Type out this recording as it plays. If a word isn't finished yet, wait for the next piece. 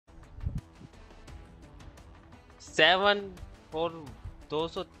और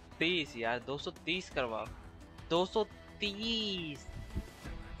 230 यार, 230 करवाओ, 230।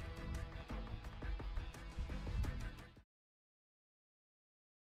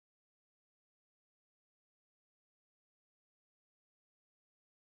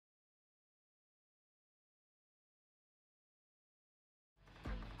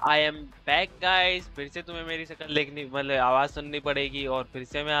 आई एम बैक गाइस, फिर से तुम्हें मेरी शक्ल देखनी, मतलब आवाज सुननी पड़ेगी, और फिर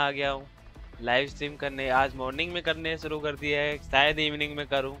से मैं आ गया हूँ लाइव स्ट्रीम करने। आज मॉर्निंग में करने शुरू कर दिया है, शायद इवनिंग में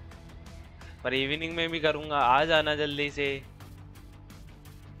करूँ, पर इवनिंग में भी करूँगा। आ जाना जल्दी से।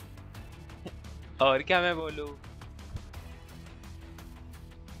 और क्या मैं बोलूँ,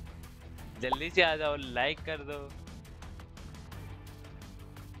 जल्दी से आ जाओ, लाइक कर दो।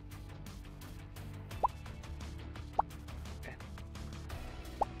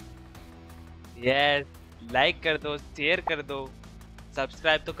 यस, लाइक कर दो, शेयर कर दो,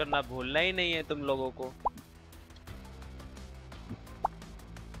 सब्सक्राइब तो करना भूलना ही नहीं है तुम लोगों को।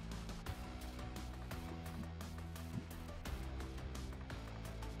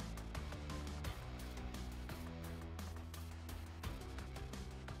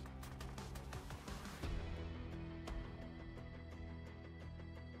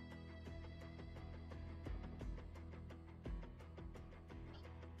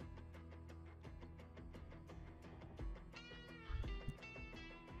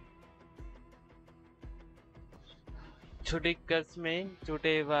 छोटी कस्में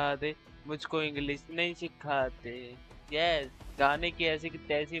छोटे वादे मुझको इंग्लिश नहीं सिखाते। यस, गाने की ऐसी की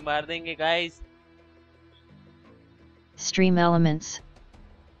तैसी मार देंगे guys. Stream Elements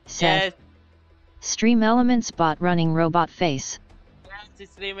said. Yes. Stream Elements bot running robot face. Yes,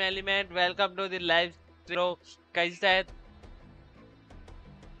 Stream Element, welcome to the live stream. कैसा है?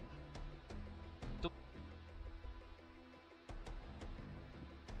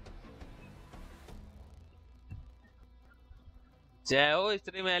 जय हो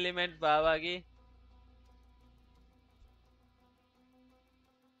स्ट्रीम एलिमेंट बाबा की।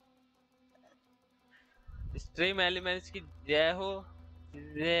 स्ट्रीम एलिमेंट्स की जय हो,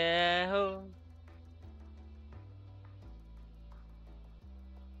 जय हो।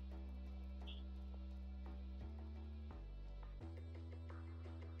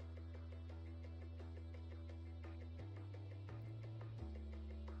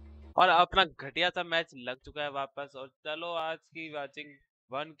 और अपना घटिया सा मैच लग चुका है वापस। और चलो आज की वाचिंग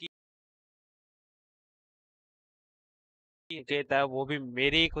 1 की संकेत है, वो भी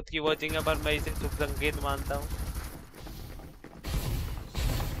मेरी खुद की वॉचिंग है, पर मैं इसे शुभ संकेत मानता हूँ।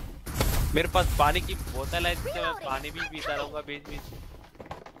 मेरे पास पानी की बोतल है, जिससे मैं पानी भी पीता रहूंगा बीच बीच,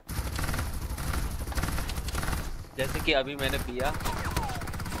 जैसे कि अभी मैंने पिया।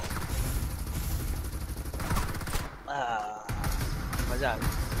 मजा आ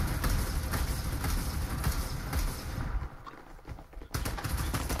गया।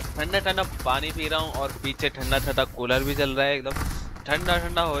 ठंडा ठंडा पानी पी रहा हूँ, और पीछे ठंडा ठंडा कूलर भी चल रहा है, एकदम ठंडा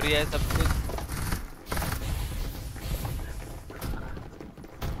ठंडा हो रही है सब कुछ।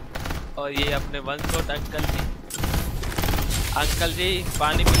 और ये अपने वन शॉट अंकल जी, अंकल जी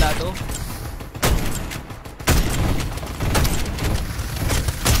पानी पिला दो।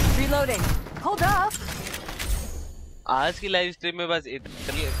 Reloading. Hold up. आज की लाइव स्ट्रीम में बस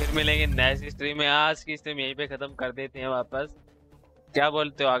इतनी, फिर मिलेंगे नेक्स्ट स्ट्रीम में। आज की स्ट्रीम यहीं पे खत्म कर देते हैं वापस। क्या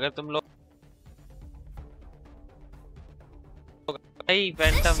बोलते हो? अगर तुम लोग नहीं,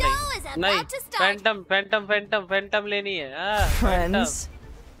 फैंटम नहीं, फैंटम फैंटम फैंटम फैंटम लेनी है। Friends,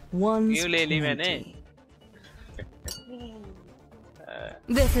 one's क्यों ले ली मैंने?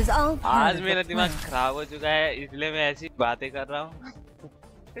 This is all part आज of मेरा the दिमाग plan. खराब हो चुका है, इसलिए मैं ऐसी बातें कर रहा हूँ।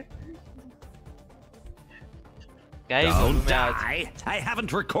 क्या ही बोलूं Don't मैं आज। die. I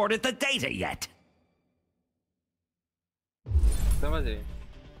haven't recorded the data yet. समझ रहे?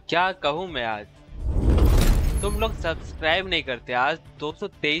 क्या कहूँ मैं आज? तुम लोग सब्सक्राइब नहीं करते। आज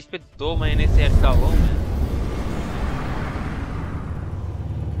 223 पे 2 महीने से अटका हुआ हूँ मैं।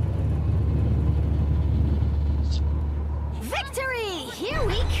 Victory! Here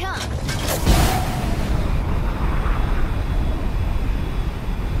we come.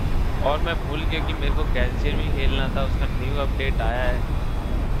 और मैं भूल गया कि मेरे को कैल्शियम भी खेलना था, उसका न्यू अपडेट आया है।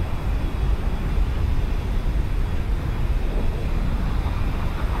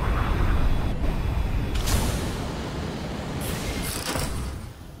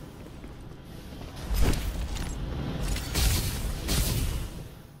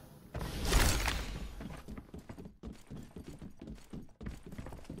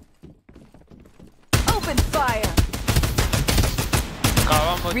 Open fire.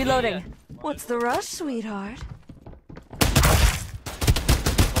 Reloading. है। What's the rush, sweetheart?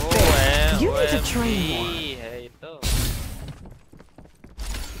 You need to train more. है ये तो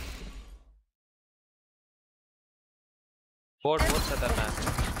बोर्ड बहुत खतरनाक है।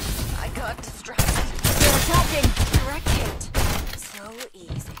 I got distracted. They're attacking. Direct hit. So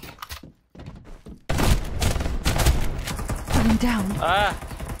easy. I'm down. Ah,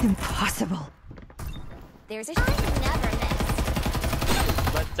 Impossible. There's a never miss.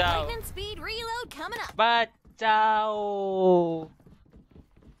 बचाओ Lightning speed reload coming up. बचाओ।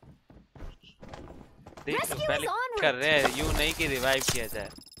 देख Rescue पहले is en route. कर रहे हैं यूं नहीं कि रिवाइव किया जाए।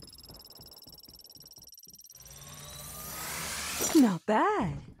 Not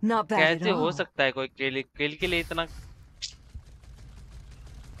bad. Not bad at कैसे हो all. सकता है कोई किल के लिए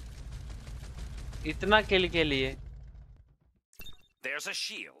इतना किल के लिए There's a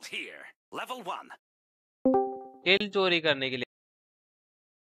shield here. Level 1. किल चोरी करने के लिए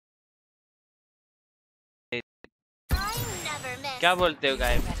I never miss. क्या बोलते हो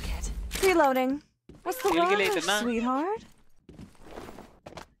guys? Reloading. What's the Kill के लिए rush, इतना? sweetheart?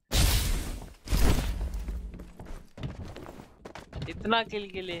 इतना किल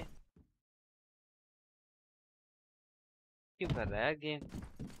के लिए क्यों कर रहा है गेम?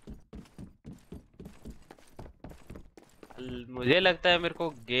 मुझे लगता है मेरे को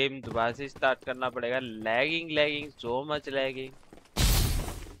गेम दोबारा से स्टार्ट करना पड़ेगा। Lagging so much lagging.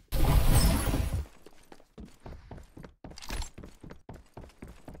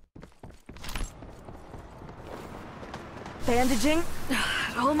 Bandaging.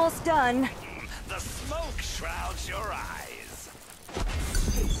 Almost done. The smoke shrouds your eyes.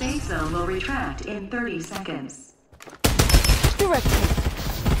 Safe zone will retract in 30 seconds. Direct hit.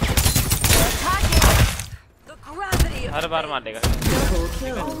 They're attacking. The gravity of हर बार मारेगा। Double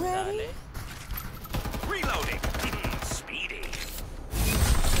kill. Already? Reloading. Speedy.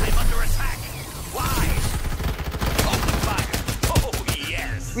 I'm under attack. Why? Open fire. Oh,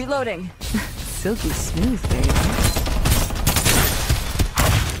 yes. Reloading. Silky smooth, baby.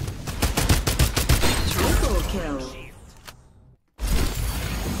 Triple kill.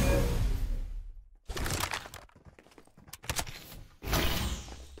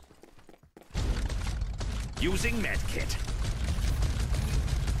 Using medkit.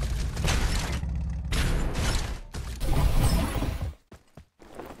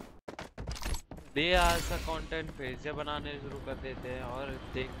 Day आज का content फिर से बनाने शुरू कर देते हैं और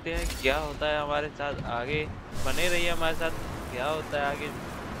देखते हैं क्या होता है हमारे साथ आगे। बने रहिए हमारे साथ, क्या होता है आगे,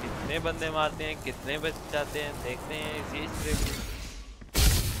 कितने बंदे मारते हैं, कितने बच जाते हैं, देखते हैं इसी स्ट्रीम में।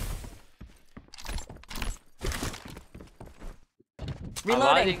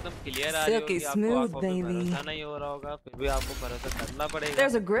 आवाज एकदम क्लियर आ रही होगी, Silky आपको smooth, आंखों पे baby. भरोसा नहीं हो रहा होगा, फिर भी आपको भरोसा करना पड़ेगा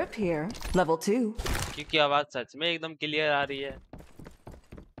There's a grip here. Level 2. क्योंकि आवाज सच में एकदम क्लियर आ रही है।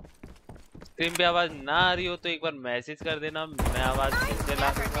 स्क्रीन पे आवाज ना आ रही हो तो एक बार मैसेज कर देना, मैं आवाज फिर से ला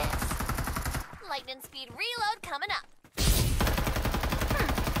दूंगा। lightning speed reload coming up.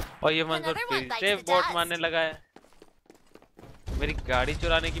 और ये मंजर Another फिर one bites से the बोट dust. मारने लगा है। मेरी गाड़ी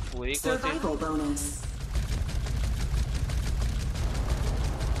चुराने की पूरी कोशिश। Survival bonus.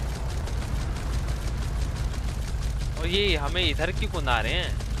 और ये हमें इधर क्यों कुंदा रहे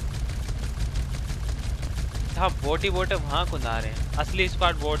हैं? हाँ बोट ही बोट है, वहाँ कुंदा रहे हैं। असली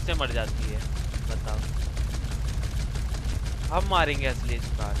स्क्वाड बोट से मर जाती है, बताओ। हम मारेंगे असली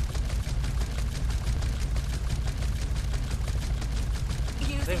स्क्वाड।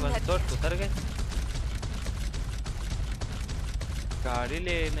 अरे वन शॉट उतर गए, गाड़ी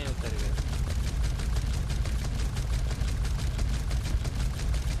लेने उतर गए।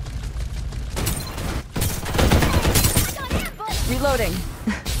 Reloading.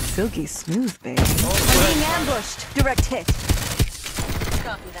 Silky smooth, baby. I'm being ambushed. Direct hit.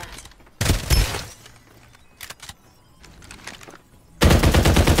 Copy that.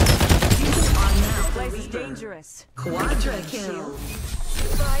 This place is dangerous. Quadra kill.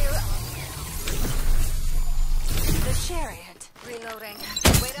 Fire up. The chariot. Reloading.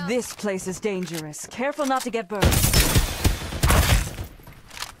 Wait up. This place is dangerous. Careful not to get burned.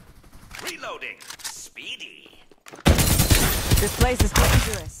 Reloading. Speedy. This place is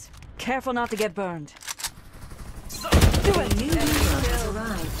dangerous. Careful not to get burned. Do A it. new hero has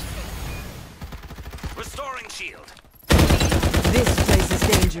arrived. Restoring shield. This place is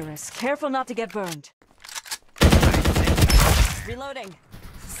dangerous. Careful not to get burned. Reloading.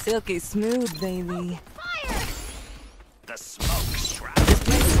 Silky smooth, baby. Fire. The smoke shroud. This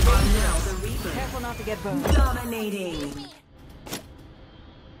place is Now dangerous. the Reaper. Careful not to get burned. Dominating.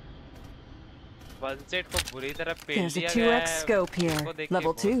 Onset को बुरी तरह पेल There's a दिया 2x गया है। scope here. उसको देख के Level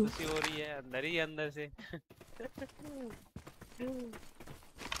बहुत 2. खुशी हो रही है अंदर ही अंदर से।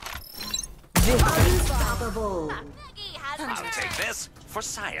 Unstoppable. Maggie has I'll take returned. this for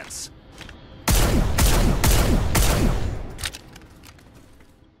science.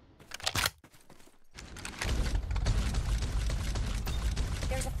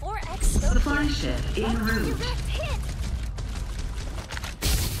 There's a 4x scope Supply here. ship en route. Direct hit.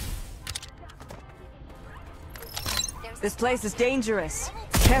 This place is dangerous.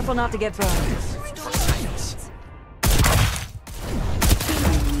 Careful not to get burned.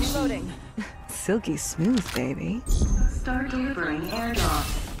 Reloading. Silky smooth, baby. Start delivering airdrop.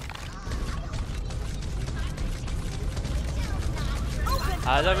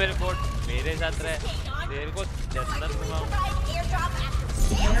 आजा मेरे boat मेरे साथ रहे तेरे को जन्नत घुमाऊं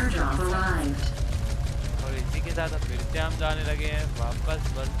Airdrop arrived. और इसी के साथ अब फिर से हम जाने लगे हैं वापस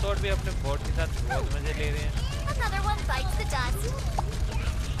बंसोट भी अपने बोट के साथ बहुत मजे ले रहे हैं Another one bites the dust.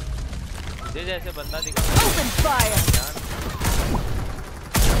 मुझे जैसे बंदा दिखा Open fire!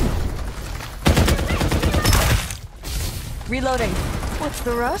 Reloading. What's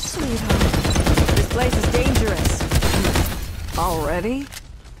the rush, sweetheart? This place is dangerous. Already?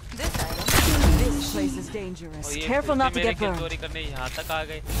 This item. This place is dangerous. और ये Careful not to मेरे get किल burned. चोरी करने यहाँ तक आ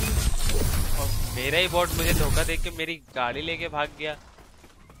गए और मेरा ही बोट मुझे धोखा देके मेरी गाड़ी लेके भाग गया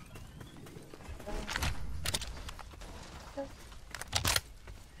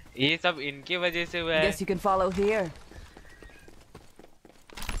ये सब इनकी वजह से हुआ है Guess you can follow here.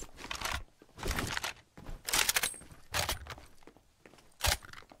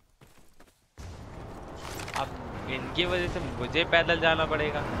 अब इनकी वजह से मुझे पैदल जाना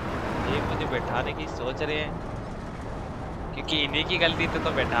पड़ेगा ये मुझे बैठाने की सोच रहे हैं क्योंकि इन्हीं की गलती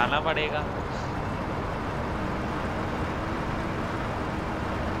तो बैठाना पड़ेगा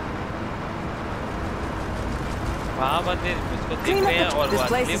वहाँ बंदे मुझको दिख Clean रहे हैं up. और वो This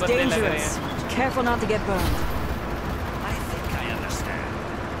place असली is बंदे लग रहे dangerous. हैं Careful not to get burned. I think I understand.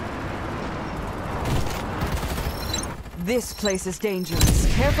 This place is dangerous.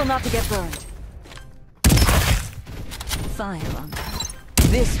 Careful not to get burned. Fire on that.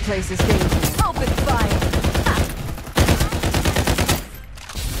 This place is dangerous. Open fire!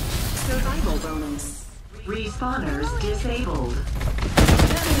 Survival bonus. Respawners disabled.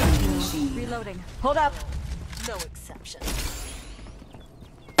 Reloading. Hold up. No exception.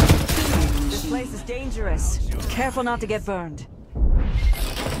 This place is dangerous. Careful not to get burned.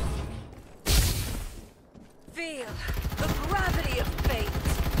 Feel the gravity of fate.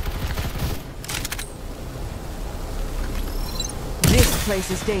 This place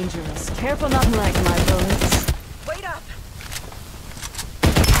is dangerous. Careful not to like my bullets. Wait up.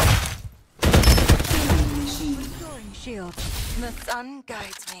 Restoring shield. The sun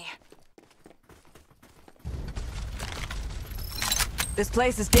guides me. This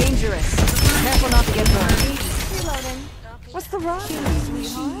place is dangerous. Careful not to get burned. Reloading. What's the rush,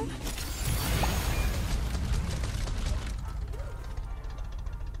 sweetheart?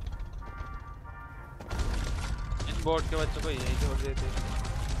 In board के बच्चों को यही छोड़ देते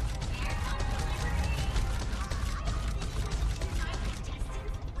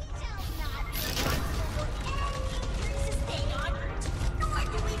Nor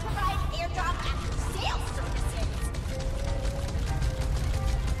do we provide airdrop after sale services.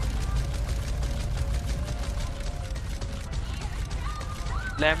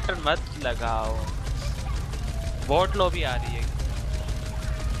 Lampton मत लगाओ boat lobby आ रही है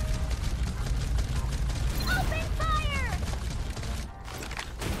Open fire!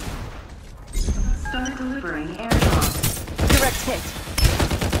 Start delivering airdrop. Direct hit.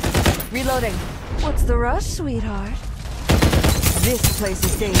 Reloading. What's the rush, sweetheart? This place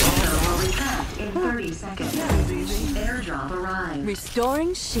is dangerous. Eula will retract in 30 seconds. Airdrop arrived.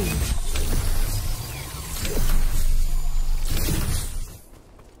 Restoring shield.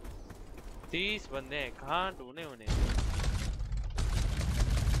 तीस बंदे हैं कहाँ ढूंढे उन्हें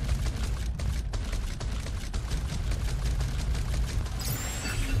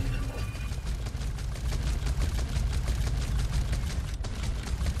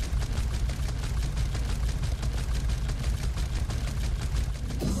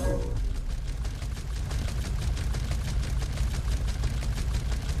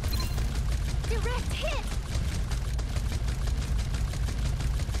Direct hit!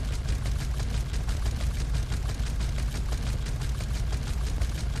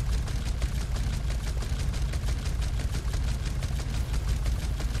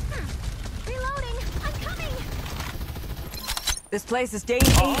 Reloading! I'm coming! This place is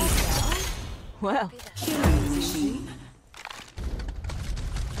dangerous. Well,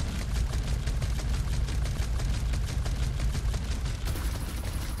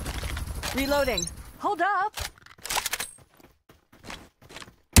 reloading. Hold up.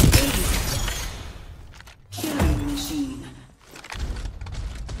 Killing machine.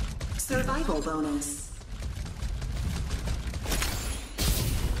 Survival bonus.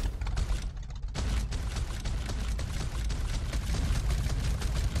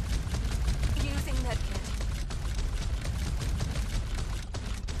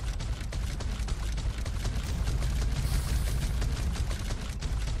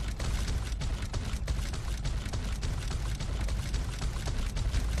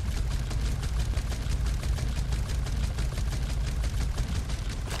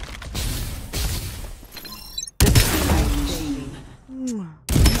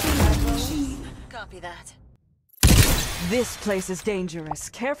 Copy that. This place is dangerous.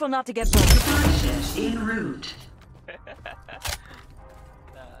 Careful not to get burned. Supply ship en route.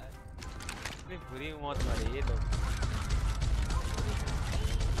 इतनी बुरी मौत मरे ये लोग।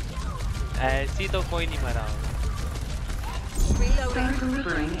 ऐसी तो कोई नहीं मरा होगा। Start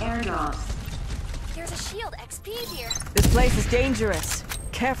delivering airdrops. There's a shield XP here. This place is dangerous.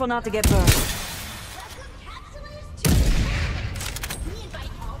 Careful not to get burned.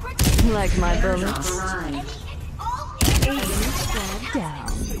 Like my Airdrop bullets. arrived. Agent squad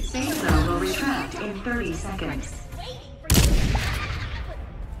down. Safe zone will retract in 30 seconds.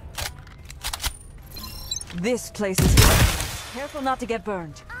 This place is dangerous. Careful not to get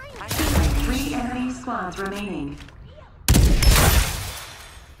burned. 3 enemy squads remaining.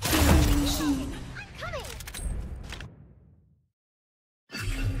 Machine. Coming.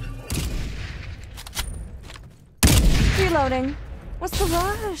 Reloading. What's the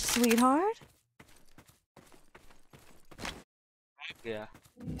rush, sweetheart? Yeah.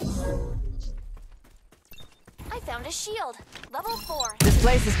 I found a shield. Level 4. This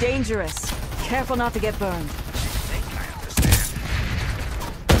place is dangerous. Careful not to get burned.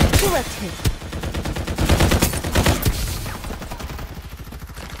 Direct hit.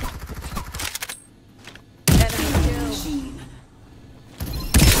 Enemy kill. Machine.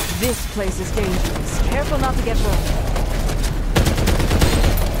 This place is dangerous. Careful not to get burned.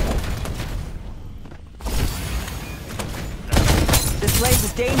 This place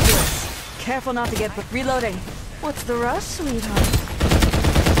is dangerous. Careful not to get burned. Reloading. What's the rush, sweetheart?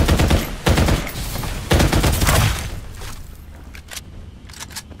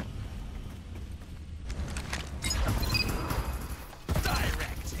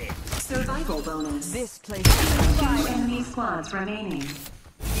 Direct hit. Survival bonus. This place is 2 enemy squads remaining.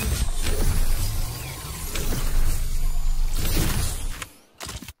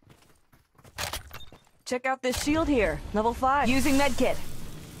 Check out this shield here. Level 5. Using medkit.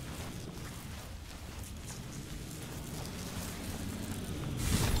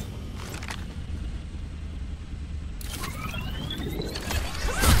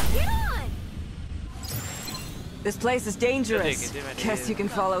 Get on! This place is dangerous. Take it. Guess you can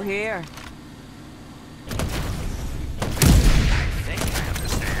follow here. I think I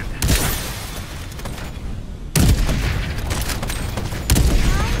understand.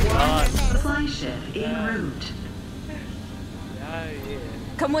 Supply ship en route. यार ये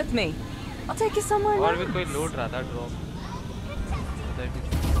Come with me. I'll take you somewhere और भी nice. कोई लूट रहा था drop.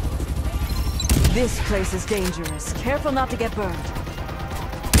 This place is dangerous. Careful not to get burned.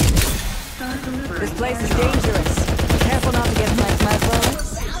 Start delivering This place is airdrops. dangerous. Careful not to get my bullets.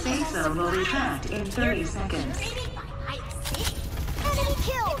 Safe zone will retract in 30 seconds. Enemy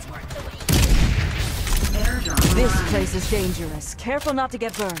killed! Airdrop This arrived. place is dangerous. Careful not to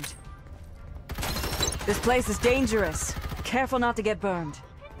get burned. This place is dangerous. Careful not to get burned.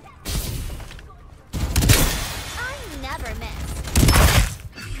 I never miss.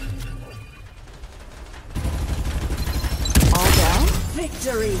 All down?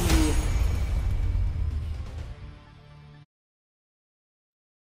 Victory!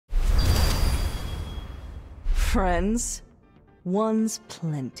 Friends, one's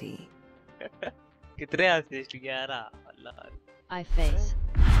plenty. कितने assist 11 Allah. I face.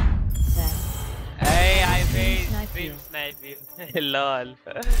 Set. Hey, I face Snipe stream you. snipe you. Lol.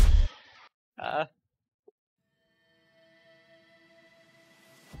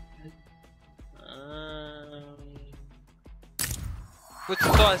 कुछ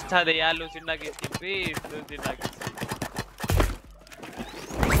तो अच्छा दे यार Lucinda की skin please Lucinda की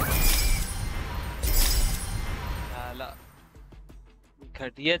साला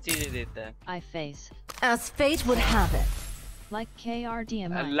घटिया चीजें देता है। I face. As fate would have it. Like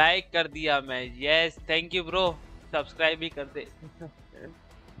KRDMI. Like कर दिया मैं। Yes thank you bro. Subscribe भी कर दे।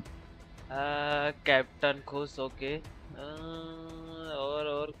 कैप्टन खुश ओके।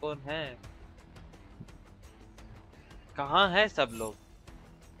 और कौन है? कहाँ है सब लोग?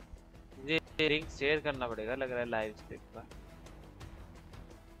 मुझे लिंक शेयर करना पड़ेगा लग रहा है लाइव स्ट्रीम का।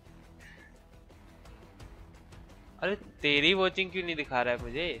 अरे तेरी वॉचिंग क्यों नहीं दिखा रहा है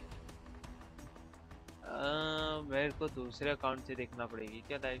मुझे? मेरे को दूसरे अकाउंट से देखना पड़ेगी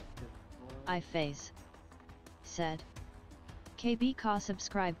क्या live? I face. Said. KB ka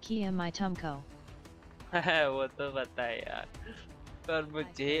subscribe kiya my tumko. वो तो पता है यार, पर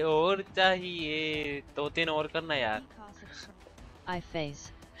मुझे और चाहिए। 2-3 और करना यार। I face.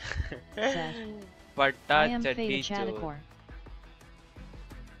 Said. पट्टा I am चड्डी Fata चोर। Chadakor.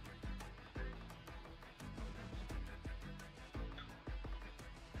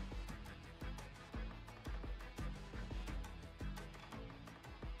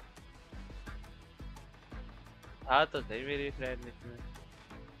 था तो सही मेरी फ्रेंड इसमें।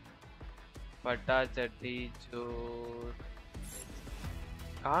 फटा चड्डी चोर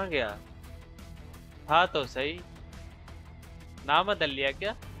कहाँ गया? था तो सही। नाम बदल लिया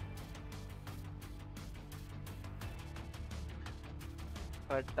क्या?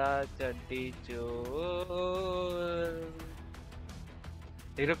 फटा चड्डी चोर।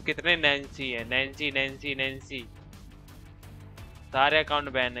 सिर्फ कितने नैन्सी है? नैन्सी नैन्सी नैन्सी सारे अकाउंट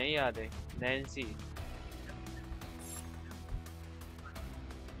बैन है, याद है? Nancy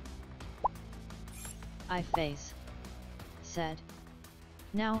I phase. Said.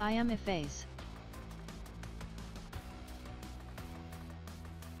 Now I am a phase.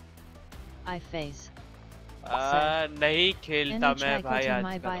 I phase. नहीं खेलता मैं भाई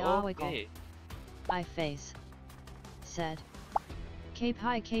आजकल। Okay. I phase. Said. Cape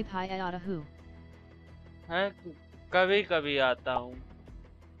high Atahu. हाँ कभी कभी आता हूँ।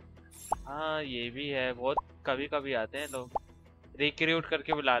 हाँ ये भी है, बहुत कभी कभी आते हैं लोग। रिक्रूट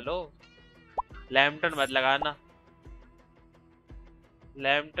करके बुला लो। लैम्पटन मत लगाना,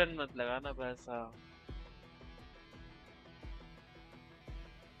 लैम्पटन मत लगाना पैसा।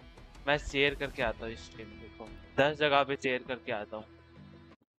 मैं शेयर करके आता हूँ स्ट्रीम, देखो 10 जगह पे शेयर करके आता हूँ,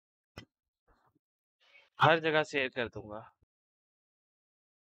 हर जगह शेयर कर दूंगा।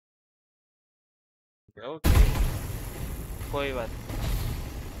 ओके कोई बात नहीं,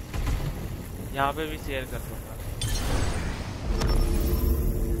 यहाँ पे भी शेयर कर दूंगा।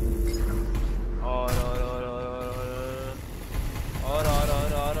 और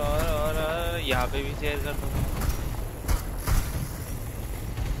यहाँ पे भी शेयर कर दूंगा,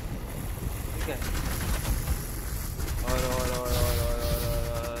 ठीक है। और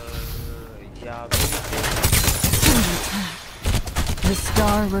यहाँ पे भी The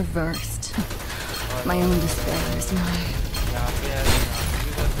star reversed. My own despair is mine. यहाँ पे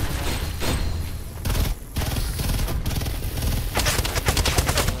भी कर दूंगा।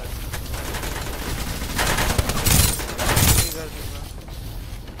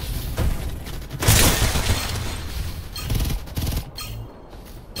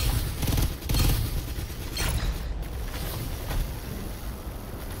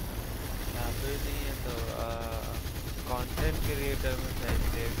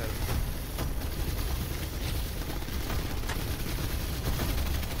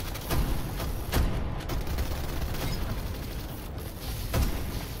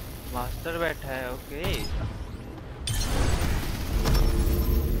 मास्टर बैठा है, ओके।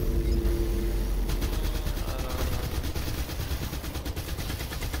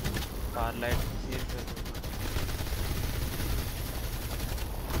 फारलाइट सील कर दूंगा।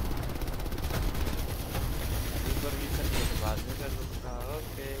 ऊपर भी करनी है तो बाद में कर दूंगा,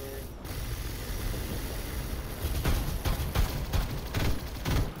 okay.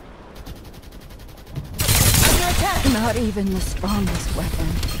 Not even the strongest weapon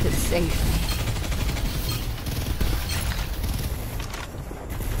could save me.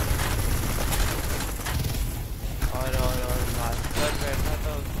 और मास्टर बैठा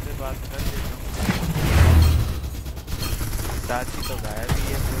था, उससे बात कर लेता हूँ। चाची तो गायब ही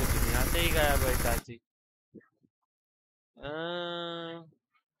है, पूरी दुनिया से ही गायब है चाची।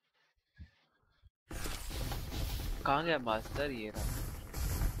 कहाँ गया मास्टर? ये रहा।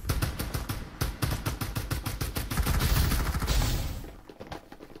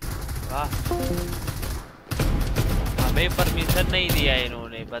 हमें परमिशन नहीं दिया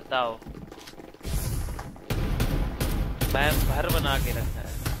इन्होंने, बताओ। मैं घर बना के रखा है।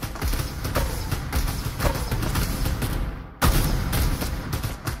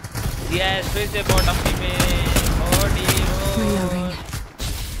 फिर से बॉटम में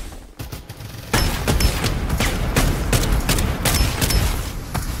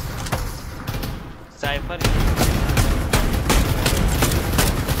cipher.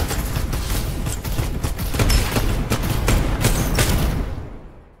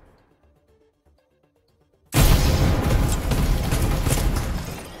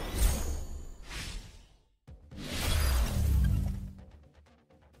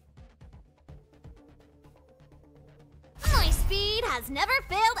 Has never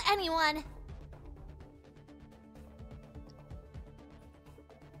failed anyone.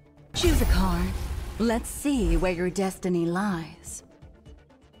 Choose a card. Let's see where your destiny lies.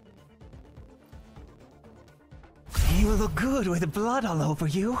 You look good with blood all over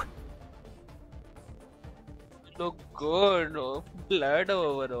you. Look good, no blood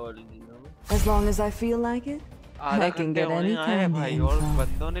overall, you know. As long as I feel like it, I can get any kind भाई, of और info.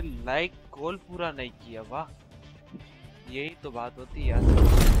 बंदों ने like गोल पूरा नहीं किया, वाह। यही तो बात होती है यार।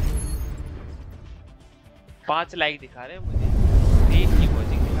 5 लाइक दिखा रहे हैं मुझे, 3 की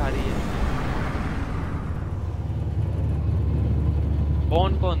वॉचिंग दिखा रही है।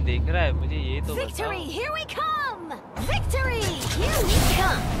 कौन कौन देख रहा है मुझे ये तो बताओ। Victory, here we come! Victory, here we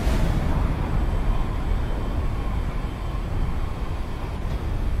come!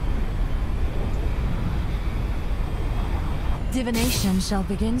 Divination shall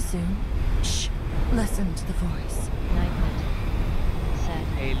begin soon. Shh. Listen to the voice. Nightbot said.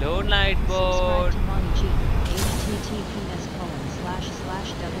 Hello Nightbot. Subscribe to ManiG.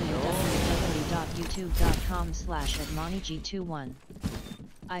 https://www.youtube.com/@manigi21.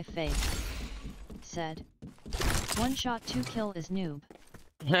 I fake said. One shot 2 kill is noob.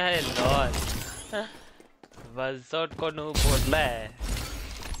 Lol one shot को noob बोल रहा है।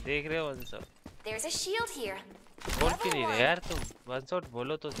 देख रहे हो one shot? There's a shield here. बोल क्यों नहीं रहे यार तुम? वन शॉट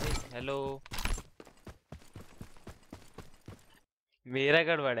बोलो तो सही। हेलो मेरा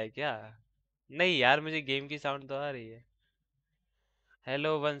गड़बड़ है क्या? नहीं यार मुझे गेम की साउंड तो आ रही है।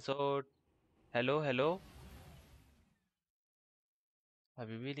 Hello one shot. Hello hello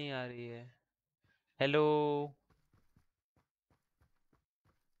अभी भी नहीं आ रही है। Hello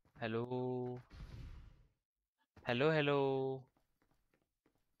hello hello hello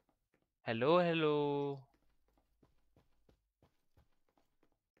hello hello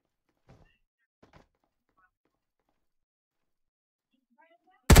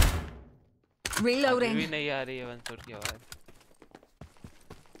Reloading. अभी भी नहीं आ रही है वन शॉट की आवाज।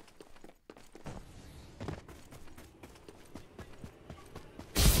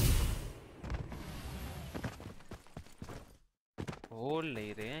 बोल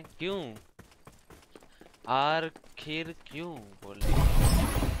नहीं रहे हैं क्यों? आखिर क्यों बोल रहे हैं?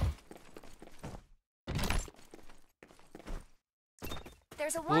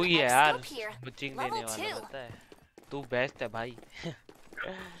 There's a वो 1x ही है यार scope here. बुचिंग Level देने वाला 2. रहता है। तू बेस्ट है भाई।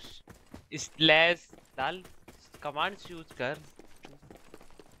 स्लैश डाल कमांड्स यूज कर।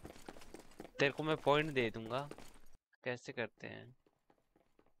 तेरे को मैं पॉइंट दे दूंगा। कैसे करते हैं?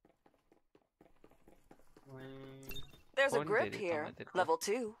 There's a point they grip देता हूँ here. मैं तेरे को। Level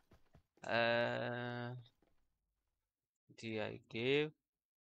 2. Ji I gave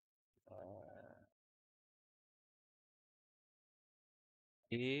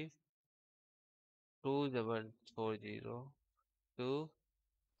give 2402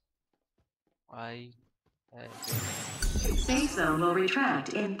 I Safe zone will retract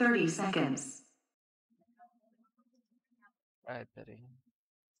in 30 seconds. ऐसा रही।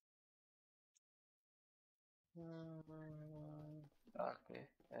 ओके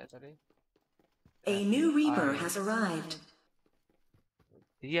ऐसा रही। A new Reaper has arrived.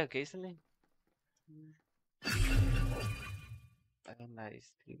 दिया किसने? नाइस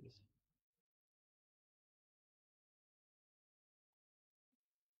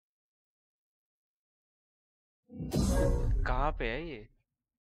कहाँ पे है ये?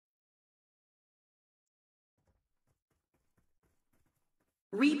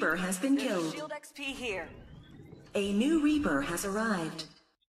 Reaper has been killed. Shield XP here. A new Reaper has arrived.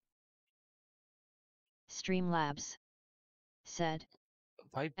 Streamlabs said.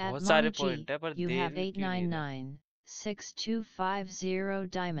 भाई At बहुत सारे ManiG, पॉइंट है पर you दे have क्यों नहीं रहा? 899,6250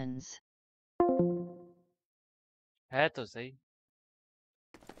 diamonds. है तो सही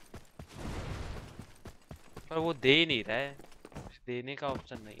पर वो दे ही नहीं रहा है। देने का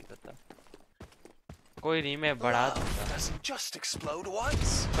ऑप्शन नहीं पता। कोई नहीं मैं बढ़ा दूंगा। Doesn't just explode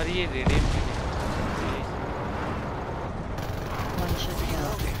once. पर ये redeem One should go.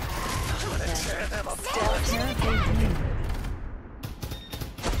 Tear them apart.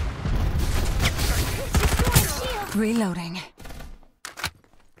 Reloading.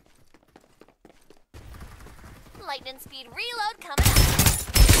 Lightning speed reload coming up.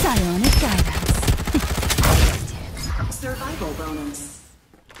 Psionic guidance. Survival bonus.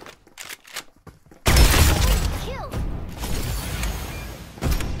 Kill.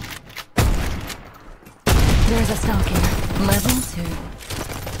 There's a stalker. Level 2.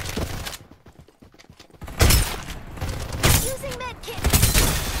 Using medkit.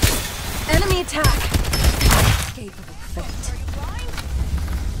 Enemy attack. Capable fate.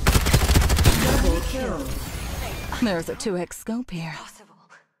 Double kill. There's a 2x scope here.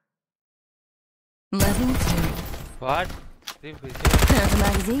 Level 2. What? There's a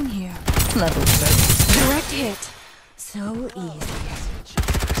magazine here. Level 3. Direct hit. So easy.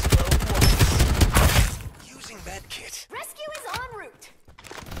 Using medkit. Rescue is en route.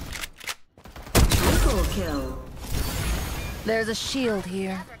 Triple kill. There's a shield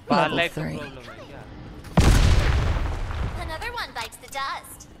here. Level Farlight का 3. Problem है क्या? Another one bites the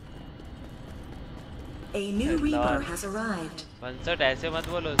dust. A new Reaper has arrived. वंसट ऐसे मत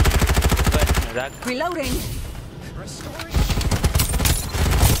बोलो। बस मजाक। Reloading. Restoring.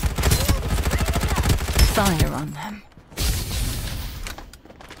 Fire on them.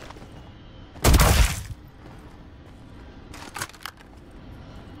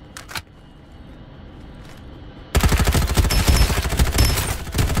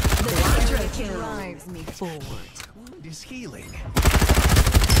 forward. Wound is healing.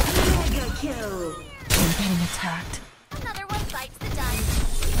 Mega kill. I'm getting attacked. Another one bites the dust.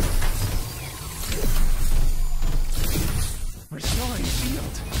 Restoring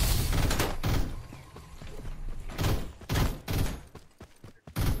shield.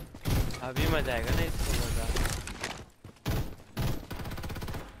 अभी मजा आएगा ना इसको मजा।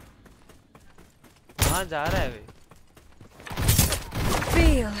 कहाँ जा रहा है वे?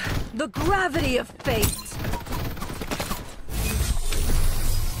 Feel the gravity of fate.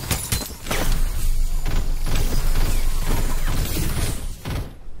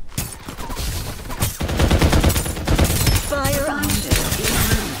 Fire on.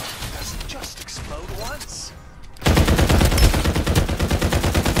 Does it just explode once?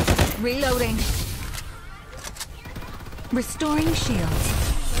 Reloading. Restoring shields.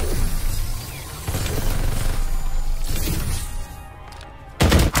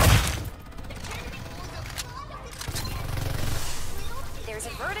 There's a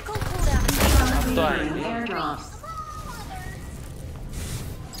vertical cooldown. तो आएंगे। Airdrops.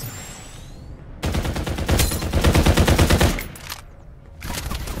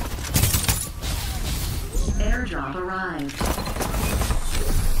 Airdrop arrived.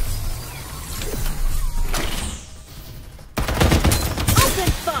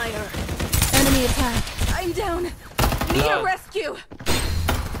 Open fire! Enemy attack. I'm down. Need a No. rescue.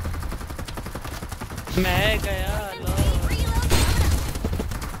 मैं गया लो।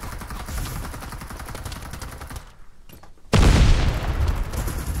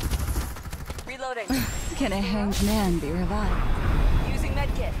 Reloading. Can a hanged man be revived? Using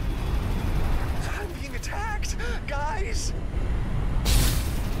medkit. I'm being attacked, guys.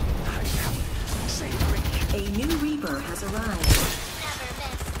 Save me. A new Reaper has arrived. Never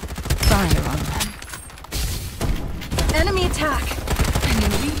miss. Fire on them. Enemy attack. A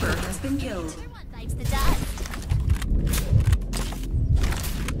new Reaper has been killed. Another one bites the dust.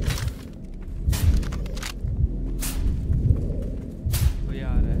 कोई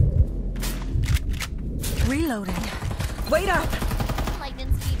आ रहा है। Reloading. Wait up.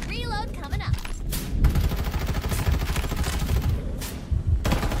 Lightning speed reload coming up.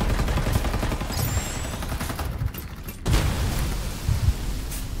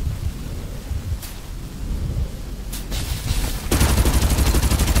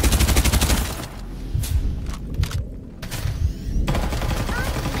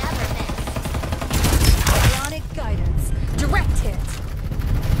 Never miss. Ionic guidance. Direct hit.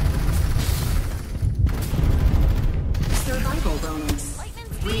 Survival bonus. Lightning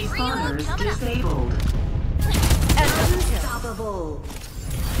speed reload Respawners coming up. disabled. Unstoppable.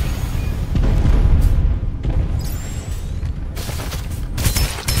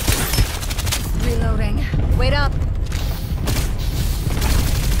 Reloading. Wait up.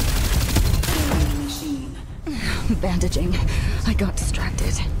 Killing machine. Bandaging. I got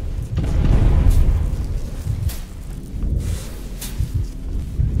distracted.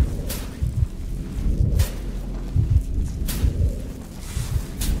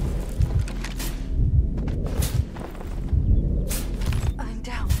 I'm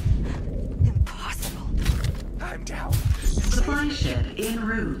down. Impossible. I'm down. Supply ship en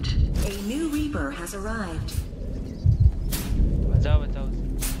route. A new Reaper has arrived. बचाओ बचाओ उसे।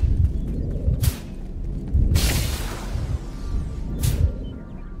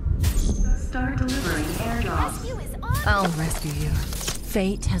 Start delivering airdrops. Rescue is on. I'll rescue you.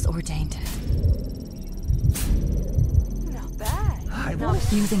 Fate has ordained it. Not bad. I won't.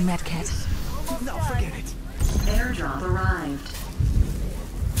 Using medkit. No, forget it. Airdrop arrived.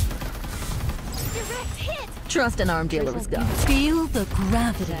 Direct hit. Trust an arm dealer is gone. Feel the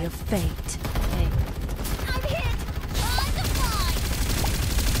gravity of fate. Hey, I'm hit. On the fly.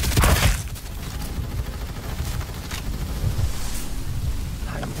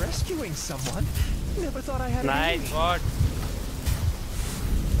 I'm rescuing someone. Never thought I had it in Nice me. God.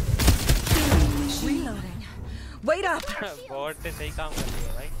 Killing machine. Reloading. Wait up. Bot ने सही काम कर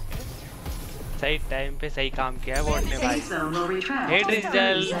दिया भाई। सही time पे सही काम किया है बॉट ने भाई। Safe zone will retract. Hey in 30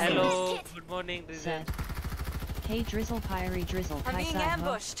 drizzle, seconds. Hello, good morning drizzle. said. Hey Drizzle Pyre Drizzle I'm being Kaisai ho.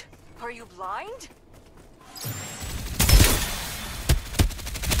 ambushed. Are you blind?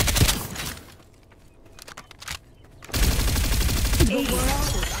 The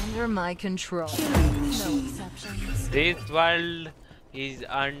world is under my control. Killing No machine. exceptions. This world is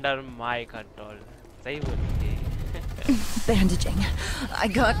under my control. सही बोलिए। Bandaging. I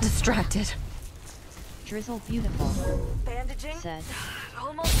got distracted. Drizzle beautiful Bandaging. said.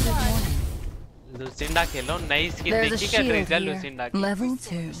 Almost Good done. morning. Lucinda खेलो, नई skin There's a देखी क्या shield drizzle here. Lucinda की? Level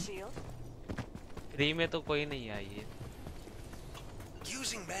 2. Free में तो कोई नहीं आई है।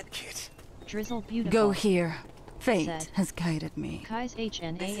 Using medkit. Drizzle beautiful. Go here. Fate Said. has guided me. Kai's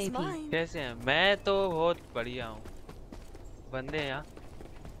HNAAP. कैसे हैं? मैं तो बहुत बढ़िया हूँ। बंदे हैं यहाँ।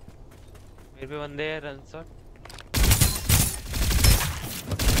 मेरे पे बंदे हैं रनसर।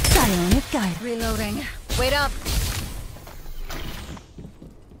 Psionic guide. Reloading. Wait up.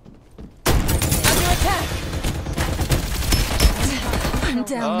 Under attack. I'm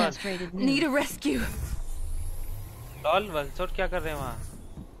down. Frustrated noob. Need a rescue. Lol one shot क्या कर रहे हैं वहाँ?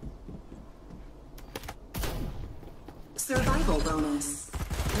 Survival bonus.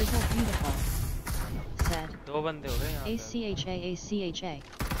 Drizzle beautiful. Said. दो बंदे हो गए यहाँ पे। ACHA.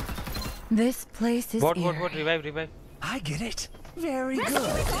 This place is Bot eerie. revive. I get it. Very good.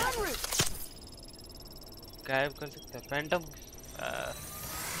 गायब कर सकता है। Phantom.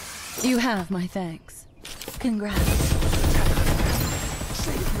 You have my thanks. Congrats.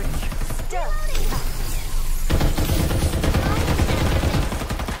 Save me.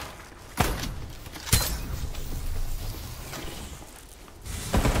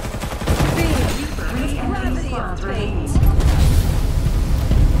 Squads remaining.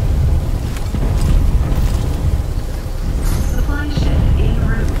 Supply ship en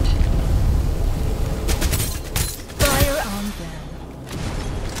route. Fire on them.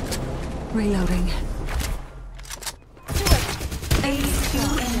 Reloading. 82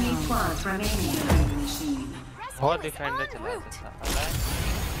 enemy squads remaining in the machine. बहुत defender चला रहा था।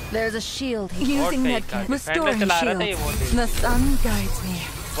 There's a shield here. Using Okay, medkit. defender Restoring चला रहा था ये shield. बहुत ही। The sun guides me.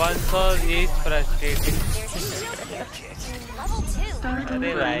 100 is frustrating. Level 2.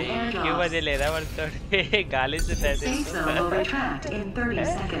 अरे भाई क्यों मजे ले रहा है 100? गाली से पैसे। Safe zone will retract in 30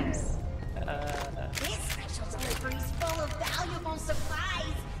 seconds. This special delivery is full of valuable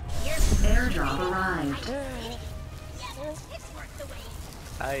supplies. Airdrop arrived. It's worth the wait.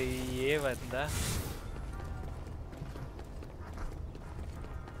 आई ये बंदा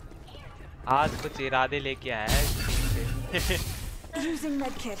आज कुछ इरादे लेके आया है। Using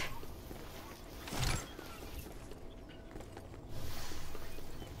medkit.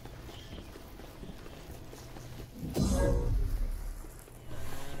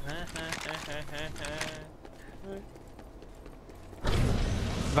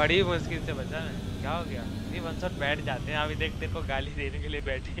 बड़ी मुश्किल से बचा है। क्या हो गया? ये वन शॉट बैठ जाते हैं। अभी देख तेरे को गाली देने के लिए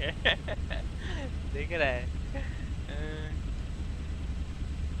बैठे हैं। देख रहा है?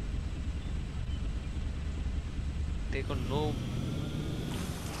 देखो नो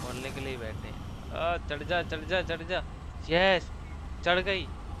बोलने के लिए बैठे हैं। चढ़ जा। यस चढ़ गई।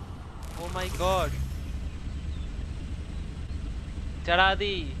 ओ माय गॉड चढ़ा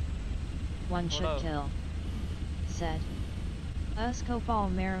दी। One should kill. Said. Uskopal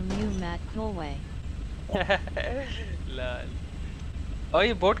Maramu Mat Kulway. लाल। और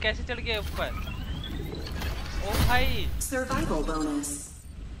ये बोट कैसे चढ़ गया ऊपर? ओ भाई Survival bonus.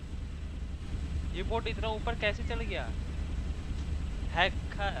 ये बोट इतना ऊपर कैसे चढ़ गया?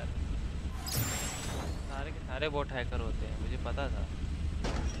 हैकर। सारे के सारे बोट हैकर होते हैं, मुझे पता था।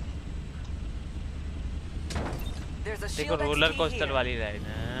 देखो रोलर कोस्टर वाली राइड।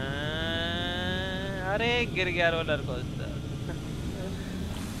 अरे गिर गया रोलर कोस्टर।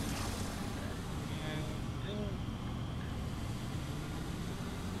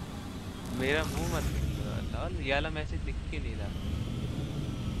 मेरा मुंह मत लाल, ये वाला मैसेज दिख के नहीं रहा।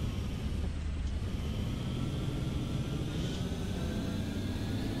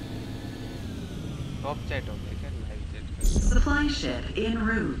 टॉप चैट हो गया क्या? लाइव चैट कर। Supply ship en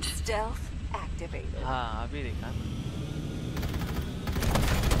route. Stealth activated. हाँ अभी देखा।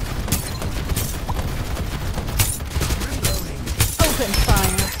 Open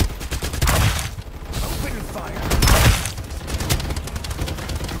fire. Open fire.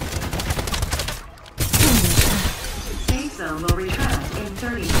 Safe zone will retract in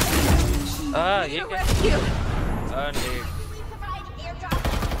 30 seconds. ये क्या? अरे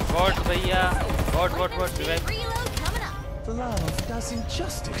बॉट भैया bot revive. Reload coming up. Love doesn't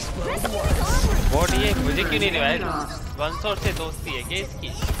just explode once. Bot ये मुझे क्यों नहीं रिवाइव? 100 से दोस्ती है क्या इसकी?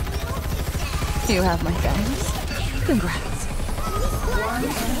 You have my thanks. Congrats. One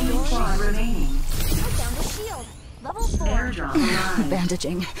enemy squad remaining. I found a shield. Level 4. Airdrop arrived.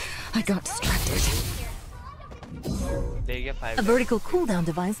 Bandaging. I got distracted. ले गया 5। A vertical cooldown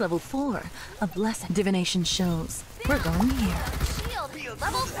device level 4. A blessed divination shows. We're going here. Shield.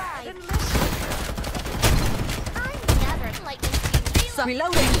 Level 5. I'm never lightning speed.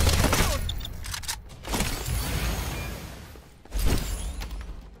 Reloading.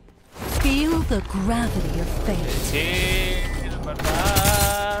 Feel the gravity of fate.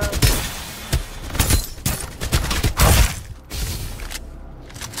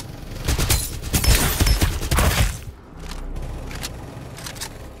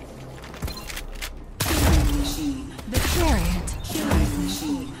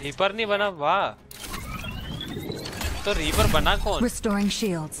 Reaper नहीं बना, वाह। तो reaper बना कौन? Restoring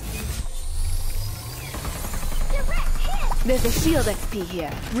shields. There's a shield XP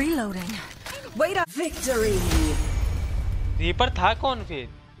here. Reloading. Wait up. Victory. Reaper था कौन फिर?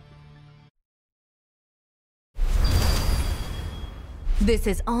 This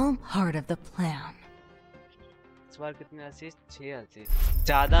is all part of the plan. इस बार कितने असिस्ट? 6 असिस्ट।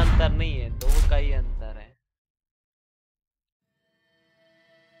 ज्यादा अंतर नहीं है, 2 का ही अंतर है।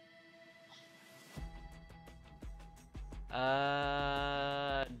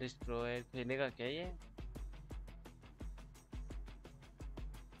 डिस्ट्रॉय खेलने का क्या ये?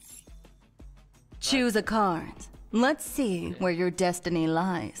 Choose a card. Let's see where your destiny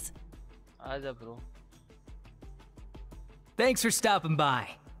lies. आजा bro. Thanks for stopping by.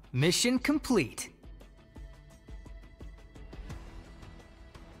 Mission complete.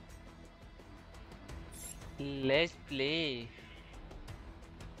 Let's play.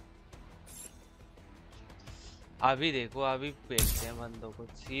 अभी देखो, अभी पेलते हैं बंदों को,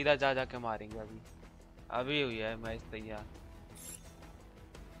 सीधा जा के मारेंगे। अभी हुई है मैच तैयार,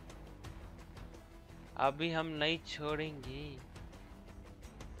 अभी हम नहीं छोड़ेंगे।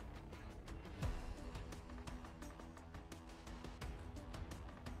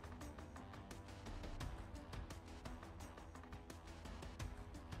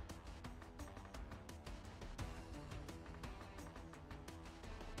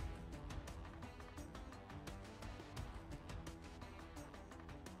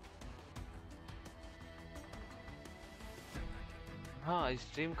 हाँ,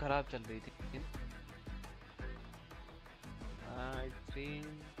 स्ट्रीम खराब चल रही थी लेकिन स्ट्रीम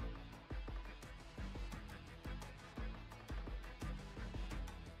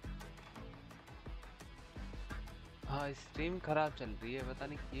स्ट्रीम खराब चल रही है, पता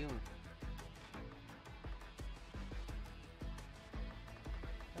नहीं क्यों।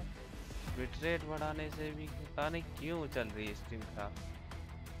 बिटरेट बढ़ाने से भी पता नहीं क्यों चल रही है स्ट्रीम खराब।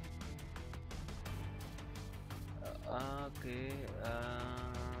 ओके,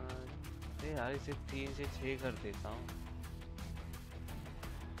 यार इसे 3 से 6 कर देता हूँ।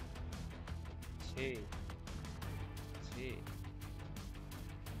 6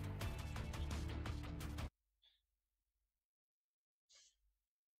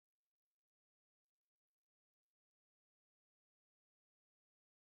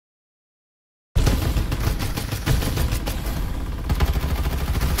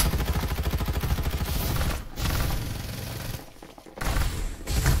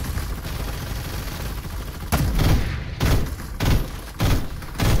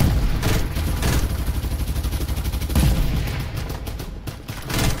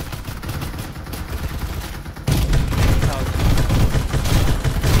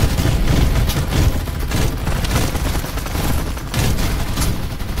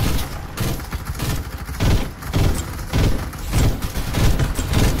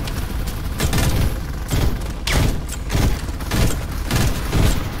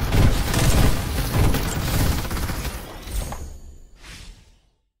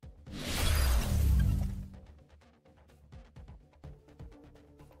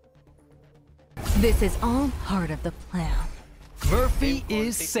 This is all part of the plan. Murphy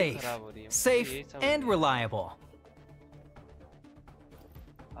is safe. Safe and reliable.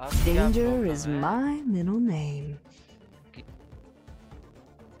 Danger is my middle name.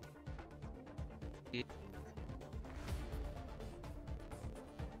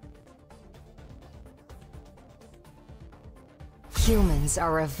 Humans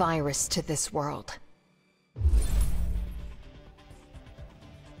are a virus to this world.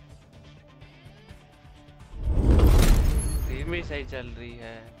 भी सही चल रही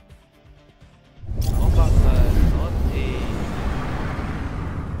है।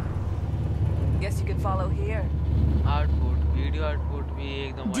 Guess you could follow here. Output, video output भी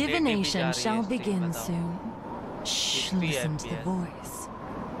एकदम Divination shall begin soon. Shh, listen to the voice.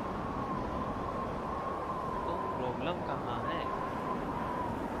 तो problem कहाँ है?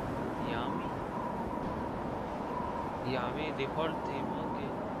 यामी default theme okay.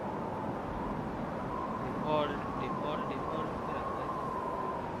 Default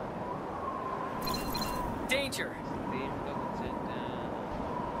Danger.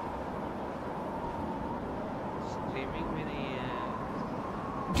 Streaming भी नहीं है,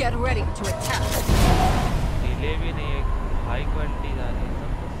 Get ready to attack. Delay भी नहीं है, हाई क्वालिटी जा रही है,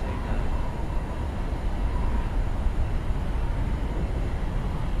 सब कुछ सही जा रहा है।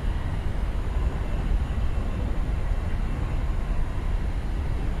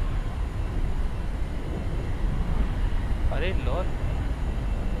 अरे लॉल,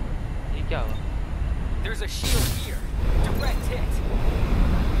 ये क्या हुआ? There's a shield here. Direct hit.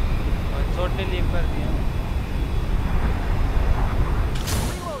 ने लीव कर दिया।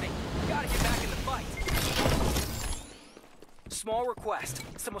 Reloading. Gotta get back in the fight. Small request.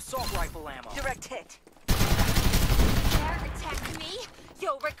 Some assault rifle ammo. Direct hit. Dare attack me?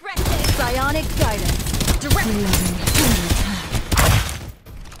 You'll regret it. Psionic guidance. Direct. Reloading.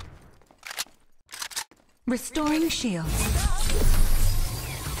 Restoring shields.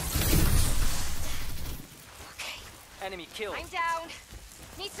 Okay. Enemy killed. I'm down.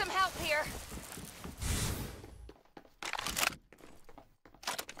 Need some help here.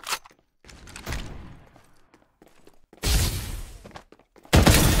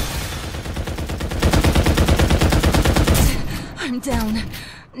 I'm down.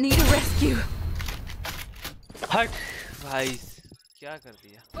 Need a rescue. हट भाई, क्या कर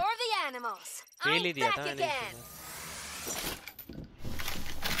दिया? For the animals. खेल ही I'm दिया था back मैंने again.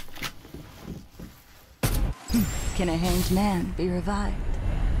 Can a hanged man be revived?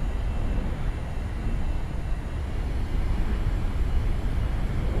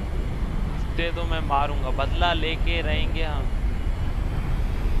 दे दो, मैं मारूंगा, बदला लेके रहेंगे हम।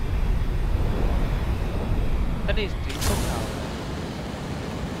 अरे स्ट्रीम को क्या हो रहा है?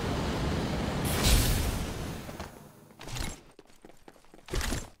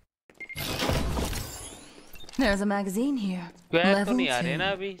 There's a magazine here. Quest तो Level नहीं आ रहे 2. ना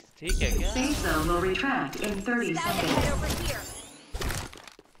अभी, ठीक है क्या? Safe zone will retract in 30 Stand seconds. head over here.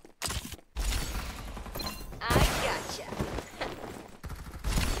 I gotcha.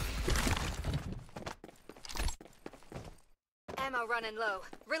 Ammo running low.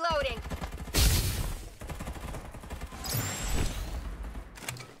 Reloading.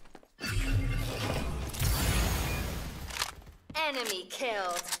 Enemy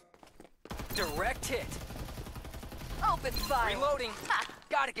killed. Direct hit. Open fire. Reloading.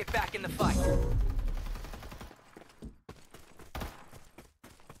 Gotta get back in the fight.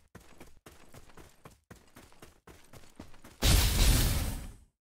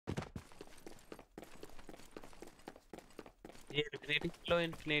 ये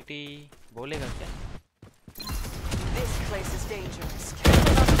infinity बोलेगा क्या? This place is dangerous.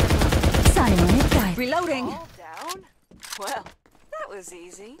 Psionic guidance. Reloading. All down? Well, that was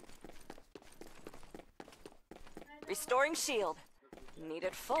easy. Restoring shield. Need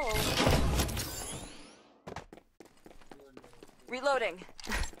it full. Reloading.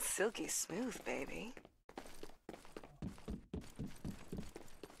 Silky smooth, baby.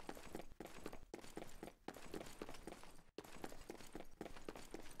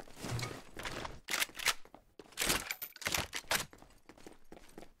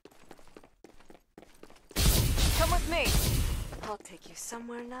 Come with me. I'll take you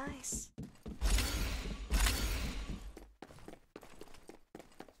somewhere nice.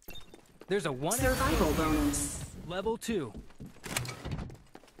 There's a one Survival bonus. level 2.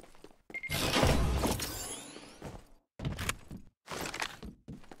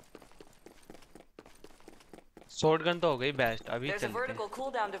 Shotgun तो हो गई best, अभी There's a चलते हैं। vertical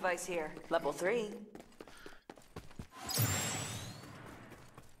cooldown device here. Level 3.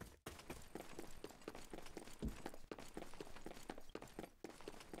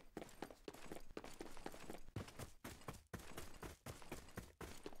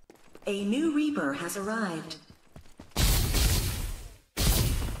 A new Reaper has arrived.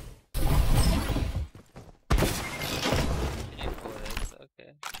 Okay.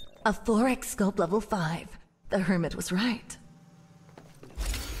 A 4x scope level 5. The hermit was right.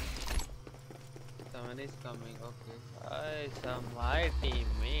 Someone is coming. Okay. Some my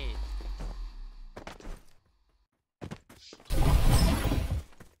teammate.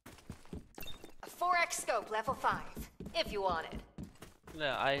 A 4x scope, level 5. If you want it. No,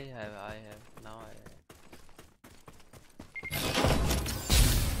 I have. Now I have.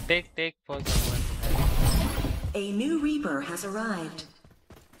 Take for someone. A new Reaper has arrived.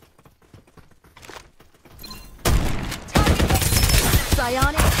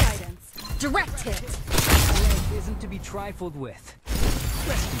 Psionic guidance. Direct hit. Life isn't to be trifled with.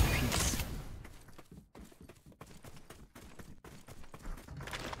 Rest in peace.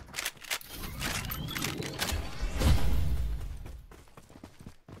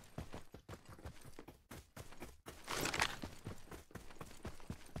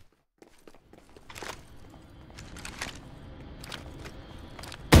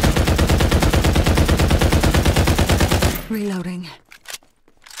 Reloading.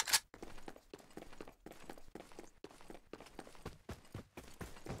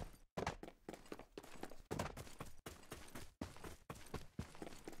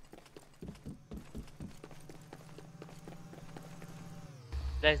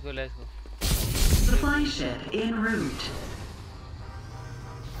 Let's go. Supply ship en route.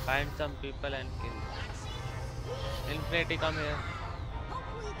 Find some people and kill. Infinity, come here.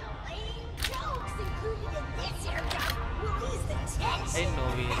 Hopefully the lame jokes included in this haircut will ease the tension. I know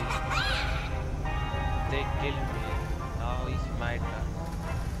where they killed me. Now it's my turn.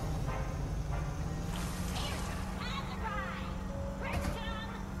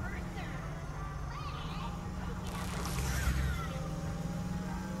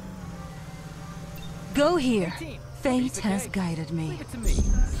 Go here. 18. Fate Piece of has cake. guided me. Leave it to me.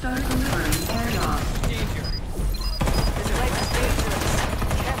 Start delivering airdrop. Danger. This place is dangerous.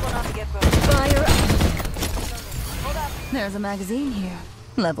 Careful not to get burned. Fire up. Hold up. There's a magazine here.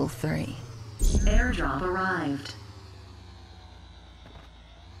 Level 3. Airdrop arrived.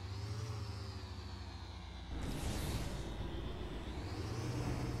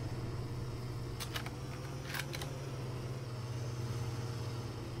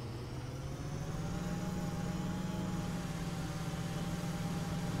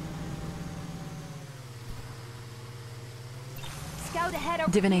 Scout ahead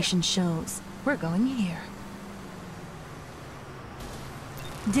over Divination shows. We're going here.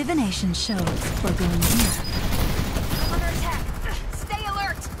 Divination shows. We're going here. I'm under attack. Stay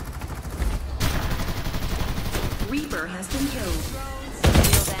alert. Reaper has been killed.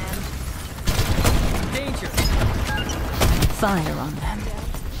 Feel them. Danger. Fire on them.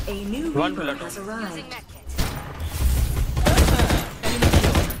 A new One Reaper bullet. has Using arrived. medkit. Enemy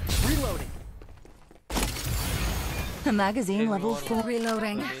killed. Reloading. A magazine Hey, level more. 4.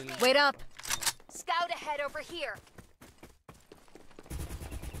 Reloading. Really? Wait up. Scout ahead over here.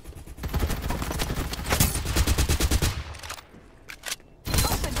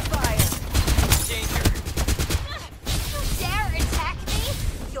 Open fire. Danger. You dare attack me?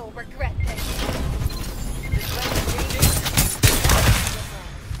 You'll regret this.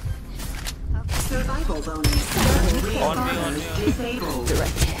 Survival bonus. On me. Disabled.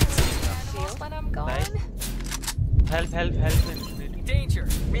 Direct hit. Feel when I'm gone? Nice. Help, Infinity. Danger.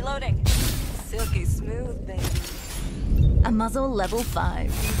 Reloading. Silky smooth, baby. A muzzle level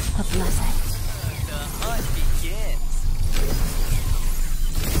 5. A blessing. The hunt begins.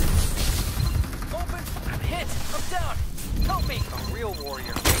 Open. I'm hit. I'm down. Help me. A real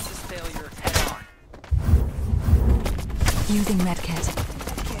warrior faces failure head on. Using medkit.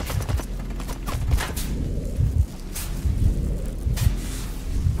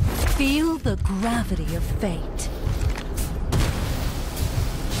 Feel the gravity of fate.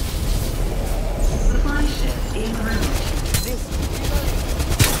 Supply ship en route.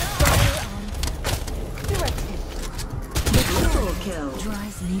 Direct hit. Triple kill.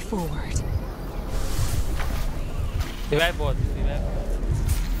 Drives me forward. Revive both.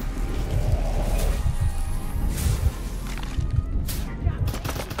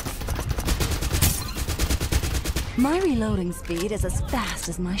 My reloading speed is as fast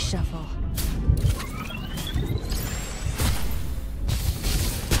as my shuffle.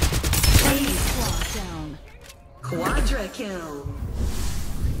 Squad down. Quadra kill.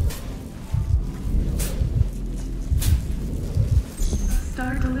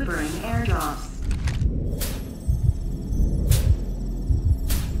 Start delivering airdrops.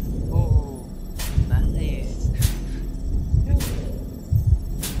 Oh, nice.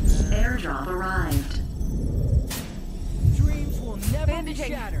 Airdrop arrived. Dreams will never be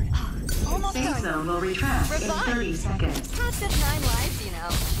shattered. Almost Safe done. zone will retract in 30 seconds. Half the 9 lives, you know.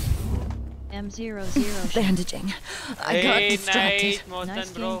 M00 Bandaging. I got distracted. Nice, Motion,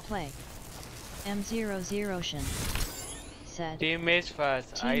 Nice bro. gameplay. M00 Shin said. Teammates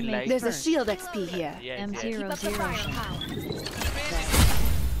first. I Teammates like. There's a There's a shield XP here. Yes, M00 Keep up the Shin firepower. said.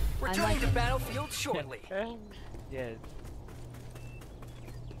 Returning like to it. battlefield shortly. Yes.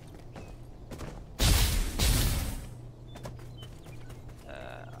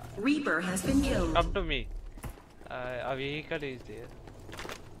 Reaper has been killed. Come to me. A vehicle is there.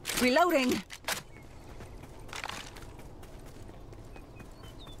 Reloading.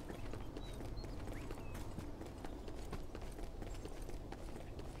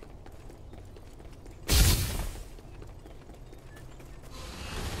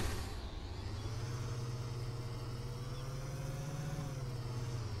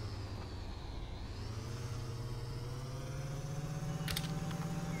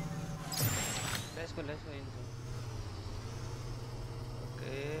 Let's go in.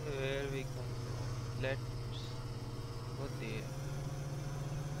 Okay, where we come from? Let's go there.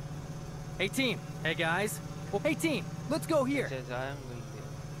 Hey team. Hey guys. Hey team. Let's go here. Says I am going there.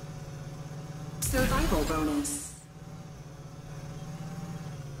 Survival bonus.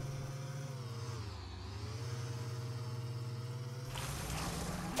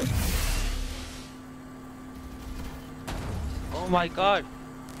 Oh my god!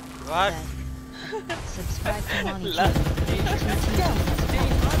 What? Subscribe to ManiG.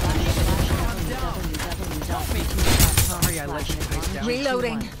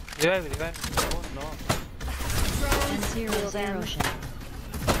 Reloading. Revive. No. N00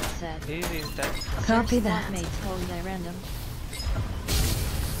 said. He is that. Copy that. Mates totally random.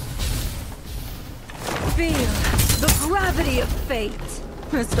 Feel the gravity of fate.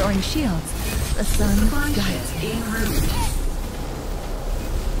 Restoring shields. The sun guides me. En route.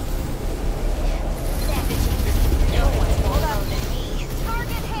 No one's more low than me.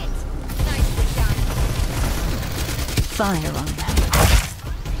 Target hit. Nicely done. Fire on them.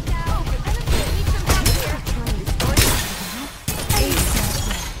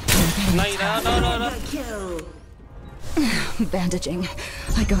 No. Kill. Bandaging.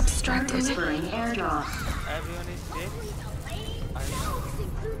 I got Start distracted. delivering airdrop. Everyone is dead.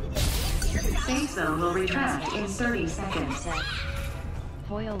 Safe zone will retract in 30 seconds.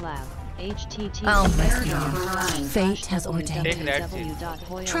 Hoyo Lab. HTTP. I'll rescue Airdrop you. arrives. Fate has ordained it.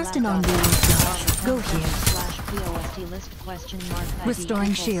 www.hoyolab.com. Trust in our new Go here. /POST list question mark ID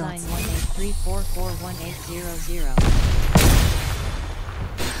Restoring =sign shields. 183441800.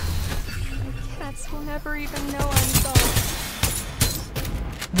 Cats will never even know I'm gone.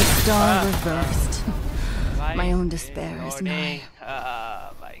 The star reversed. Why My own is despair is loading? mine.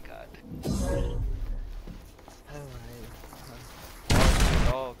 My god.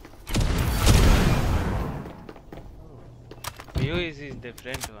 Oh. View is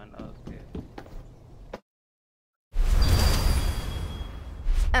different one. Okay.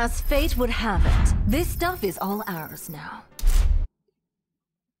 As fate would have it, this stuff is all ours now.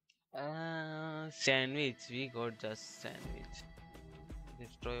 Sandwich. We got just sandwich.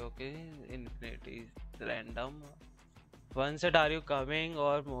 Destroy. Okay. Infinity is random. One said, are you coming?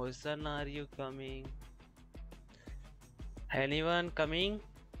 Or motion, are you coming? Anyone coming?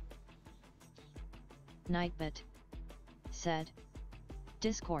 Nightbit said.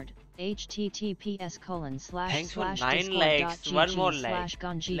 Discord. Thanks for 9 https://discord.gg/gonggshwt. likes. One more like. Let's go,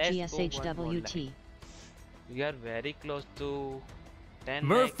 one more like. We are very close to 10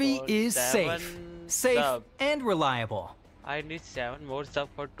 Murphy like or is 7 safe sub. and reliable. I need 7 more sub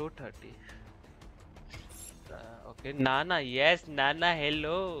for 230. Okay, Nana, yes, Nana,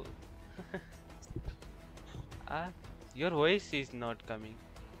 hello. Your voice is not coming.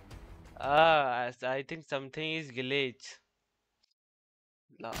 I think something is glitch.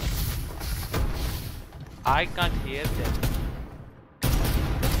 I can't hear them.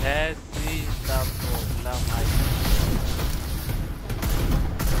 That is the problem.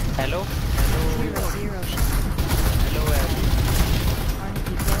 Hello? Hello?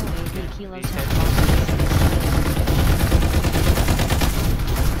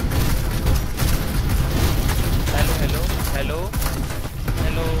 Hello,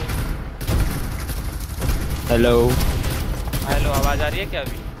 Hello? Hello आवाज आ रही है क्या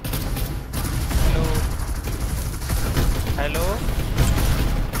अभी? Hello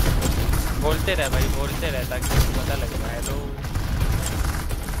बोलते रहे भाई, बोलते रहे ताकि मुझे पता लगेगा। हेलो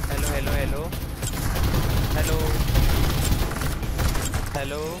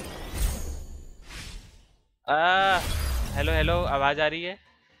हेलो आवाज आ रही है?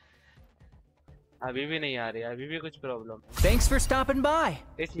 अभी भी नहीं आ रही है, अभी भी कुछ प्रॉब्लम है। Thanks for stopping by.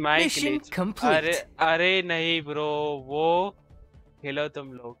 It's my Mission glitch. complete. अरे नहीं ब्रो, वो खेलो तुम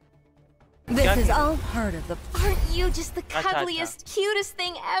लोग। This is all part of the. Aren't you just the Acha. cuddliest, cutest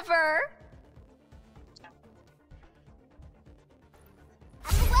thing ever?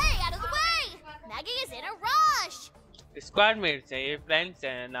 Out of the way! Maggie is in a rush! Squad mats हैं, ये friends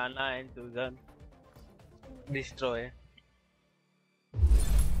हैं, नाना and Sujan. Destroy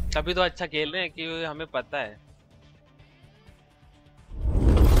अभी तो अच्छा खेल रहे हैं कि हमें पता है।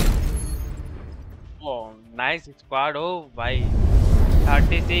 ओह नाइस स्क्वाड हो भाई।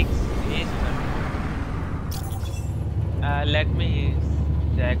 36 let me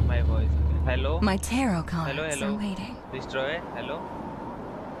check my voice. Hello? My tarot cards hello are waiting. Destroy. Hello?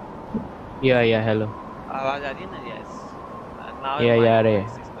 Yeah, hello. आवाज आ रही है ना? Yes. Now Yeah, my आ रही है।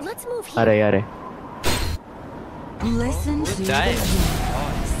 Let's move uh here. रहे Listen to the guy.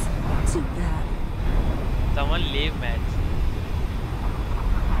 universe. To that. Someone leave match.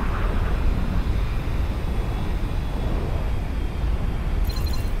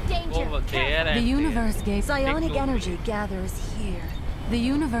 Danger. Over there The and universe there. gave psionic Take two. energy gathers here. The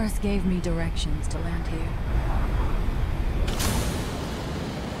universe gave me directions to land here.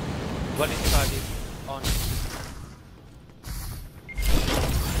 What is starting on?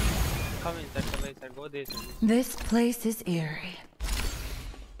 Come inside, go this way. This place is eerie.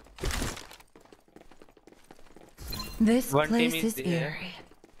 This One team place is is there. eerie.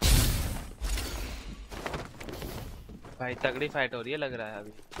 भाई तगड़ी fight हो रही है लग रहा है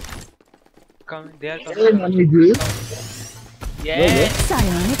अभी। Come there come. ये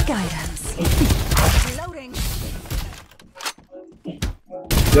Psionic guidance. Reloading.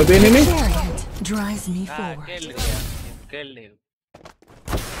 The enemy? Chariot drives me forward. Kill him.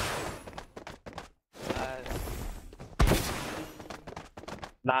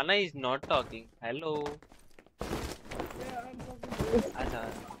 Nana is not talking. Hello.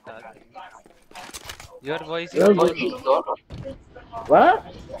 Your voice is low. What?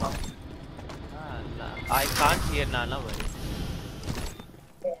 I can't hear Nana voice.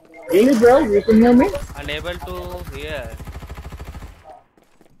 Really, bro? You can hear me? Unable to hear.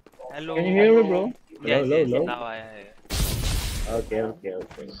 Hello. Can you hear me, bro? Yes, Hello, yes. hello. Now I hear. Okay.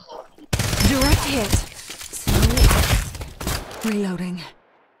 Direct hit. Slowly. Reloading.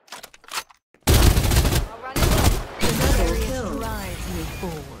 Drives me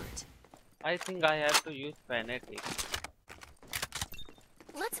forward. I think I have to use fanatic.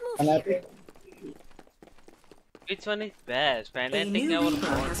 Let's move Fanatic? Which one is best? A Fanatic new or Reaper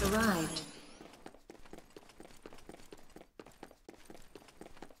what? has arrived.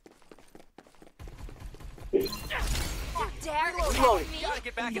 dare attack me? Gotta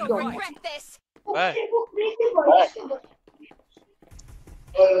get back in You'll the fight. regret this. What?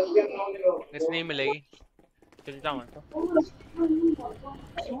 It's नहीं मिलेगी. चलता हूँ तो.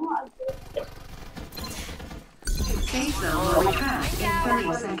 Safe zone will retract in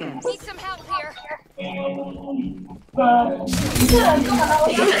 30 seconds. Need some help here.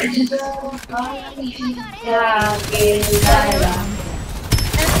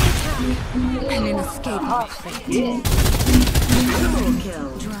 An inescapable fate. Triple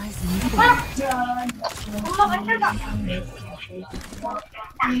kill. Drives me forward.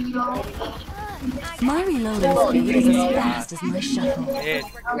 My reloading speed is as fast as my shuttle. Hey,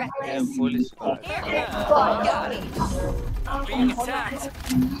 full squad. Being attacked.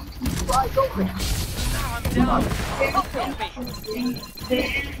 Now I'm down. Help me.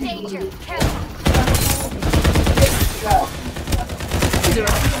 Danger.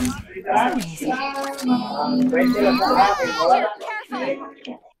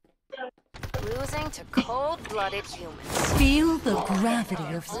 Losing to cold-blooded humans. Feel the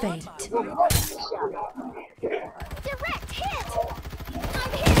gravity of fate. Direct hit!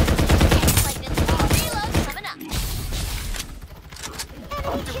 I'm hit! It's like this whole reload coming up.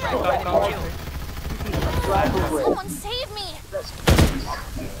 Someone save me!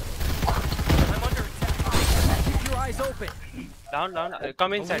 I'm under attack. Keep your eyes open. Down.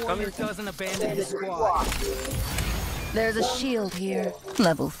 Come inside. Come inside. Doesn't abandon his squad. There's a shield here.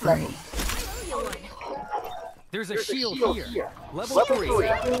 Level 3. There's a shield here. Level 3. They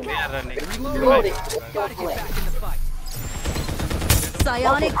are running. Reloading. Gotta get back in the fight.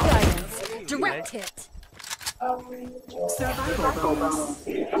 Psionic guidance. Direct hit. Survival bonus.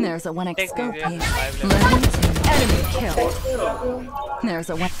 There's a 1x scope here. Five Level 2. Enemy killed. There's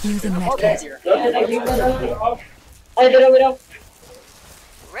a 1 using medkit.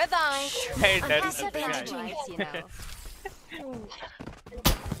 Revenge. Hey, I'm that's passive the guy. managing it, you know.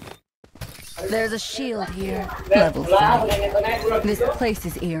 There's a shield here. Level 3. This place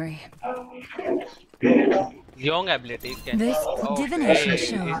is eerie. Young ability. Can This oh, divination hey,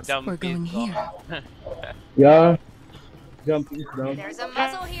 shows jump we're is going gone. here. Yeah. Jump is down. There's a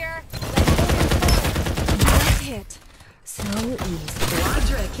muzzle here. Direct hit. So easy.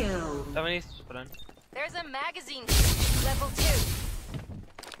 Quadra kill. Someone is front. There's a magazine here. Level 2.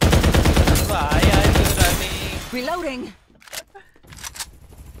 Why are you running? Reloading.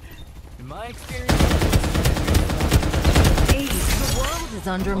 In my experience, The world is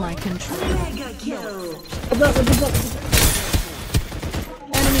under my control. Mega kill.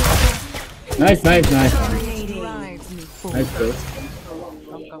 Enemy Nice. drives me forward. Nice, bro.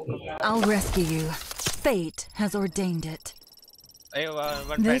 I'll rescue you. Fate has ordained it. Hey,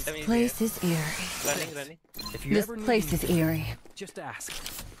 one This phantom is place is eerie. there. Running. if you This ever need place me, is eerie. just ask.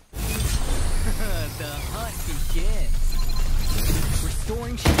 The hunt begins.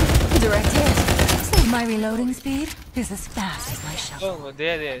 Restoring shield. Direct hit. My reloading speed is as fast as my shuttle. Oh,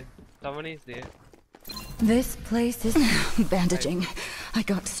 there. Someone is there. This place is bandaging. I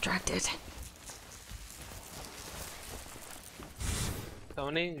got distracted.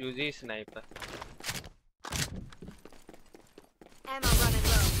 Someone is using sniper. Ammo running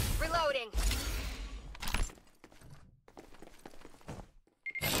low. Reloading.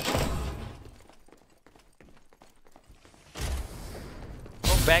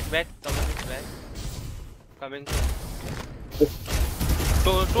 Oh, back. Someone is back. Coming. Two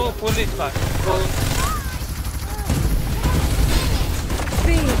full is far.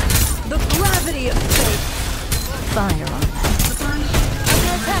 Feel the gravity of fate. Fire on them.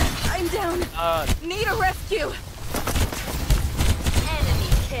 Under attack. I'm down. Need a rescue.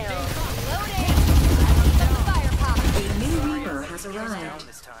 Enemy kill. Loading. The firepower. A new Reaper has arrived.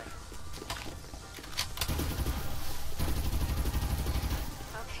 This time.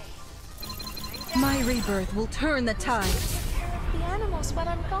 My rebirth will turn the tide. Take care of the animals when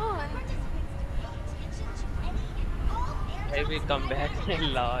I'm gone. I will come back.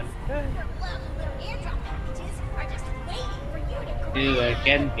 Lol. You are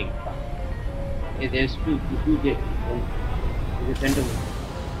camping. There's two there. The center.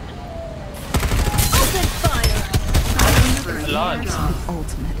 Open fire! Lol.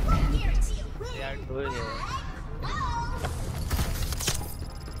 Ultimate. They are doing it.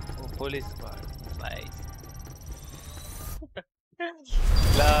 Oh, police squad. Nice.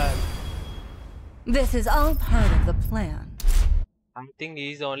 Lol. This is all part of the plan. I think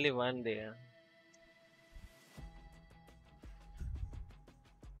he's only one there.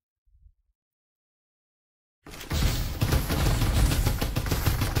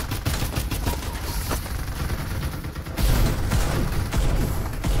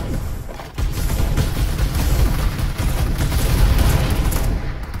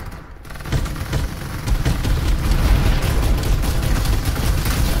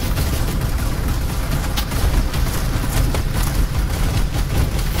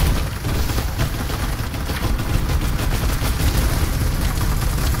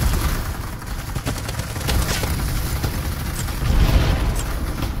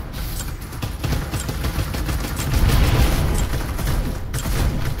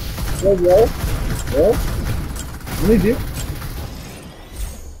 Well. ManiG.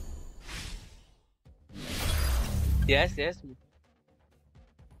 Yes.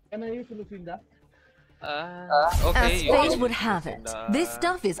 Can I use lucinda? Okay. As fate would have it, this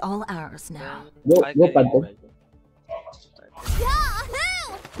stuff is all ours now. Go, Phantom.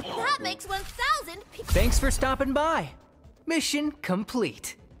 Yahoo! That makes 1,000 people. Thanks for stopping by. Mission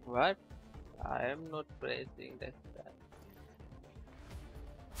complete. What? I am not pressing that.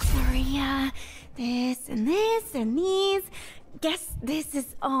 Sorry, this and this and these. Guess this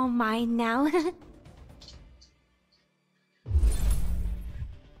is all mine now.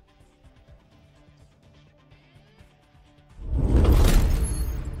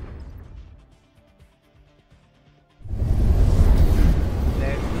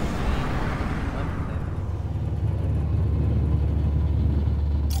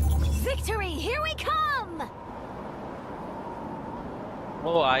 Victory! Here we come!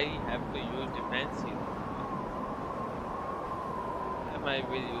 Oh, I have to use defensive. I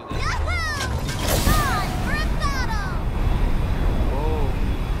will use it. Yahoo! Time for a battle! Oh.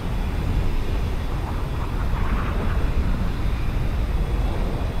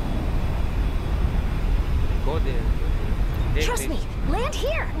 Go there. Trust me, land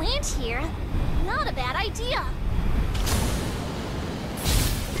here. Land here? Not a bad idea.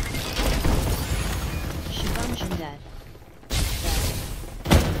 Shibum dead.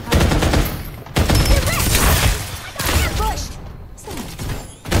 Ambushed!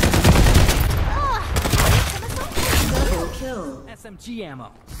 Double kill. SMG ammo.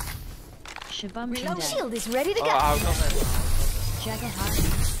 Shibum Reload dead. shield is ready to go. out of it. Jagga hot.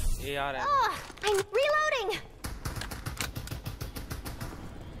 AR. I'm reloading.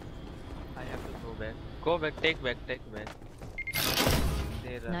 I have to go back. Go back. Take back.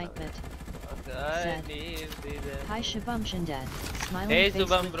 Night bit. Said. Hi Shubham dead. Smiling Hey, face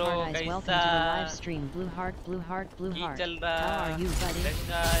Shubham with bro, hard eyes. Welcome to the kaisa? live stream. Blue heart. की चल How रहा? are you, buddy?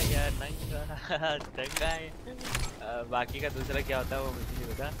 दंगा या नंगा? दंगा है। बाकी का दूसरा क्या होता है वो मुझे नहीं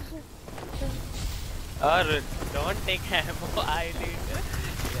पता। और don't take ammo. I need.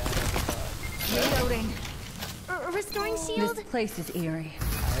 Reloading. Restoring shield. This place is eerie.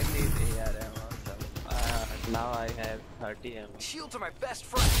 I need AR ammo. Now I have 30 ammo. Shields are my best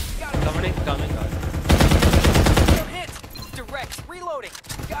friend. Gotta Someone is coming out. get hit. Direct. Reloading.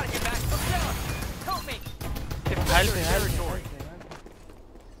 Gotta get back. I'm down. Help me. Help me. Territory.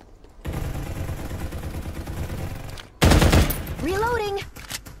 Reloading.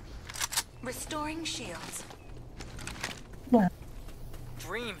 Restoring shields.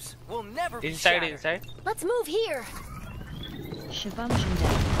 Dreams will never be Inside. shattered. Let's move here. Shubham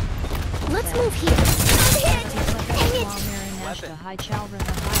dead. Let's move here. I'm hit. Dang it. Nashka. Hi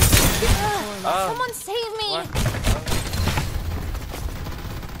Chalrana. Hi. Someone save me. What?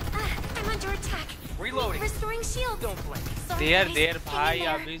 I'm under attack. Reloading. Restoring shield. Don't blink. Sorry, There guys. भाई Hang in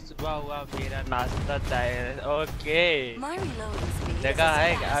there. अभी सुबह हुआ मेरा नाश्ता चाय okay My reloading speed is जगह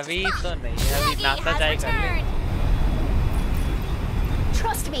है fast. अभी तो नहीं अभी Maggie नाश्ता has चाय कर ले returned.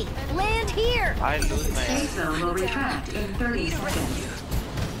 Trust me. Land here. I lose my Safe zone will retract in 30 seconds.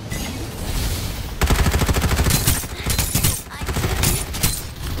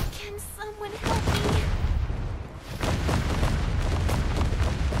 Can someone help me?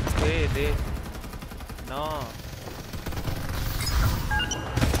 They no.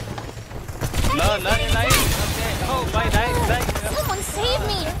 No, light. Okay. Oh my light. Someone save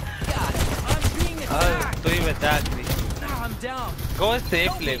me. God, I'm being attacked. तू ही बचा दे. Now I'm down. Go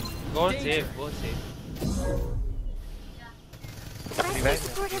save him. Go save. Rescue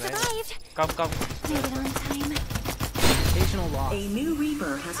support has arrived. Come. Made it on time. Occasional loss. A new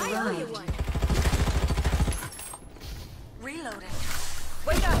Reaper has I owe you arrived. one. Reloading.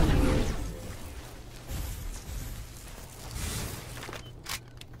 Wait up.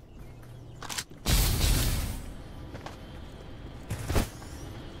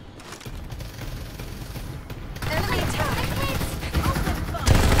 Enemy attack.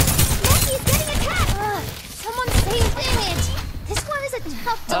 Mackie's getting attacked. Someone save it. This one is a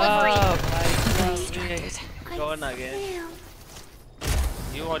tough delivery. Oh my God. Gone again. Failed.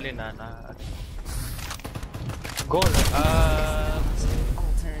 You only Nana. Goal.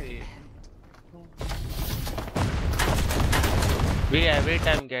 We every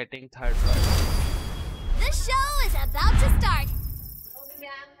time getting third one. The show is about to start.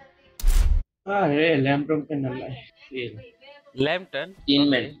 अरे लैम्पटॉप के नल्ला है Lambton. तीन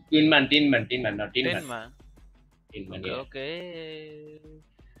man Okay.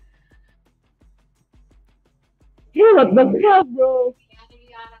 What the crap, bro?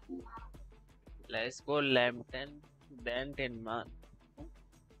 Let's go Lambton. Then 10 man.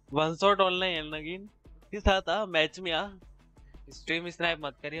 One shot online है नगीन. किस था match में आ? Stream snipe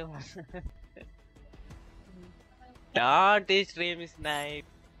मत करियो. Don't stream snipe.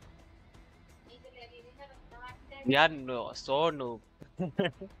 Yeah, no, so noob.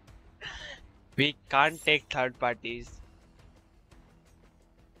 We can't take third parties.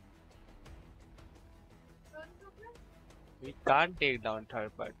 We can't take down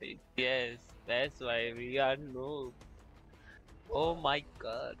third parties. Yes, that's why we are noob. Oh my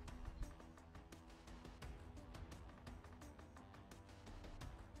God.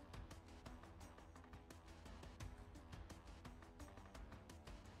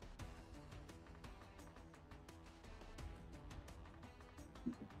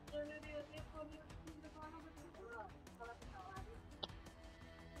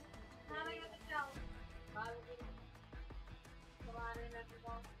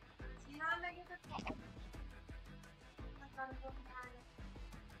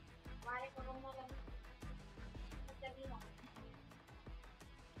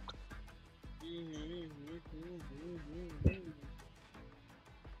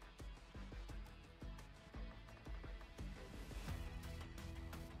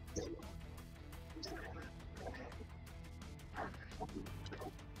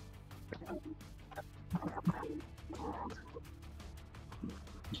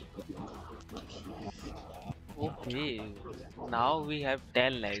 Okay, now we have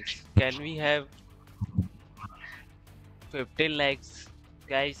 10 likes. Can we have 15 likes,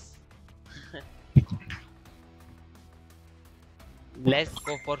 guys? Let's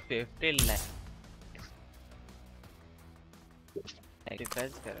go for 15 likes.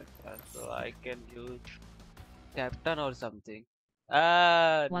 Defense character, so I can use captain or something.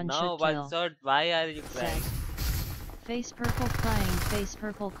 One no, should one kill. shot. Why are you crying? Face purple crying, face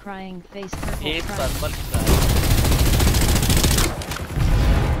purple crying, face purple It's crying. purple crying.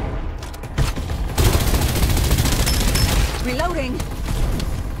 Reloading.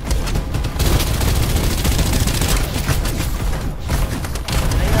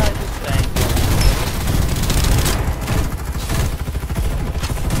 Why are you crying?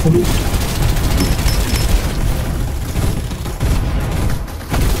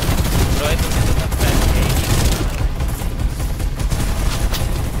 Rohit तुमने तो subscribe किया ही नहीं।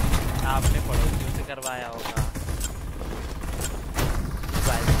 आपने पड़ोसियों से करवाया होगा।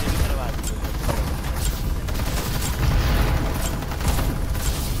 भाई से भी करवा दो।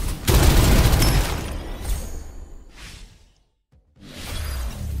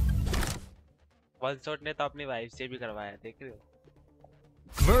 वन शॉट ने तो अपनी वाइफ से भी करवाया, देख रहे हो?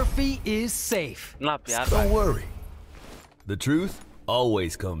 Murphy is safe. ना प्यार Don't worry. The truth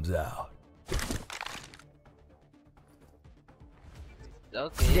always comes out.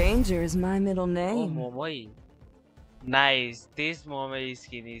 Okay. Danger is my middle Oh, name. Momoi. Nice. This Momoi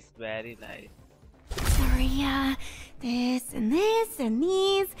skin is very nice. Sorry, this and this and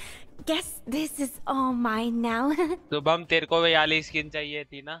these. Guess this is all mine now. Shubham तेरे को भी वाली skin चाहिए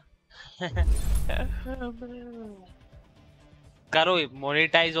थी ना? करो,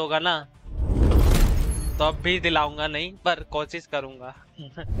 monetise होगा ना तो अब भी दिलाऊंगा नहीं, पर कोशिश करूंगा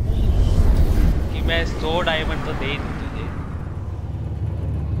कि मैं 100 डायमंड तो दे ही दूं तुझे।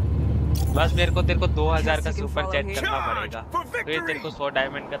 बस मेरे को तेरे को 2000 का सुपर चैट करना पड़ेगा, फिर तेरे को 100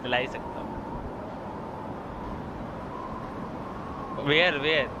 डायमंड का दिला ही सकता हूँ। Where?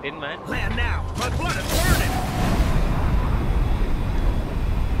 Tin man? Land now. My blood is burning.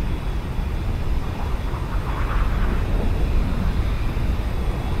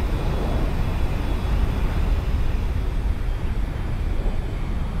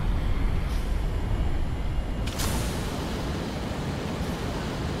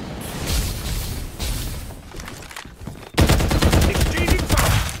 Exchanging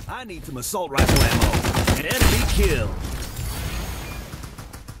fire. I need some assault rifle ammo. Enemy kill.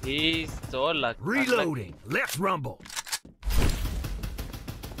 He's so lucky. Reloading. Let's rumble.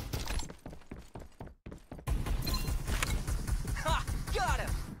 Ha! Got him!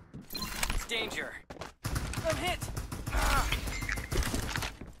 Danger! I'm hit!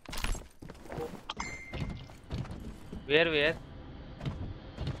 Where?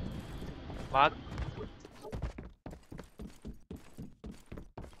 Mark.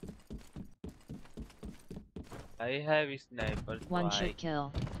 I have a sniper. One should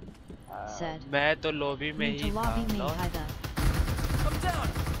kill. Said. मैं तो lobby में ही था। No. I'm down!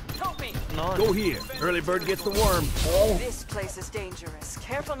 Help me! No. Go here. Early bird gets the worm. This place is dangerous.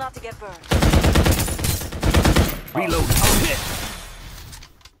 Careful not to get burned. Reload. I'm hit.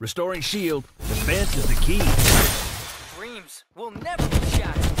 Restoring shield. Defense is the key. Dreams will never be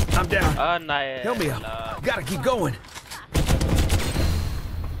shattered! I'm down. Nice. Help me out. Gotta keep going.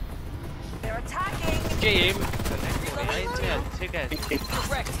 They're attacking. Game. अच्छे कैसे?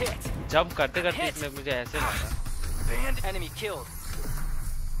 Direct hit! Jump करते इसने मुझे ऐसे मारा। Enemy killed.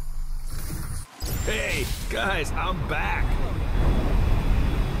 Hey, guys, I'm back.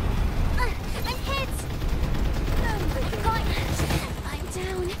 I'm hit! God, I'm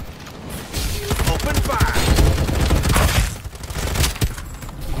down. Open fire.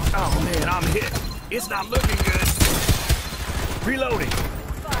 Oh man, I'm hit. It's not looking good. Reloading.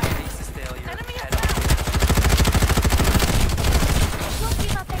 Basis failure. Won't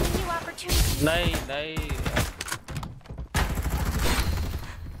give up any new opportunities. नहीं।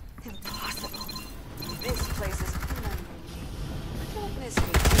 Impossible. This place is. Don't miss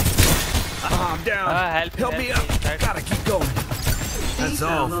me. I'm down. Help me up. Gotta keep going. That's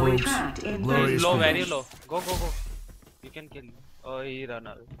all, folks. Glorious. Low, very low. Go. You can kill him. Oh, he ran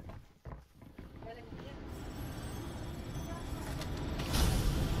away.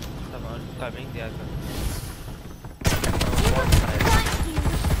 Come on, coming there.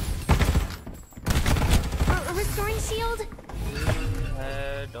 Restoring shield?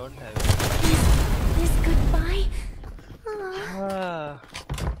 Don't have This goodbye? it.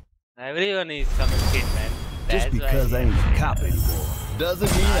 Everyone is coming in, man. Just because I ain't a cop anymore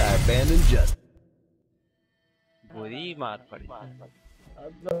doesn't mean I abandoned justice. बुरी मार पड़ी।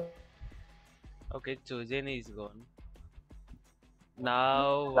 Okay, Chosen is gone.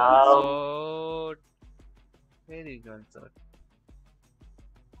 Now one shot. Where is one shot?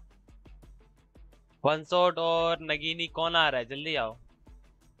 One shot और नगीनी कौन आ रहा है? जल्दी आओ।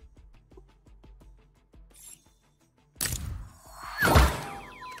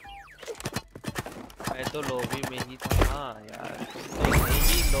 मैं तो लॉबी में ही था। हाँ यार, तो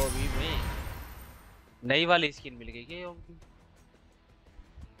नहीं लॉबी में। नई वाली स्किन मिल गई क्या उनकी?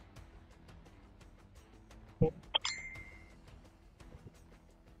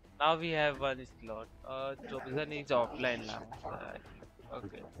 Now we have one slot. Chosen is offline now.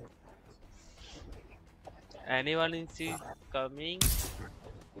 Okay. Anyone is coming?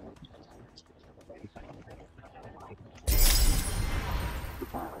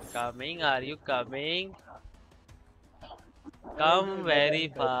 Coming? Are you coming? Come very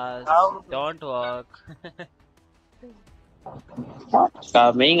fast. Don't walk.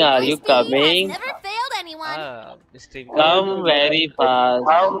 Coming? Are you coming? Never failed anyone. Come very fast.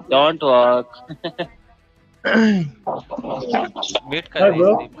 Don't walk. Wait कर रही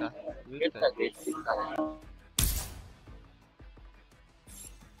stream का। Wait कर।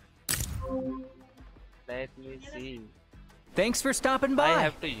 Let me see. Thanks for stopping by. I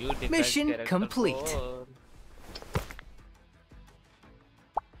have to use different Mission character complete. for-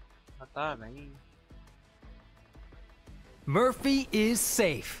 पता नहीं। Murphy is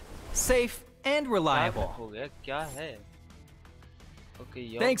safe and reliable. हो गया क्या है? Okay,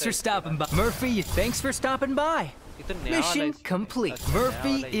 Thanks for stopping by. Murphy, thanks for stopping by. ये तो नया वाला Mission इसमें- complete. अच्छा,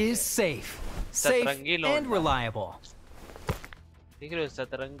 Murphy नया वाला ही is है। safe सतरंगी लौंडा। and reliable. देख रहे हो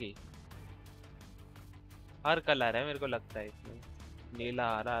सतरंगी? हर कलर है मेरे को लगता है इसमें, नीला,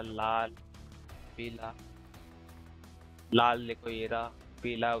 हरा, लाल, पीला, लाल देखो ये रहा,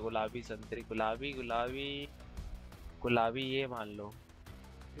 पीला, गुलाबी, संतरी, गुलाबी, गुलाबी, गुलाबी, ये मान लो।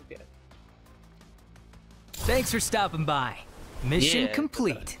 ठीक है। Thanks for stopping by. Mission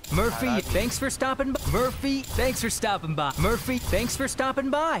complete. Murphy, thanks for stopping by. Murphy, thanks for stopping by. Murphy, thanks for stopping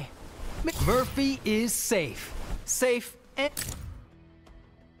by. Murphy is safe. Safe and...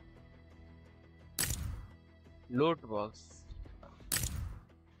 लूट बॉक्स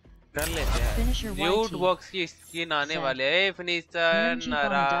कर लेते हैं। लूट बॉक्स की स्किन आने वाले है। फिनिशर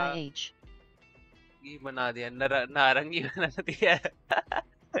नारंगी बना दिया, नारंगी बना दिया।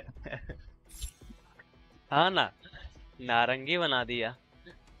 हाँ ना, नारंगी बना दिया।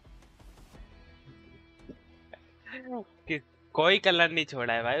 कोई कलर नहीं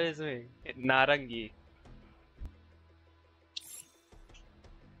छोड़ा है भाई इसमें, नारंगी।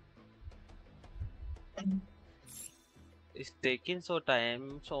 It's taking so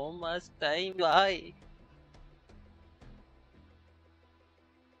much time. Why?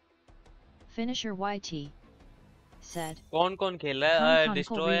 Finisher YT said. कौन खेल रहा है?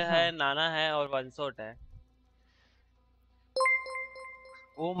 डिस्ट्रॉय है, नाना है और वन शॉट है।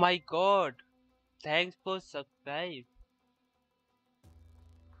 Oh my God! Thanks for subscribe.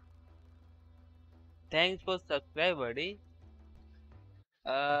 Thanks for subscribe, buddy.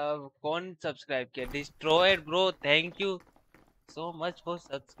 कौन सब्सक्राइब किया? Destroyed bro, thank you so much for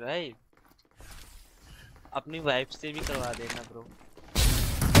subscribe. अपनी वाइफ से भी करवा देना ब्रो,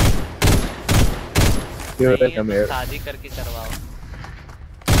 शादी करके करवाओ।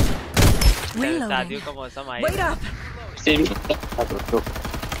 शादियों का मौसम आएगा।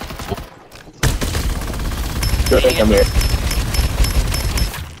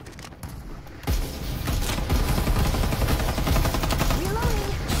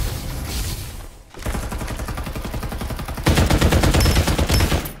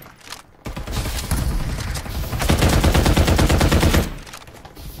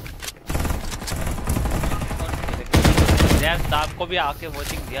 आपको भी आके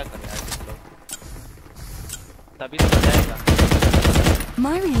वॉचिंग दिया कर यार, तभी तो मजा आएगा।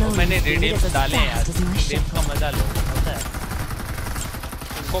 मैंने रिडीम्स डाले हैं यार, रिडीम्स का मजा लो। पता है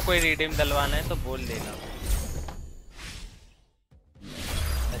तुमको कोई रिडीम डलवाना है तो बोल देना।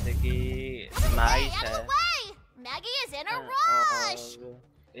 जैसे कि नाइस है और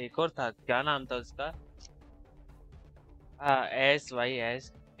एक और था, क्या नाम था उसका?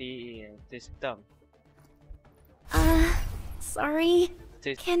 SYSTE system. Sorry.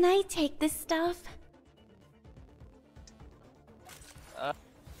 Can I take this stuff?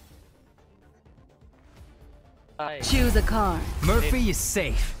 Choose a car. Murphy is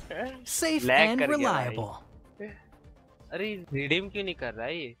safe. Safe and reliable. अरे रिडीम क्यों नहीं कर रहा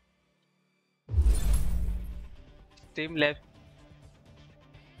है ये? Team left.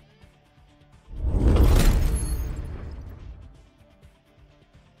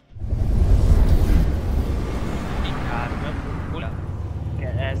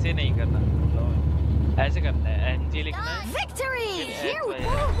 ऐसे नहीं करना, ऐसे करना है। एनजी लिखना है। Victory! Here we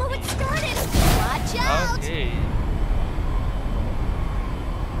go. It started. Watch out. Okay.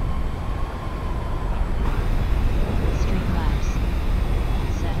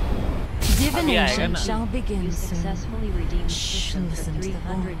 Divination shall begin soon. Successfully redeemed system for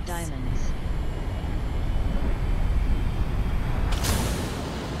 300 diamonds.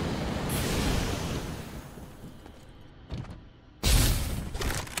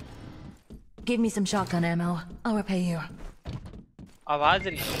 Give me some shotgun ammo. I'll repay you. आवाज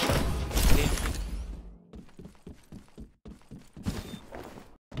नहीं।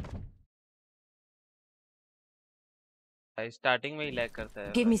 स्टार्टिंग में ही लैग करता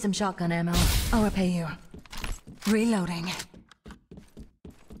है। Give me some shotgun ammo. I'll repay you. Reloading.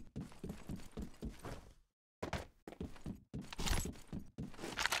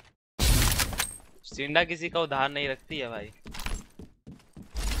 सिंडा किसी का उधार नहीं रखती है भाई।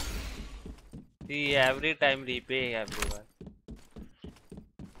 Every time repay everyone.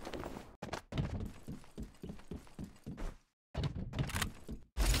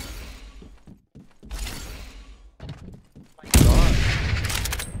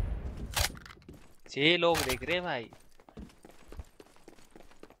 छह लोग देख रहे हैं भाई।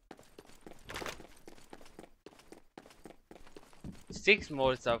 Six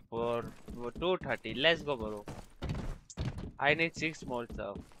more sub for 230. Let's go, bro. I need 6 more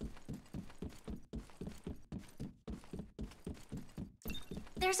sub.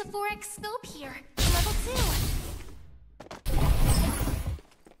 There's a 4x scope here. Level 2.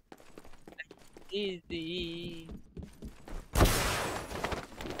 Easy.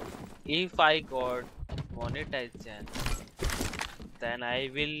 If I got monetize channel, then I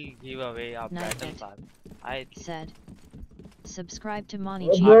will give away a battle pass. I said. Subscribe to After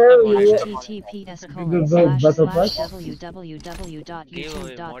ManiG. monetize.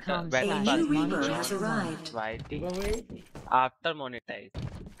 https://www.youtube.com/ManiG. After monetize.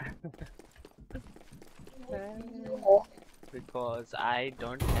 Because I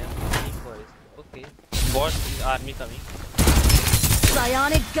don't have money for it. Okay. Boss army coming.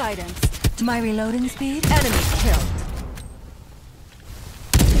 Psionic guidance. To my reloading speed. Enemy killed.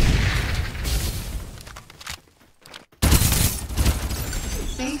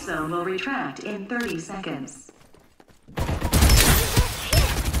 Safe zone will retract in 30 seconds.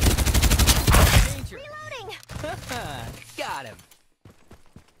 Reloading! Got him.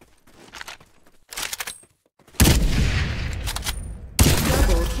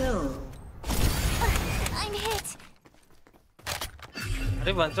 Double kill. I'm hit.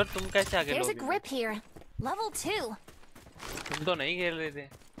 अरे वंशर तुम कैसे आगे There's a लोगे? grip here. Level 2. तुम तो नहीं खेल रहे थे.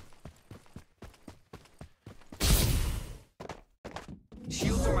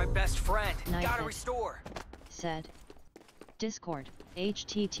 Shields are my best friend. Nice. Gotta restore. Said. Discord.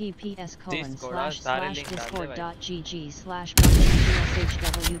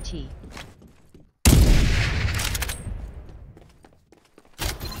 https://discord.gg/ManiGSHWT.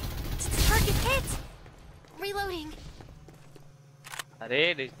 Target hit. Reloading. अरे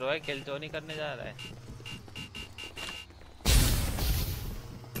डिस्ट्रॉय किल तो नहीं करने जा रहा है.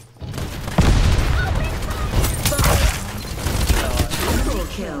 Double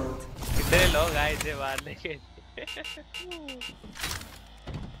kill. कितने लोग आए थे मारने के?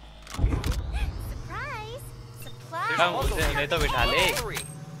 Surprise. Surprise. हम उन्हें तो बिठा ले.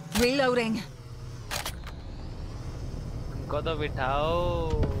 Reloading. उनको तो बिठाओ.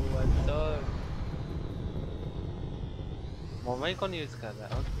 वंशर. मोबाइल कौन यूज कर रहा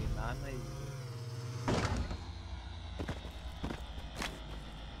है? ओके ना नहीं.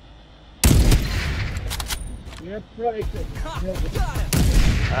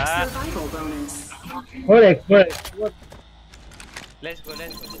 Survival bonus. Correct. Let's go.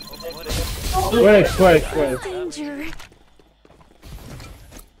 Correct. Danger.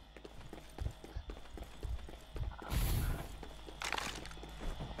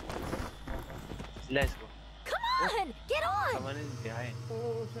 Let's go. Come on, get on. Someone is behind.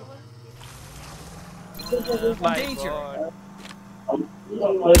 Danger.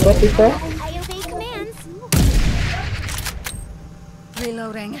 I obey commands.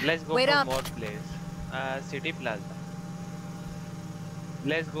 Reloading. Let's go Wait for up. more place. City Plaza.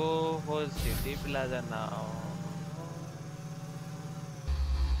 Let's go for City Plaza now.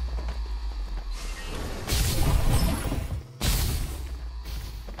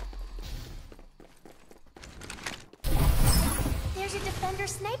 There's a defender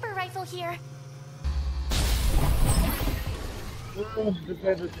sniper rifle here.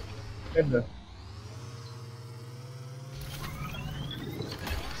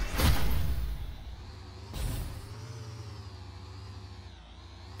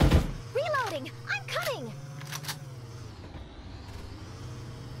 Reloading. I'm coming.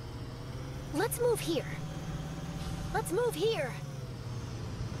 Let's move here. Let's move here.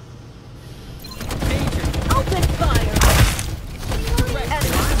 Open fire.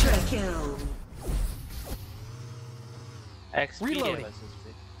 Quadra kill. XP Reloading. level.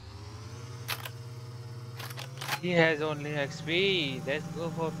 He has only XP. Let's go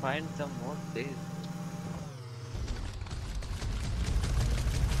for find some more plays.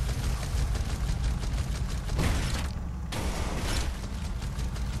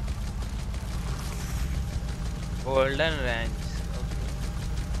 Golden ranch.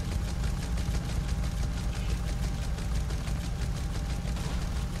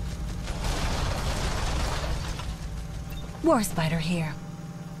 War spider here.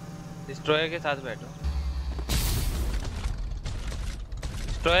 Destroyer के साथ बैठो.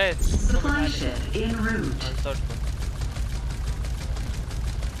 Destroyer Supply ship en route. अनसॉर्ट को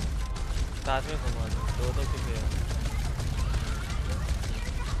साथ में घुमा दो. दो के लिए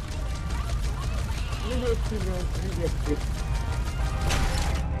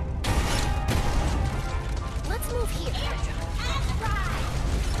Let's move here.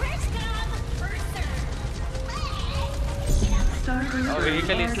 Start और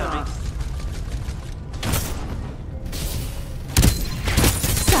vehicle is coming.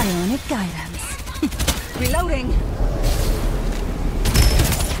 Psionic guidance. Reloading.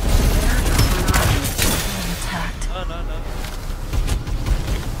 Attacked. No.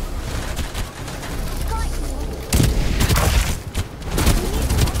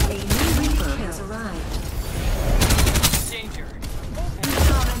 A new Reaper has arrived. Danger.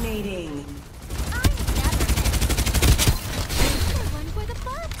 Dominating. I'm never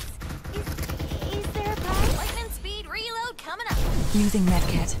Using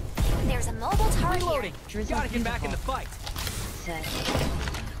medkit. There's a mobile target Reloading. here. Gotta get back in the fight. Set.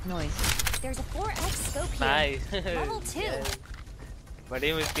 Noise. There's a 4x scope here. Nice. Level 2.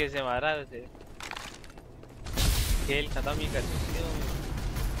 बड़ी मुश्किल से मारा उसे। खेल खत्म ही कर चुकी है।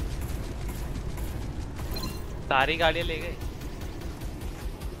 सारी गाड़ियाँ ले गए।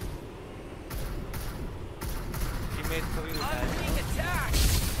 इमेज को भी उठाया।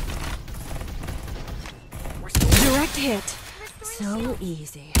 Direct hit. So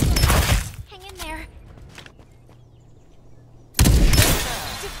easy. Hang in there.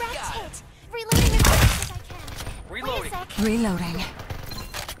 Direct hit. Reloading as fast as I can. Reloading. Wait a sec. Reloading.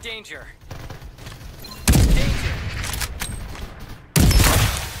 Danger.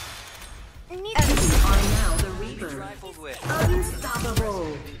 Enemies are now the Reaper. Rifled with. Unstoppable.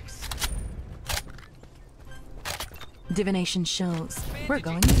 Divination shows. We're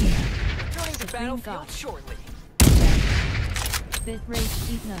going here. Joining the battlefield shortly. Bitrate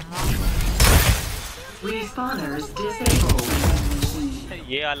eaten a hot. Respawners disabled.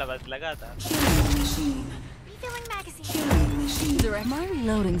 ये वाला बस लगा था। Killing machine. Refilling magazine. Killing machine. Direct my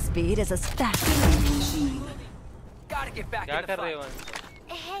reloading speed is as fast. Killing machine. Gotta get back क्या in the कर रहे fight.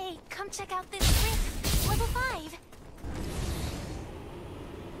 हो? Hey, come check out this trick. Level 5.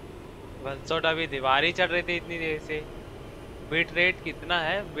 One shot अभी दीवार ही चढ़ रही थी इतनी देर से। बिट रेट कितना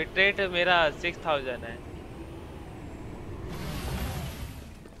है? बिट रेट मेरा 6000 है।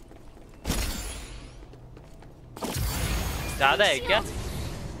 ज्यादा है क्या?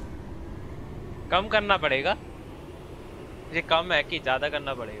 कम करना पड़ेगा। ये कम है कि ज्यादा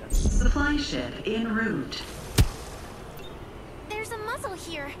करना पड़ेगा? Supply ship en route. There's a muzzle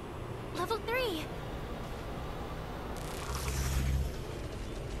here. Level 3.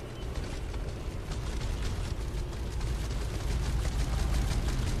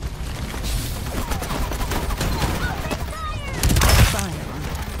 Fire.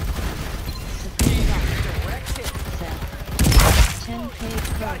 Direct hit. 10k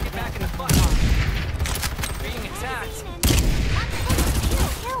Gotta get back in the fight. Being attacked.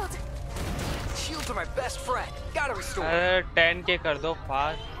 Killed. Shields are my best friend. Gotta restore. 10k कर दो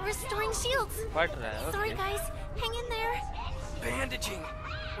फास्ट। Restoring shields. फट रहा है। Sorry guys, hang in there. Bandaging.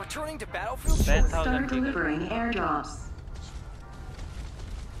 Returning to battlefield 10,000 Start की कर delivering airdrops.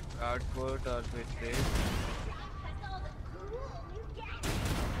 Output और bit rate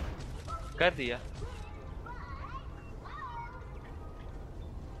कर दिया।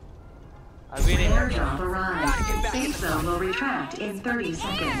 अभी नहीं। Airdrop arrived. Safe zone will retract in 30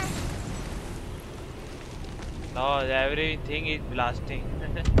 seconds. No, everything is blasting.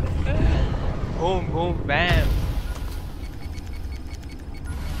 Boom, boom, bam.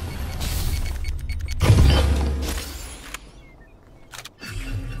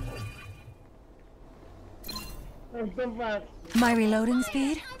 My reloading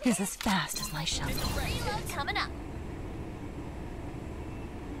speed is as fast as my shovel. Reload coming up.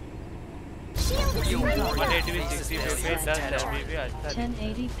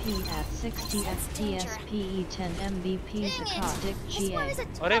 1080p at 60 fps PE 10 Mbps acoustic GA.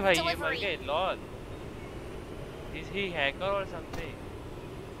 अरे भाई ये मर गए lol. Is he hacker or something?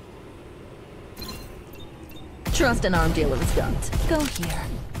 Trust an arm dealer's gut. Go here.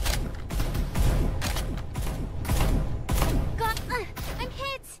 I'm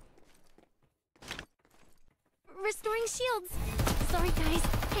hit. Restoring shields. Sorry guys,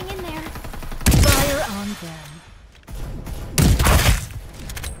 hang in there. Fire on them.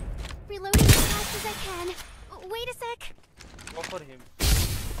 Reloading as fast as I can. Wait a sec. Go for him.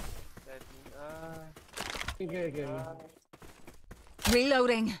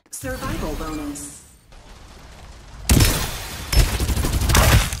 Reloading. Survival bonus.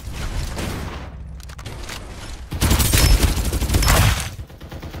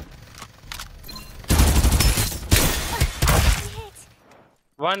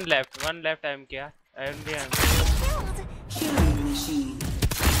 One left. I'm क्या? Killing machine.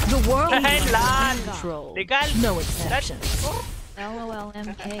 The world is Lal control. निकाल। No exceptions. LOL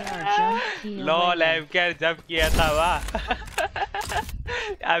MKR jump kill. Lol MKR jump किया था वाह।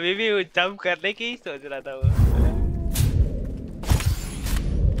 अभी भी वो jump करने की ही सोच रहा था वो।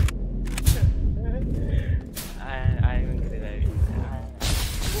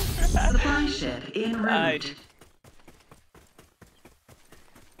 Supply ship en route.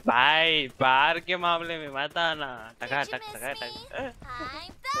 भाई बाहर के मामले में मत आना। टका टक टका टक।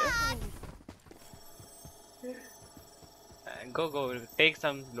 Go take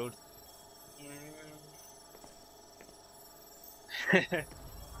some loot.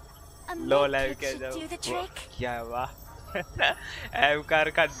 लो लाइव क्या जाओ क्या वाह एवकार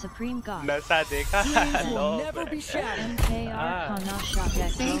का Supreme God नशा देखा? will never be shattered. MKR Kana shot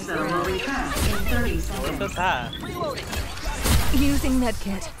Safe zone will retract in 30 वो तो seconds. था। Using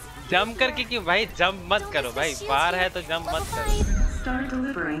medkit. जंप करके कि भाई जंप मत करो भाई, बाहर है तो जंप मत करो। Start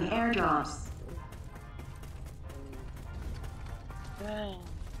delivering airdrops.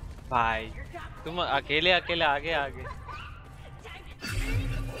 भाई तुम अकेले अकेले आगे आगे।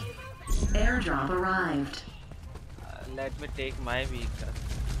 Airdrop arrived. Let me take my vehicle.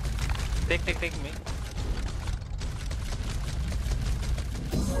 Take me.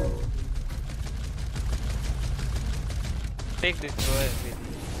 Take this boy with you.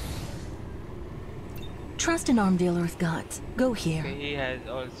 Trust an arm dealer with guts. Go here. Okay, he has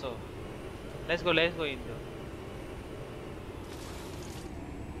also. Let's go Indo.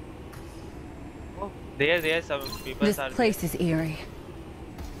 Oh, there some people This are place is eerie.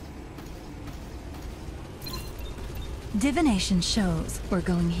 Divination shows we're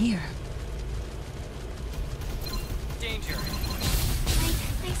going here. Danger.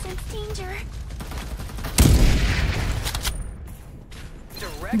 I sense danger.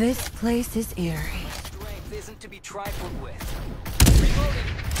 This place is eerie. Strength isn't to be trifled with. Reloading.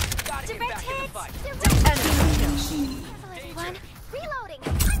 Gotta get back in the fight. Careful, everyone. Reloading. I'm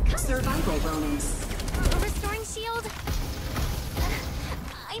coming. Survival bonus. Restoring shield.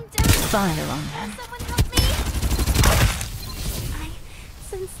 I'm down. Fire on them. Someone help me. I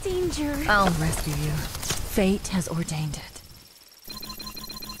sense danger. I'll rescue you. Fate has ordained it.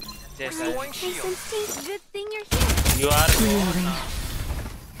 Yes, I sense danger. Good thing you're here. you are Reloading.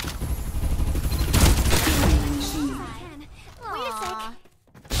 Wait a sec.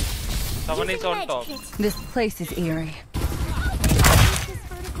 someone is on top. This place is eerie. This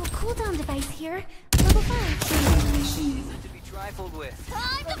vertical cooldown device here. Level 5. To be trifled with.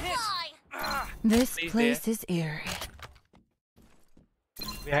 Time to fly. This Please, place is eerie.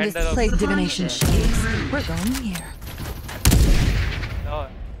 Behind This the place divination shows we're going here. door.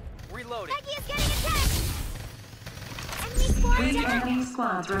 Reloading. Peggy is getting attacked. Enemy squad. 3 enemy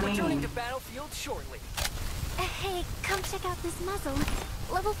squads Returning remaining. to battlefield shortly. Hey, come check out this muzzle.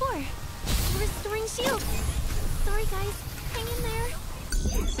 Level 4. Restoring shield. Sorry guys, hang in there.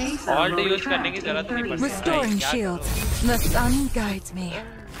 Safe zone Alt will use करने की retract in जरूरत नहीं 30 पड़ती। Restoring क्या shields. करो? The sun guides me.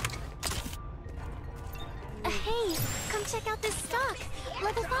 Hey, come check out this stock.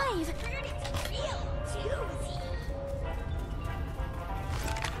 Level 5.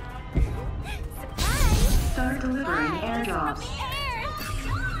 Surprise! Start delivering airdrops.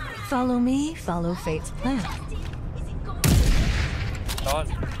 Follow me, follow fate's plan. Lol.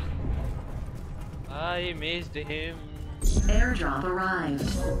 I missed him. Airdrop arrived.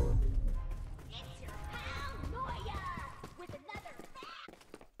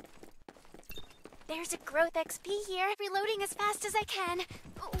 There's a growth XP here. Reloading as fast as I can.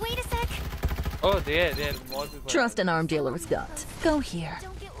 Wait a sec. Oh, there more people. Trust an arm dealer with guts. Go here.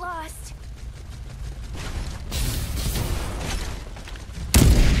 Don't get lost.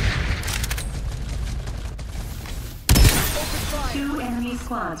 Two enemy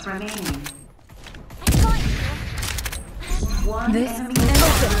squads remaining. I got you. One This enemy is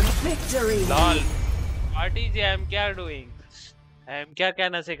squad. victory. Lol. What is I'm क्या doing? I'm क्या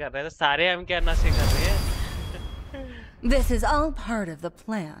नशे कर रहे हैं? सारे हम क्या नशे कर रहे हैं? This is all part of the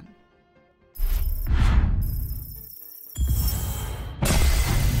plan.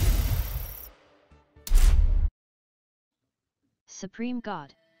 Supreme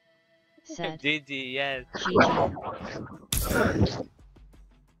God said GG, yes. GG.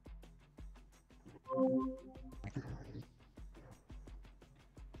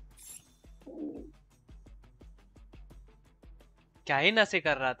 क्या ही नशे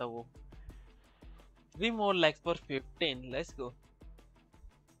कर रहा था वो? 3 more likes for 15. Let's go.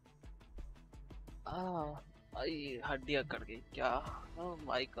 आई हड्डियां कट गई क्या? ओह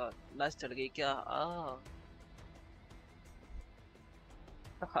माय गॉड, नस चढ़ गई क्या?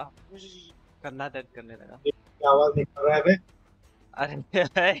 करना दर्द करने लगा। आवाज निकल रहा है बे? अरे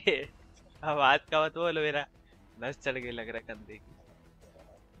आवाज का मत बोलो, मेरा नस चढ़ गई लग रहा है कंधे की।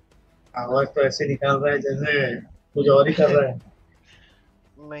 आवाज तो ऐसे निकाल रहा है जैसे कुछ और ही कर रहा है।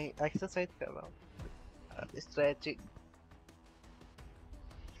 नहीं, एक्सरसाइज कर रहा हूँ, स्ट्रेचिंग।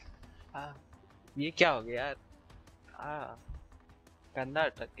 ये क्या हो गया यार? कंधा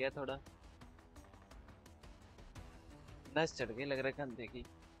अटक गया थोड़ा, नस चढ़ गई लग रहा है कंधे की।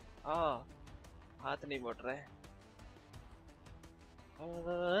 हाथ नहीं मोड़ रहा है।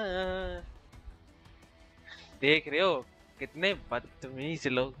 देख रहे हो कितने बदतमीज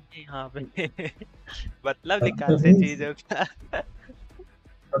लोग यहाँ पे। मतलब निकालते चीजों का।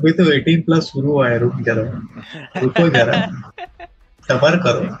 अभी तो 18 प्लस शुरू हुआ है, रुको जरा सबर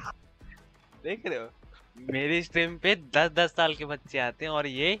करो। देख रहे हो मेरी स्ट्रीम पे 10-10 साल के बच्चे आते हैं और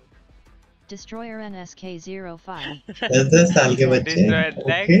ये Destroyer NSK05 10 साल के बच्चे।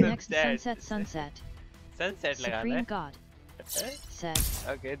 ओके Next sunset लगाना Supreme है। God said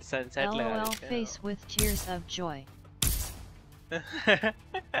ओके सनसेट लगा LOL देते हैं। face with tears of joy.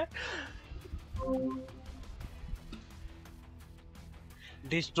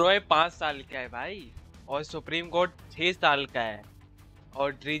 Destroy 5 साल का है भाई और सुप्रीम कोर्ट 6 साल का है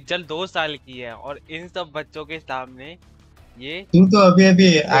और ड्रीजल 2 साल की है और इन सब बच्चों के सामने ये तू तो अभी अभी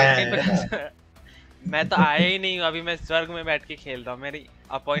आया है। मैं तो आया ही नहीं हूँ, अभी मैं स्वर्ग में बैठ के खेल रहा हूँ। मेरी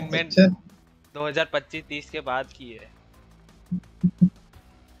अपॉइंटमेंट 2025-30 के बाद की है।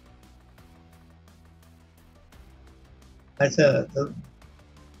 अच्छा तो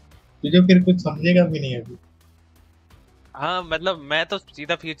तुझे फिर कुछ समझेगा भी नहीं अभी। हाँ मतलब मैं तो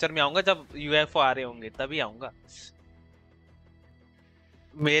सीधा फ्यूचर में आऊंगा जब यूएफओ आ रहे होंगे तभी आऊंगा।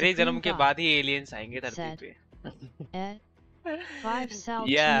 मेरे जन्म के बाद ही एलियंस आएंगे धरती पे। 5 Sal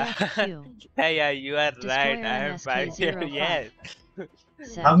Yeah. TFQ. Yeah, you are right. I am 5 years. NSK05 Yes.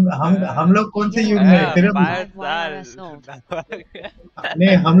 said हम लोग कौन से युग में है फिर अभी? 5 साल।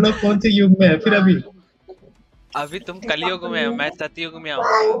 नहीं हम लोग कौन से युग में है फिर अभी? अभी तुम कलयुग में हो, मैं सतयुग में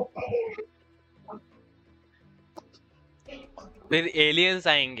आऊंगा। फिर एलियंस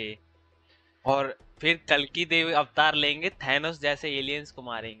आएंगे और फिर कल्कि देव अवतार लेंगे, थैनोस जैसे एलियंस को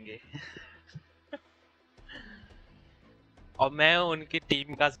मारेंगे। और मैं उनकी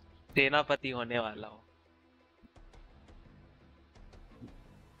टीम का सेनापति होने वाला हूँ।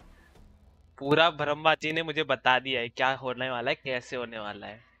 पूरा ब्रह्माजी ने मुझे बता दिया है क्या होने वाला है, कैसे होने वाला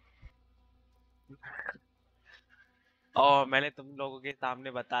है। और मैंने तुम लोगों के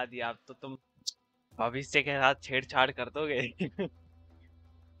सामने बता दिया, अब तो तुम भविष्य के साथ छेड़छाड़ कर दोगे।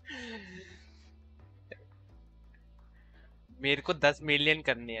 मेरे को 10 मिलियन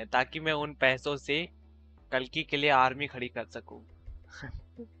करने हैं ताकि मैं उन पैसों से कल्कि के लिए आर्मी खड़ी कर सकूं।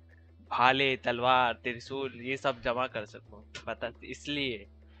 भाले, तलवार, त्रिशूल ये सब जमा कर सकूं। पता इसलिए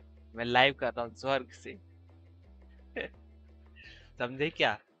मैं लाइव कर रहा हूँ स्वर्ग से। समझे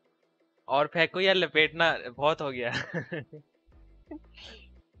क्या? और फेंको या लपेटना बहुत हो गया।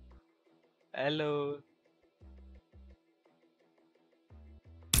 हेलो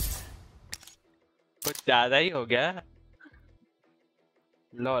कुछ ज्यादा ही हो गया।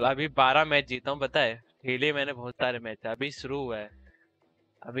 लॉल अभी 12 मैच जीता हूँ पता है। खेले मैंने बहुत सारे मैच, अभी शुरू हुआ है,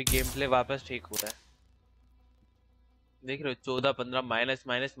 अभी गेम प्ले वापस ठीक हो रहा है। देख रहे हो 14-15 माइनस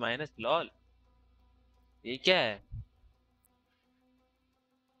माइनस माइनस। लॉल ये क्या है?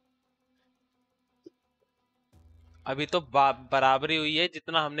 अभी तो बराबरी हुई है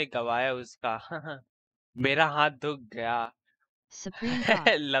जितना हमने गवाया उसका। मेरा हाथ दुख गया।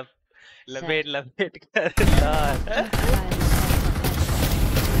 लपेट लपेट कर।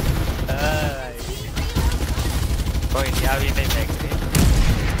 कोई नहीं अभी नहीं फेंकते।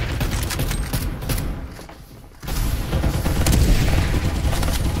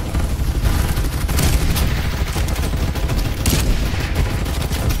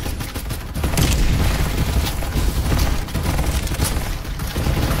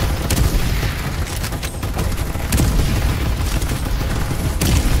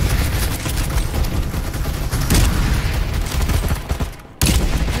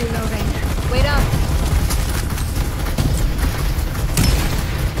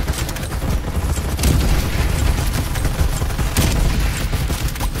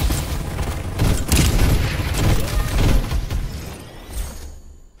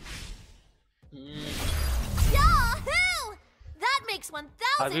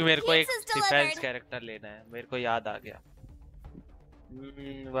 अभी मेरे को एक डिफेंस कैरेक्टर लेना है, मेरे को याद आ गया।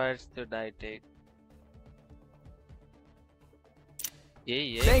 What should I take?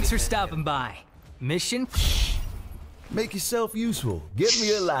 ये Thanks for stopping by. Mission? Make yourself useful. Get me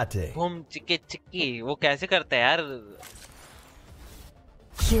a latte. Boom चिक्की चिक्की वो कैसे करता है यार?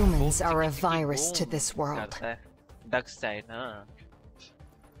 Humans are a virus to this world. Duck side हाँ,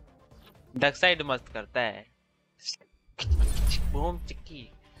 डक साइड मस्त करता है। बूम चिक्की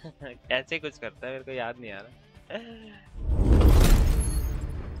कैसे कुछ करता है मेरे को याद नहीं आ रहा।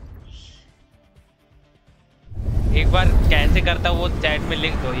 एक बार कैसे करता है वो चैट में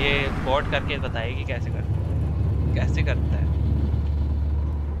लिख दो, ये कोड करके बताएगी कैसे करता है।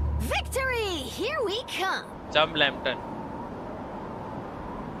 Victory! Here we come. Jump Lampton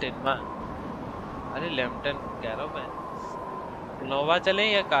टिनमा, अरे लैम्पटन कह रहा हूँ मैं। नोवा चले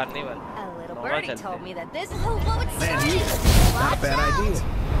या कार्निवल? नोवा चलते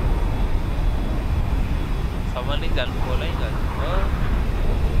समझ नहीं चल बोला ही कर।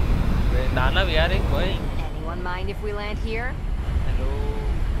 Nana, we are going. Anyone mind if we land here? Hello.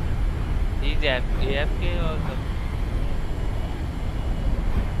 He's AFK or something.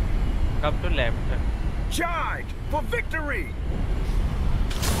 Come to left. Charge for victory!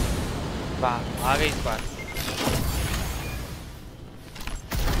 वाह, आ गई इस बार.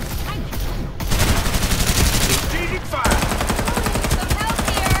 Strategic fire! Some help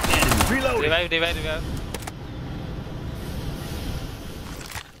here! Enemy reloading! Revive. Danger!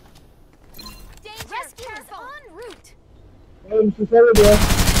 Rescue is en route!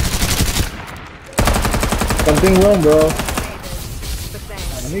 Something wrong, bro. But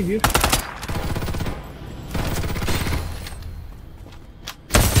thanks. I need you.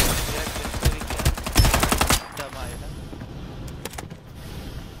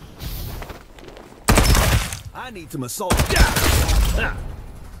 I need some assault.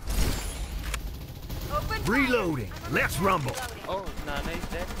 Reloading. Let's rumble. Oh, Nana is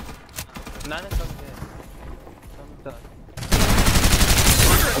dead. Nana, come here. Come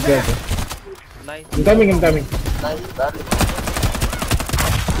Okay. Nice. I'm coming.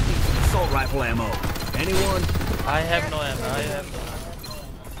 Assault rifle ammo. Anyone? I have no ammo.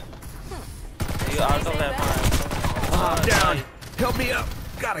 You out of ammo. I'm down. Help me up.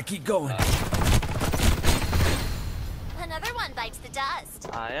 Gotta keep going. Another one bites the dust.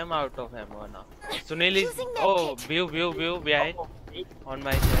 I am out of ammo now. Sunil is. Oh, view behind. On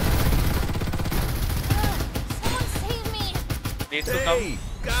my chest. Someone save me. Need to come. Hey,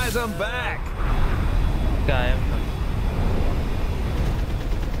 guys, I'm back. I am coming.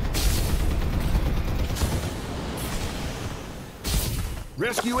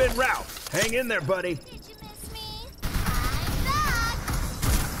 Rescue en route. Hang in there, buddy. Did you miss me? I'm back.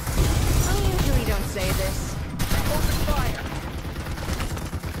 I usually don't say this. Open fire.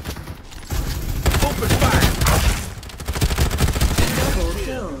 Open fire. Double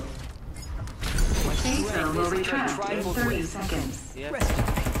kill. Phaser will retract in 30 seconds.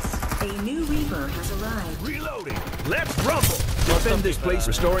 A new Reaper has arrived. Reloading. Let's rumble. Defend this place.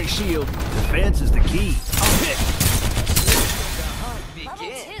 Restoring shield. Defense is the key. I'm hit.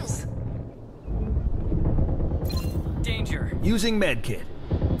 Begins. Danger. Using medkit.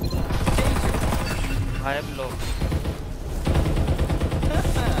 I am low.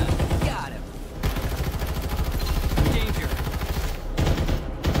 Got him. Danger.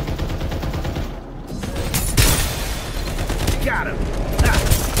 Got him. No.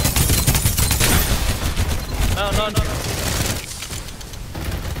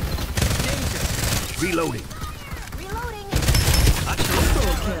 Danger. Reloading. Reloading.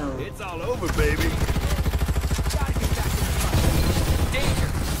 Triple kill. It's all over, baby. Gotta get back in the fight. Danger.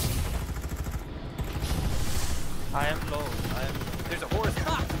 I am low. There's a horse.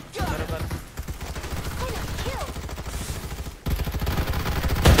 Ha! Got him.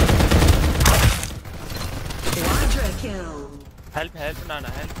 Quadra kill. Help, Nana,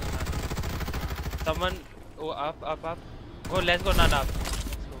 help. Someone, oh, up. Oh, let's go, Nana, up.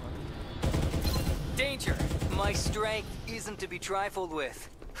 Danger. My strength isn't to be trifled with.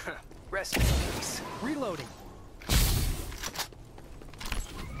 Rest in peace. Reloading.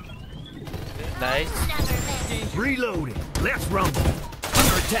 Nice. Reloading. Let's rumble.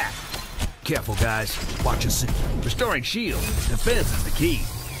 Under attack. Careful, guys. Watch your six. Restoring shield. Defense is the key.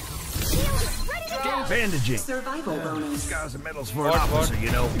 Bandaging. Survival bonus. Scars and medals for an officer,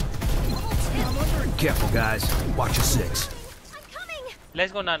 you know. Careful, guys. Watch your six.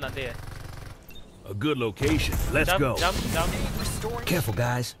 Let's go, Nana, there. A good location. Let's go. Jump. Careful,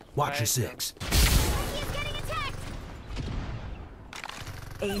 guys. Watch your six.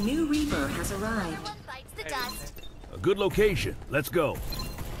 A new Reaper has arrived. A good location. Let's go.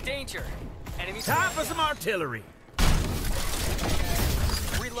 Danger. Enemies. Time for some artillery.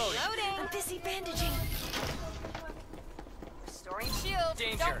 Reloading. I'm busy bandaging. Restoring shield.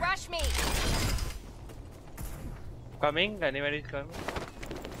 Danger. Don't rush me. Coming. Anybody is coming.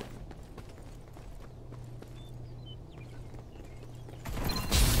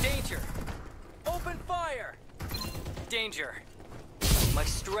 Danger. Open fire. Danger. My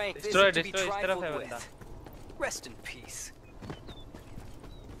strength Destroy, isn't to be destroy, इस तरफ है trifled बंदा. with. Rest in peace.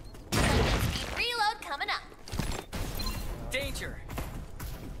 Reload coming up. Danger.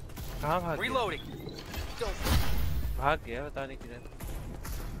 कहाँ भाग गया? Reloading. Don't. भाग गया पता नहीं किधर.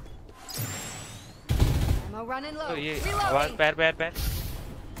 I'm running low. तो ये Reloading. आवाज पैर.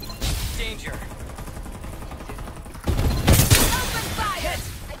 Danger. Open fire.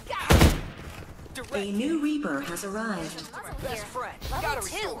 I got it. A new Reaper has arrived. Best friend. Level Gotta 2.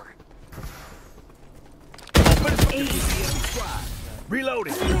 restore.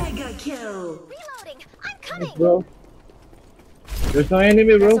 Reloading. Mega kill. Reloading. I'm coming. Bro. There's no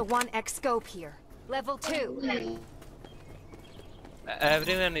enemy, There's bro. a 1x scope here. Level 2.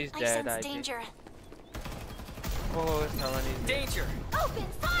 Everyone is I dead, sense I think. danger. Oh, someone is dead. Danger! Open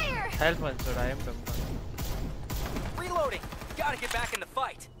fire! Help one, so I am coming. Reloading! Gotta get back in the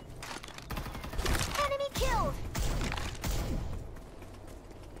fight! Enemy killed!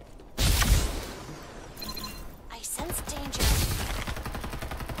 I sense danger.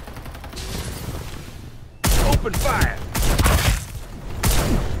 Open fire!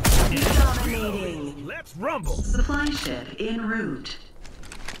 Dominating. Let's rumble! Supply ship en route.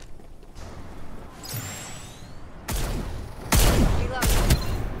 Reloading.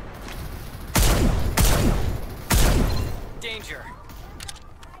 Danger!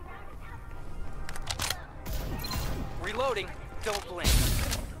 Reloading, don't blink.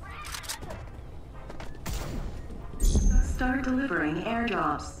 Start delivering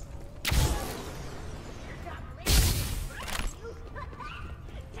airdrops.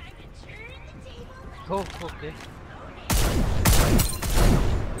 Oh, okay.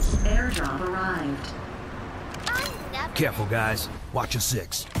 Airdrop arrived. Careful, guys. Watch your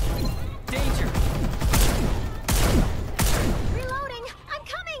 6. Danger! Reloading! I'm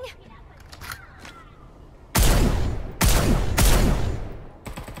coming!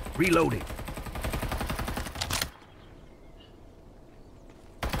 Reloading.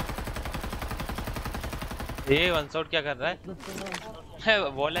 ये one shot क्या कर रहा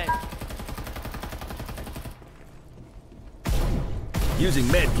है ball है Using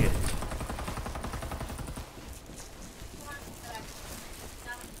medkit.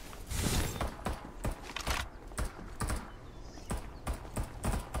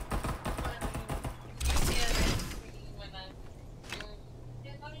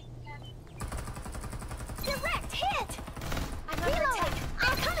 Direct hit! I'm reloading!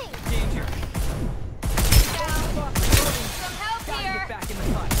 I'm coming! Danger! Some help Gotta here! get back in the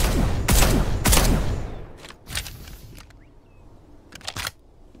fight!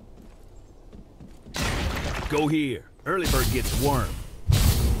 Go here. Early bird gets worm.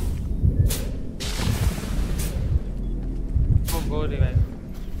 go revive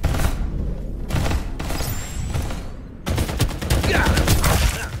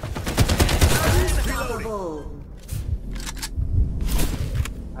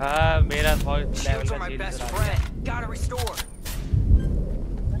हाँ मेरा fault level का shield Gotta restore.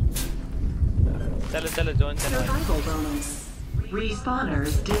 चलो चलो zone चलो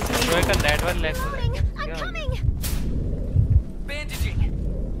Respawners जो एक network lag I'm coming. Bandaging.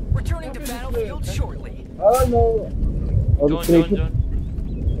 Returning to battlefield shortly. Oh no. John.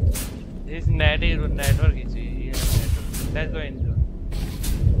 This network is here. Let's go in zone.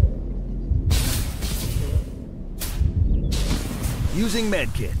 Using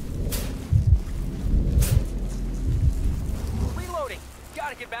medkit. Reloading.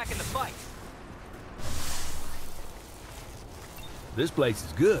 Gotta get back in the fight. This place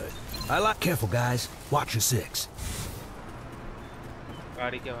is good. I like. Careful, guys. Watch your 6.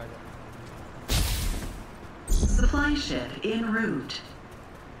 गाड़ी की आवाज Supply ship en route.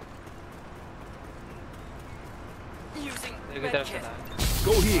 Using मेरी तरफ से medkit.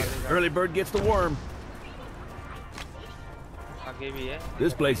 Go here. Early bird gets the worm. आगे भी है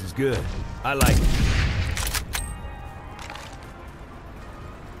This place is good. I like it.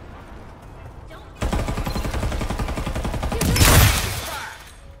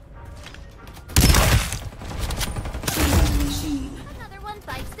 Another one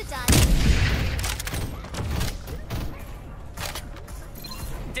bites the dust.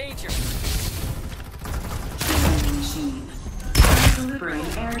 Danger. Machine. Delivering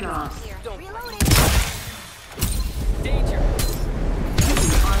airdrops. Reloading. Danger. You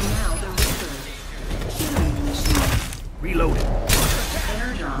are now the Reaper. Killing machine. Reloading.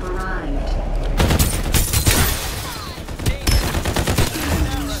 Airdrop arrived.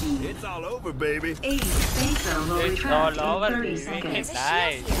 It's all over, baby. Safe zone will It's retract all over, in 30 baby. seconds.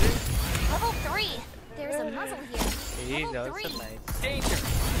 Nice. Level 3. There's a muzzle here. He's Level also 3. nice Danger.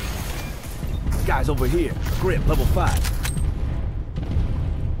 Guys over here. Grip level 5.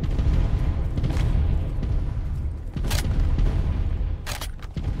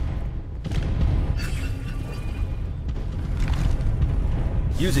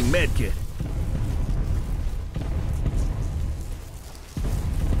 Using medkit.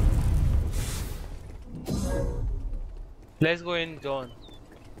 let's go in zone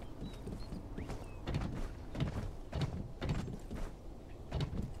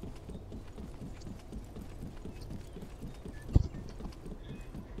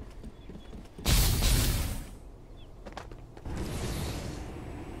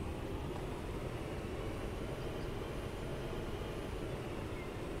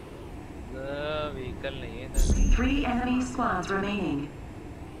 3 enemy squads remaining.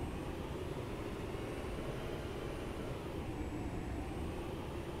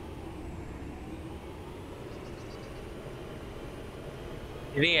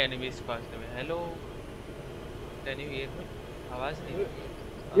 Three enemies squads में. Hello. Can you hear me? आवाज नहीं.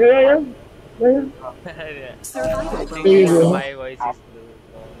 Yeah. My voice is low.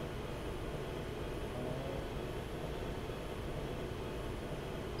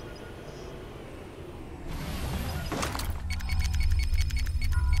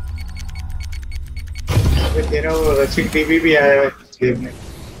 तेरा वो रसिक TV भी आया है game में.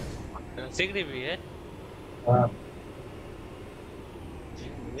 रसिक TV है? हाँ.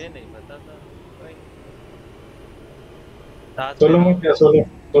 मुझे नहीं पता था. सोलो मत जा,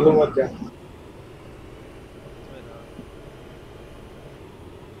 सोलो मत जा.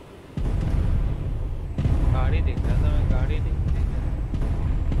 गाड़ी देख रहा था मैं. गाड़ी देख रहा.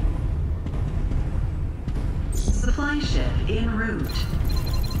 Supply ship en route.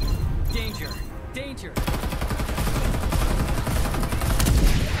 Danger! Danger!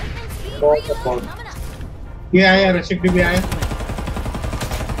 ये आया रसिक टीवी आया.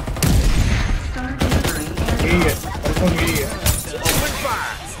 यही है. कंफर्म यही है.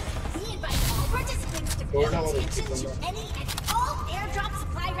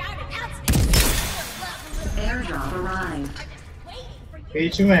 Airdrop arrived.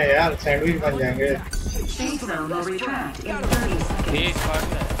 बीच में है यार. सैंडविच बन जाएंगे. Safe zone will retract in 30 seconds. ये स्क्वाड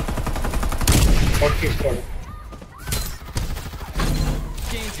है. और किस squad?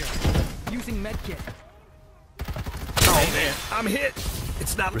 Danger! Using medkit. Oh man, I'm hit.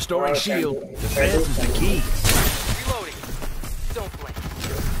 It's not restoring shield. Defense is the key. Reloading. Don't blink.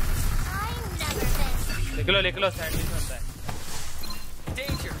 लिख लो सैंडविच बनता है.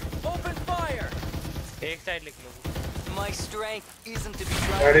 Danger! Open fire! एक साइड लिख लो. My strength isn't to be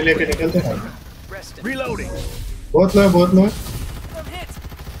गाड़ी लेके निकलते हैं. Reloading. बहुत लो. I'm hit.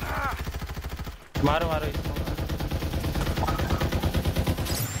 मारो इसको.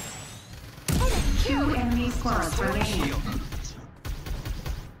 2 enemy squads remaining.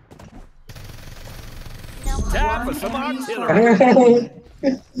 Time for some artillery.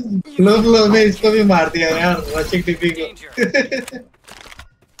 लो मैं इसको भी मार दिया यार. रसिक टीवी को.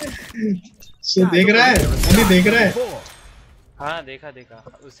 देख रहा है? नहीं देख रहा है? हाँ देखा.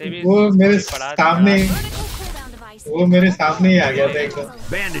 उसे भी वो मेरे सामने ही आ गया था एकदम.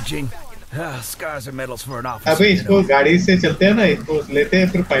 Bandaging. Scars are medals for an officer. अबे इसको गाड़ी से चलते हैं ना. इसको लेते हैं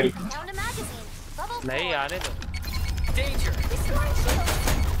फिर फाइल. नहीं आने दो. Danger!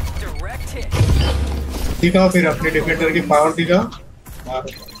 Direct hit. दिखाओ फिर अपने डिफेंडर की पावर दिखाओ.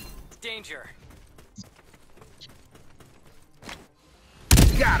 Danger!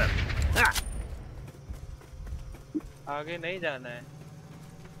 Got him. आगे नहीं जाना है.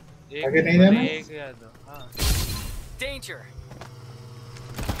 आगे नहीं जाना. एक या दो. हाँ. Danger!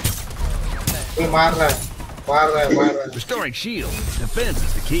 वो मार रहा है. Restoring shield. Defense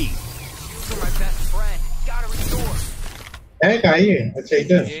is the key. You're my best friend. Gotta restore. है कहाँ ये? अच्छा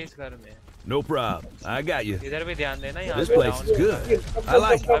इधर. ये इस घर में. No problem. I got you. इधर भी ध्यान देना. यहाँ This place is good. I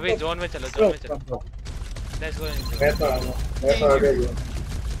like it. अभी जोन में चलो. Let's go. मैं तो आ गया.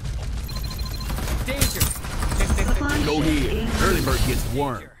 Danger! Go here. Early bird gets the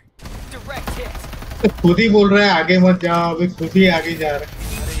worm. Direct hit. खुद ही बोल रहा है आगे मत जाओ. अभी खुद ही आगे जा रहा है.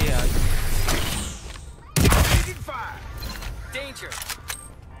 अरे ये आगे. Danger!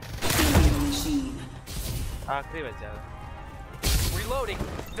 आखिरी बचा. Reloading.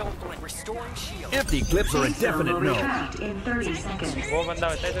 Don't blink. Restoring shield. Empty clips are indefinite no. In 30 seconds. वो बंदा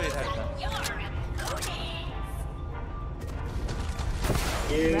बचा है तो इधर था.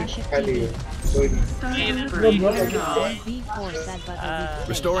 ये खाली है. कोई नहीं.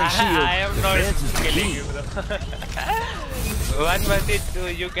 Restoring shield. I am not killing you, bro. 1v2.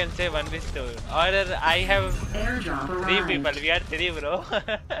 You can say 1v2. Or I have 3 people. We are 3, bro.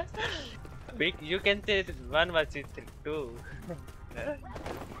 You can say 1v2.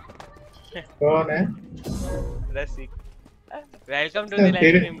 कौन है? रसिक. Welcome to the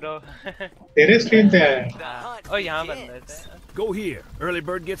live stream, bro. तेरे स्ट्रीम पे आया. ओ यहाँ बंदा है. Go here. Early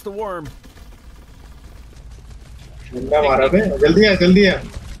bird gets the worm. बंदा मारा बे. जल्दी आ.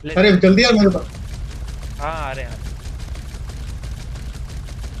 अरे जल्दी आ मेरे पास. हाँ आ रहे हैं.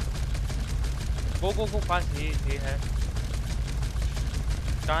 गो पास. ये है.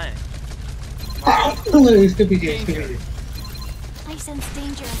 कहाँ है? इसके पीछे. I sense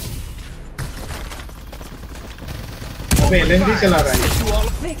danger. अबे एलएमजी चला रहा है.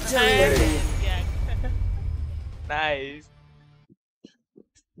 Nice.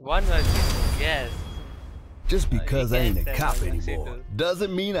 1v2. Yes. Just because I ain't a cop anymore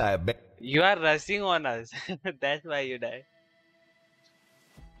doesn't mean I You are rushing on us. That's why you die.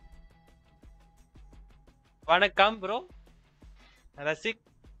 Wanna come, bro? Rasik?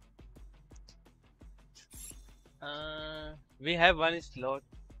 We have one slot.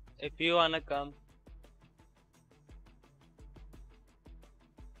 If you wanna come.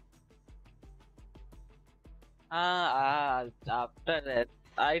 After that,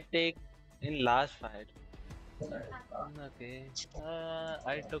 I take in last fight. Okay.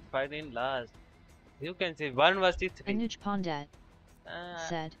 I took fight in last. You can say 1 versus 3. Anuj Pandat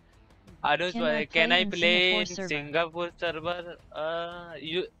said, Anuj, "Can I can play I in play Singapore in server?" Singapore server?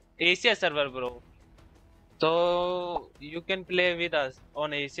 You Asia server, bro. So you can play with us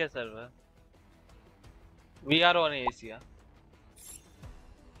on Asia server. We are on Asia.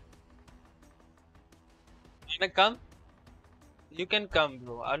 Wanna come? You can come,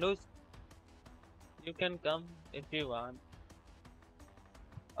 bro. Anuj, you can come if you want.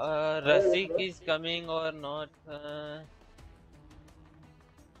 Rasik is coming or not?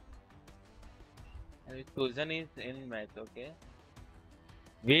 Susan is in match, okay.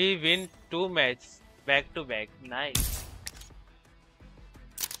 We win 2 matches back to back. Nice.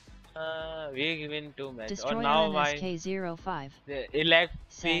 We win 2 matches. और Destroyer now my NSK05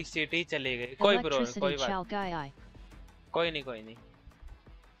 electricity चली गई. कोई bro, कोई बात. Chalgai. कोई नहीं.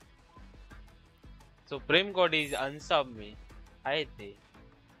 Supreme Court is unsub me. I think.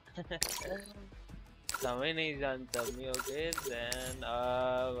 समय नहीं जानता me, okay. Then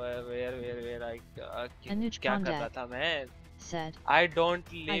where I क्या कर रहा था मैं? Said, I don't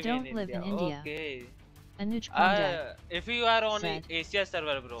live in India. Okay. Anuj Pandat if you are on said, Asia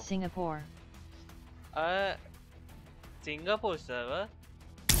server, bro. Singapore. Singapore server.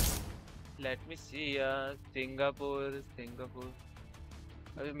 Let me see. Singapore.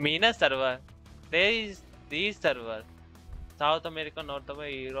 MENA server. There is these server. South America, North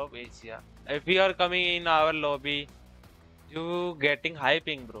America, Europe, Asia. If you are coming in our lobby, you getting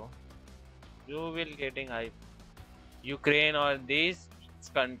hyping, bro. You will getting hype. Ukraine or these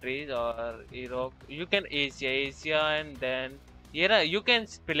countries or Europe. You can Asia and then you can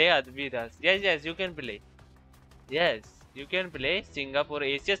play with us. Yes, you can play. Yes, you can play Singapore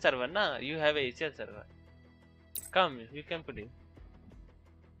Asia server, na? You have Asia server. Come, you can play.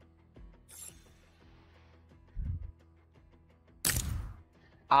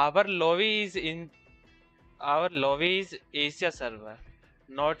 Our lobby is Asia server,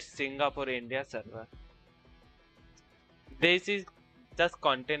 not Singapore India server. This is just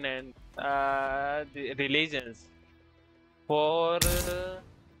continent, the religions for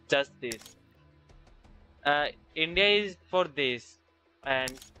just this. India is for this,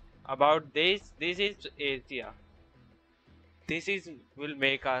 and about this is Asia. This is will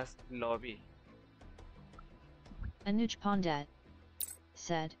make us lobby. Anuj Pandat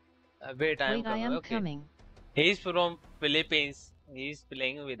said, wait, I am okay. coming. He's from Philippines. He's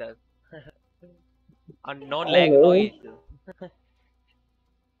playing with us. No lag, no issue.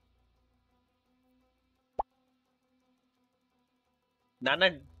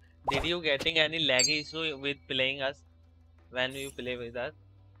 Nana, did you getting any lag issue with playing us when you play with us?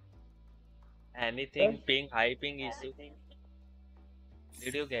 Anything ping, high ping issue?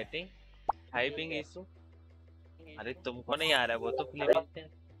 Did you getting high ping issue? अरे तुमको नहीं आ रहा है वो तो Philippines से.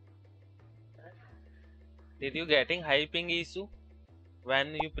 Did you getting high ping issue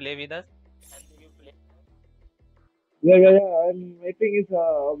when you play with us? Yeah. My ping is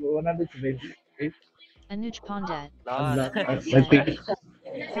 120. Anuj Pandat said,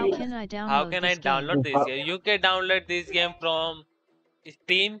 How can I download this game? You can download this game from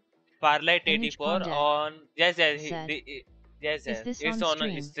Steam, Farlight 84 on yes. It's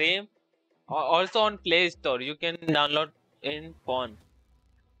on stream. Also on Play Store. You can download in phone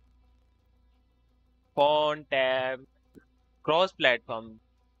tab, cross platform.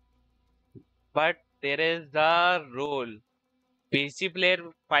 But there is a rule. PC player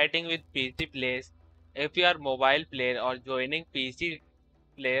fighting with PC players. If you are mobile player or joining PC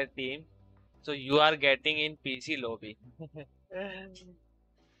player team, so you are getting in PC lobby.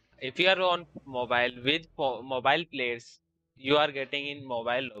 If you are on mobile with mobile players, you are getting in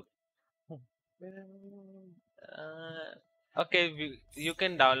mobile lobby. Okay, you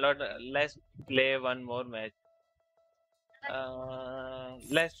can download. Let's play one more match.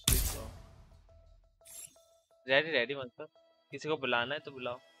 Let's go. Ready मतलब किसी को बुलाना है तो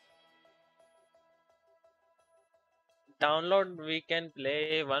बुलाओ. Download, we can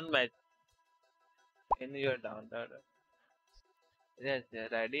play one match in your download. Yes,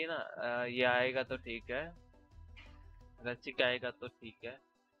 ready ना. ये आएगा तो ठीक है. रचिक आएगा तो ठीक है.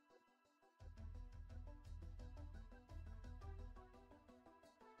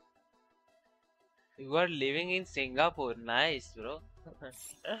 You are living in Singapore. Nice, bro.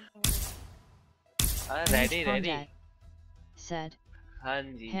 Ready, ready. Said. हाँ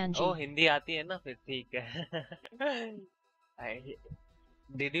जी। ओ हिंदी आती है ना, फिर ठीक है।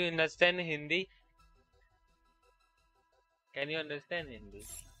 Did you understand Hindi? Can you understand Hindi?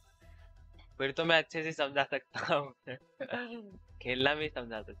 फिर तो मैं अच्छे से समझा सकता हूँ। खेलना भी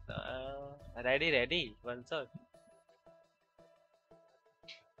समझा सकता हूँ। Ready ready one shot.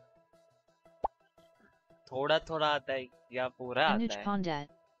 थोड़ा थोड़ा आता है या पूरा आता है?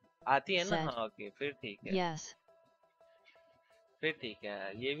 आती है ना? हाँ ओके फिर ठीक है। Yes. फिर ठीक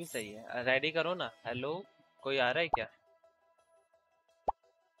है, ये भी सही है। रेडी करो ना। हेलो कोई आ रहा है क्या?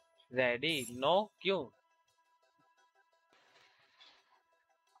 रेडी नो क्यों?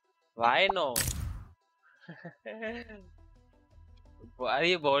 Why no?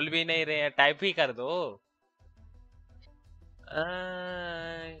 अरे बोल भी नहीं रहे हैं, टाइप ही कर दो।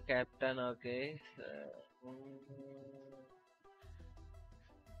 Captain okay.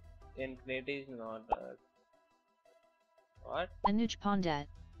 Infinity is not what? Anuj Pondat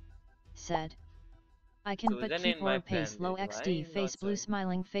said, I can but keep low pace low XD face blue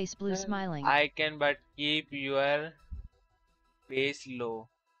smiling face blue smiling. I can but keep your pace low.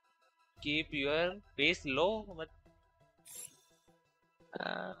 Keep your pace low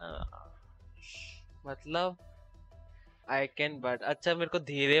मतलब I can but अच्छा मेरे को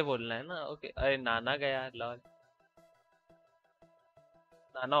धीरे बोलना है ना। Okay अरे नाना गया लॉल।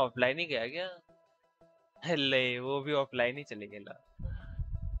 नाना ऑफलाइन ही गया क्या? ले वो भी ऑफलाइन ही चले गया।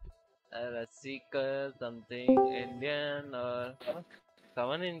 रसिक समथिंग इंडियन और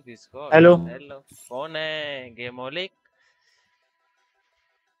someone in Discord. Hello hello कौन है? गेमोलिक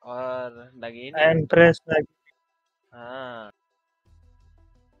और नगीनी। इम्प्रेस। हाँ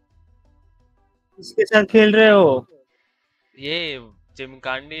किसके साथ खेल रहे हो? ये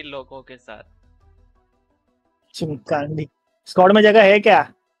चिमकांडी लोगों के साथ। चिमकांडी स्क्वाड में जगह है क्या?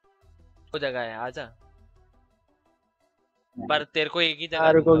 वो जगह है, आजा। पर तेरे को एक ही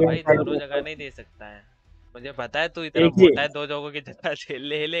जगह दूंगा भाई, दोनों जगह नहीं दे सकता है। मुझे पता है तू इतना मोटा है, दो जगहों की जगह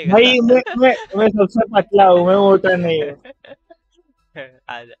ले लेगा। भाई मैं सबसे पतला हूँ, मैं मोटा नहीं हूँ।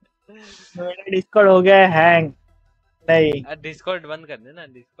 आजा। मेरा डिस्कॉर्ड हो गया है हैंग। नहीं डिस्कॉर्ड बंद कर दे ना,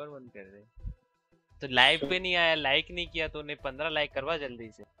 डिस्कॉर्ड बंद कर दे। तो लाइव पे नहीं आया, लाइक नहीं किया तूने। 15 लाइक करवा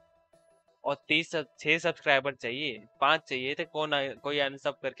जल्दी से। और 6 सब्सक्राइबर चाहिए, 5 चाहिए थे। कोई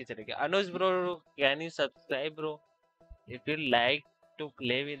अनसब करके चले गया। अनुज bro can you subscribe bro if you like to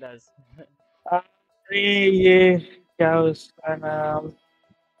play with us. अरे ये क्या उसका नाम,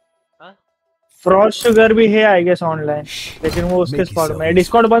 फ्रॉड शुगर भी है आई गेस ऑनलाइन, लेकिन वो उसके स्क्वाड में।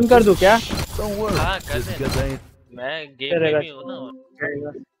 डिस्कॉर्ड बंद कर दूं क्या? हाँ कर दे, मैं गेम में भी हूँ ना।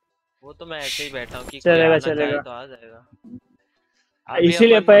 वो तो मैं ऐसे ही बैठा हूँ कि चलेगा कोई आना चाहे तो आ जाएगा।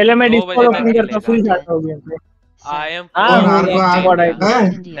 इसीलिए पहले मैं डिस्कॉर्ड ओपन करता फिर जाता हूँ गेम पे। I am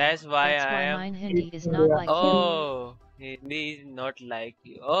that's why I am Hindi is not like you. Oh Hindi is not like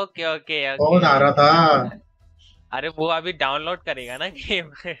you. Okay okay okay। कौन आ रहा था? अरे वो अभी डाउनलोड करेगा ना गेम।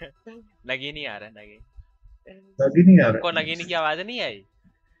 नगीनी आ रहा है। नगीनी आ रहा है। आपको नगीनी की आवाज नहीं आई?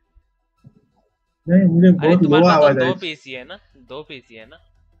 नहीं मुझे बहुत लो आवाज आई। 2 पीसी है ना, 2 पीसी है ना।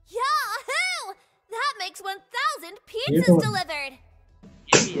 Yahoo! That makes 1000 pizzas delivered.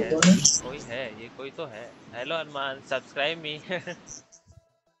 ये भी है, कोई है, ये कोई तो है। हेलो अरमान सब्सक्राइब मी।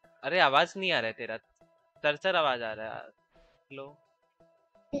 अरे आवाज नहीं आ रहा है तेरा, तरसर आवाज आ रहा है। हेलो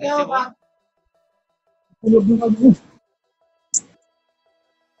कैसे बोल?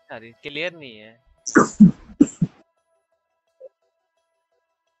 अरे क्लियर नहीं है।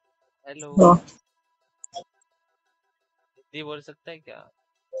 हेलो हिंदी बोल सकता है क्या?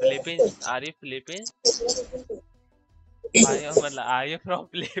 Philippines, are you Philippines? Are you from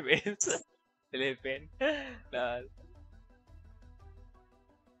Philippines? Philippines?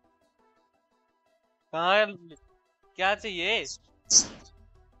 कहाँ? क्या चाहिए?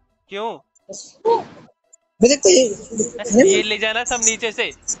 क्यों? ये ले जाना सब नीचे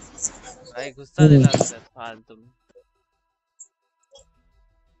से। भाई गुस्सा दिला रहा है फालतू में।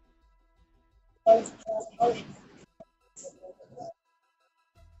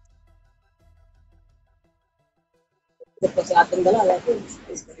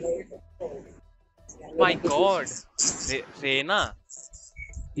 My God, Reena,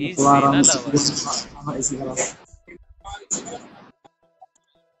 he's Reena lover.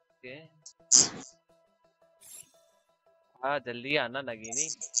 Okay. हाँ जल्दी आना नगीनी।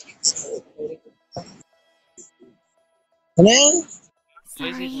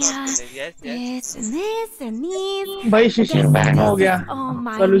 भाई शिशिर बैन हो गया,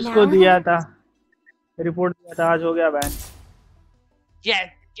 कल उसको दिया था, रिपोर्ट दिया था, आज हो गया बैन। Yes,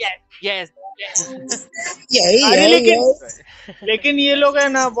 यस अरे लेकिन ये लोग है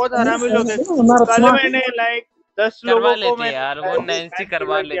ना बहुत हरामी लोग हैं। कल मैंने लाइक 10 लोगों को मैं यार वो नैन्सी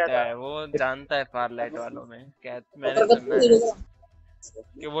करवा लेता है, वो जानता है फारलाइट वालों में क्या मैंने सुना है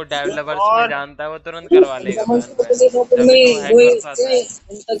कि वो डेवलपर्स में जानता है, वो तुरंत करवा लेगा।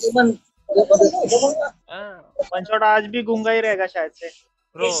 वन शॉट आज भी गूंगा ही रहेगा शायद से।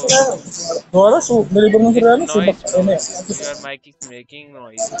 Bro, your mic is making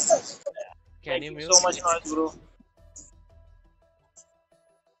noise. Can you mute? So much noise, bro.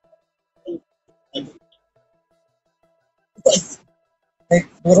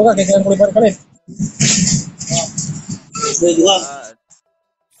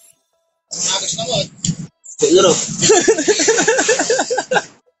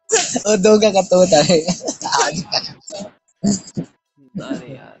 दो का करता होता है आज। अरे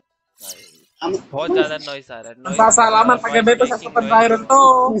यार बहुत ज्यादा नॉइस आ रहा है।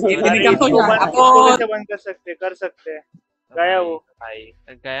 बंद कर सकते गया वो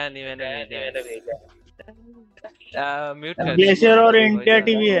गया नहीं, मैंने भेजा म्यूट कर। ग्लेशियर और इंडिया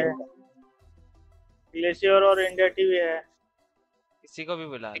टीवी है, ग्लेशियर और इंडिया टीवी है। किसी को भी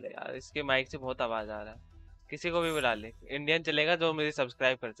बुला ले यार, इसके माइक से बहुत आवाज आ रहा है। किसी को भी बुला ले, इंडियन चलेगा जो मुझे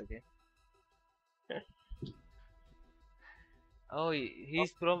सब्सक्राइब कर सके। Oh, he's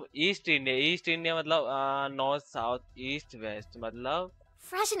from East India. East India मतलब North, South, East, West मतलब।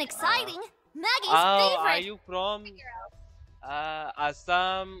 Fresh and exciting. Maggie's favorite. Are you from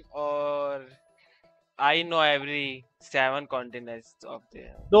Assam or I know every 7 continents of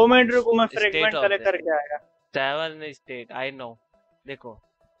there. 2 minute रुको, मैं फ्रेगमेंट कलेक्ट करके आया। 7 state I know। देखो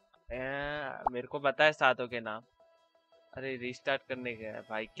मेरे को पता है सातों के नाम। अरे रिस्टार्ट करने गया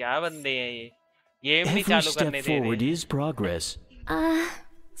भाई, क्या बंदे हैं ये, गेम नहीं चालू करने दे रहे।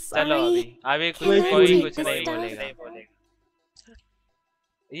 चलो अभी कोई कुछ नहीं बोलेगा।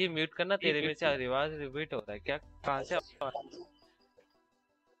 ये म्यूट करना, तेरे में से आवाज रिपीट हो रहा है क्या, कहां से?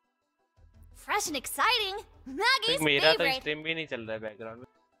 Fresh and exciting. Maggie's मेरा तो favorite. स्ट्रीम भी नहीं चल रहा है बैकग्राउंड में।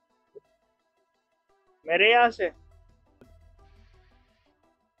 मेरे यहाँ से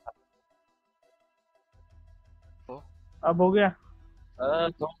अब हो गया। हाँ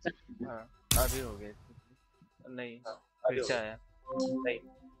अभी हो गया। नहीं फिर से आया। नहीं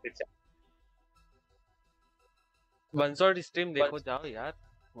फिर से। वन शॉट स्ट्रीम देखो जाओ यार,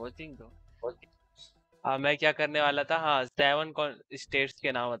 वॉचिंग दो। मैं क्या करने वाला था, हाँ 7 स्टेट्स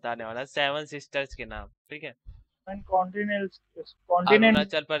के नाम बताने वाला, 7 सिस्टर्स के नाम, ठीक है।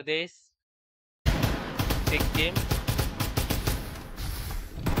 अरुणाचल प्रदेश, सिक्किम,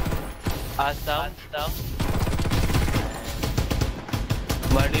 असम,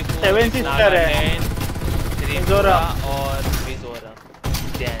 मणिपुर, नागालैंड, त्रिपुरा और मिजोरम।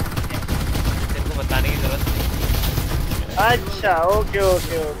 तेरे को बताने की जरूरत नहीं। अच्छा ओके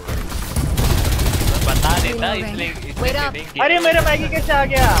ओके ओके, बता देता इसलिए। अरे मेरे मैगी कैसे आ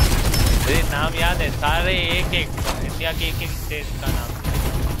गया? मुझे नाम याद है सारे, एक इंडिया के एक स्टेट का नाम।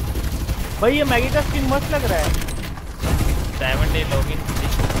 भाई ये मैगी का स्किन मस्त लग रहा है। 7 डे लॉगिन।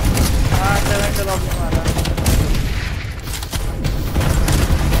 हाँ 7 डे लॉगिन वाला।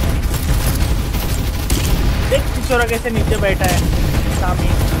 देख किशोरा कैसे नीचे बैठा है सामी।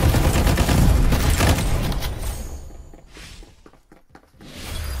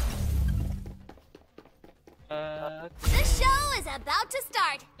 The show is about to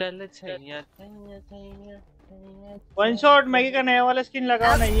start. One shot Maggi का नया वाला स्किन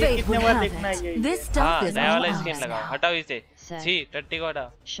लगाओ ना, ये कितने बार देखना है ये। हाँ नया वाला स्किन लगाओ, हटाओ इसे। छी टट्टी को हटा।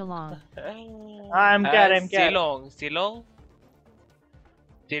 हाँ I'm क्या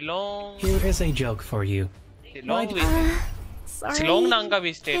Shillong. Here is a joke for you. Shillong नाम का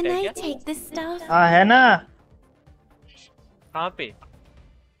भी स्टेट है क्या? हाँ है ना। कहाँ पे?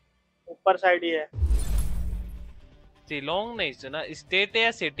 ऊपर साइड ही है। शिलोंग नहीं सुना, स्टेट है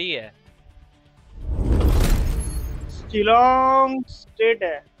या सिटी है? शिलोंग स्टेट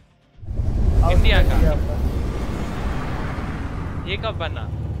है इंडिया का। ये कब बना?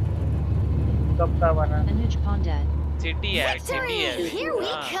 सिटी है, सिटी है।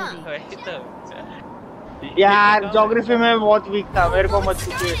 यार ज्योग्राफी में बहुत वीक था, मेरे को मत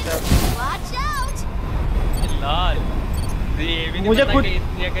पूछिए सर।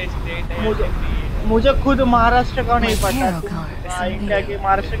 मुझे खुद महाराष्ट्र का नहीं पता। इंडिया के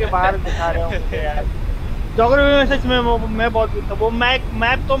महाराष्ट्र के बाहर दिखा रहे हो मुझे यार। ज्योग्राफी में सच में मैं बहुत वीक था। वो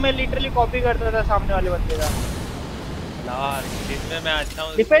मैप तो मैं लिटरली कॉपी करता था सामने वाले बंदे का। जिसमें मैं अच्छा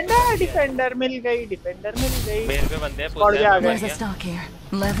हूँ। डिफेंडर मिल गई। मेरे पे बंदे हैं।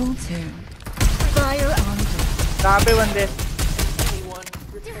 कहाँ पे बंदे?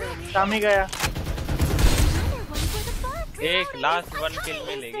 सामी गया। एक लास्ट 1 किल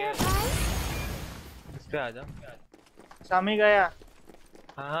में ले गया। इस पे आ जाओ। सामी गया।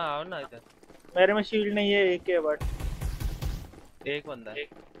 हाँ आओ ना इधर। मेरे में शील्ड नहीं है, एक है बट। एक बंदा है।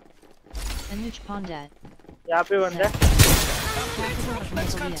 Anuj Pondat. यहाँ पे बंदा है।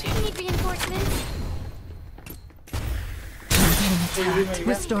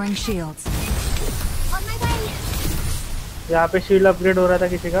 Restoring shields. यहाँ पे शील्ड अपग्रेड हो रहा था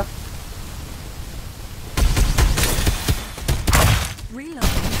किसी का।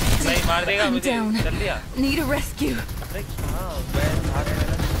 नहीं मार देगा मुझे। जल्दी आ। Need a rescue. अरे हाँ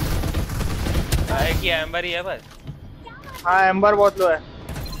मैं कि एम्बर ही है बस। हाँ एम्बर बहुत लो है।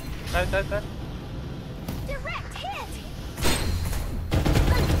 कर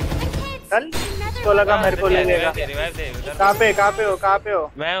चल तो लगा मेरे को ले लेगा। कहाँ पे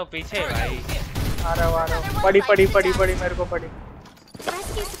हो? मैं हूँ पीछे भाई। आ रहा पड़ी मेरे को पड़ी।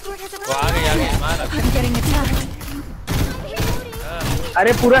 वो आ गई मार।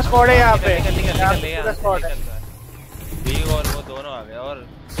 अरे पूरा स्क्वाड है यहाँ पे। पूरा स्क्वाड है। वी और वो दोनों आ गए और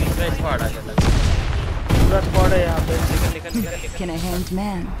तीसरा स्क्वाड आ गया। पूरा स्क्वाड है यहाँ पे। निकल। Can a hanged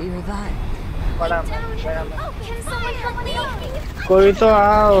man be revived? बड़ा कोई तो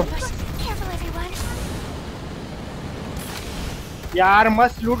आओ यार,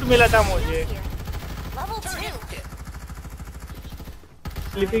 मस्त लूट मिला था मुझे।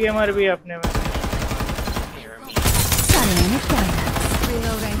 स्लीपी गेमर भी अपने में।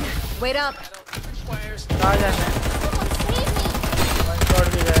 Wait up. कहाँ जाना है? वन शॉट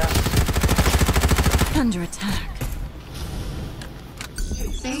भी गया। Under attack.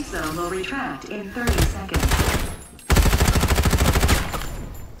 Safe zone will retract in 30 seconds.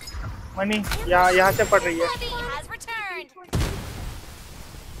 Money यहाँ से पड़ रही है।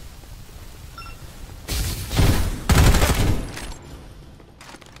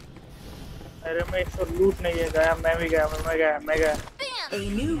 अरे मैं इसको लूट नहीं है गया। मैं गया। A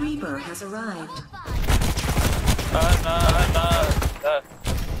new Reaper has arrived.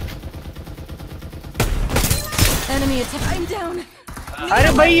 Enemy attack. I'm down. अरे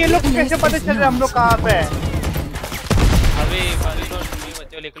भाई ये लोग कैसे पता चल रहा है हम लोग कहाँ पे है? अभी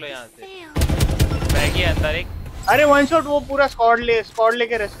बच्चों लिख लो यहाँ से। बैगी अंदर एक। अरे वन शॉट वो पूरा स्क्वाड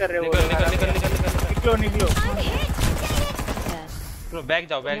लेके रेस्ट कर रहे हो। निकलो। बैग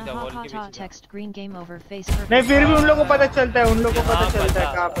जाओ वॉल के पीछे। नहीं फिर भी उन लोगों को पता चलता है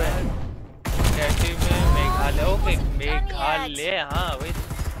कहाँ पे है। मेघालय। ओके मेघालय। हाँ वही।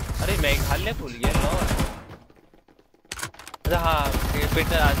 अरे मेघालय भूल गया। हाँ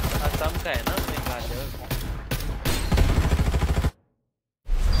कैपिटल असम का है ना मेघालय।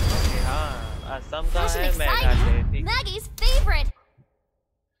 हाँ असम का है मेघालय।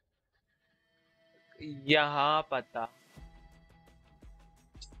 यहाँ पता।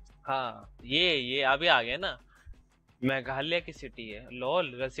 हाँ ये अभी आ गया ना। मेघालय की सिटी है।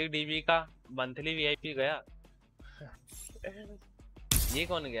 लॉल रसिक डीबी का मंथली वीआईपी गया। ये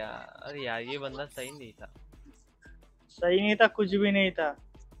कौन गया? अरे यार ये बंदा सही नहीं था। कुछ भी नहीं था।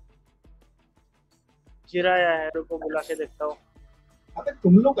 चिराया है। रुको बुला के देखता हूँ। अबे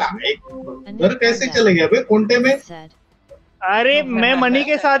तुम लोग उधर कैसे चले गए अबे कोंटे में? अरे मैं मनी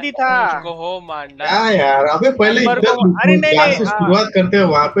के साथ ही था। हो मांडा क्या यार? अबे पहले अरे नहीं शुरुआत करते हैं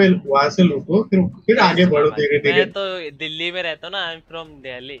वहाँ से लूटो फिर आगे बढ़ो धीरे। मैं तो दिल्ली में रहता हूँ ना। I am from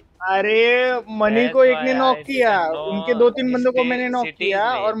Delhi. अरे मनी को एक ने नॉक किया। उनके 2-3 बंदों को मैंने नॉक किया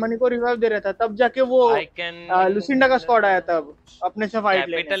और मनी को रिवाइव दे रहा था। तब जाके वो लुसिंडा का स्क्वाड आया। तब अपने से फाइट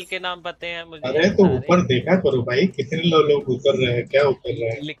लेने। कैपिटल के नाम पते हैं मुझे। अरे तो ऊपर देखा करो भाई, कितने लोग उतर रहे हैं। क्या उतर रहे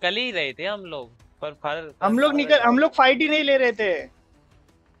हैं? निकल ही रहे थे हम लोग। हम लोग फाइट ही नहीं ले रहे थे।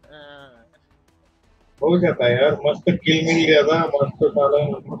 हो जाता है यार। मस्त किल मिल गया था। मस्त साला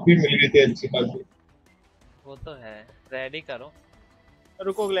भी मिल गई थी अच्छी खासी। वो तो है। रेडी करो।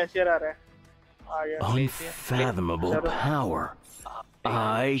 रुको ग्लेशियर आ रहा है। आ गया। Unfathomable power.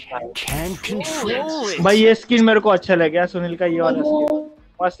 I can't control it. भाई ये स्किन मेरे को अच्छा लग गया। सुनील का ये वाला स्किन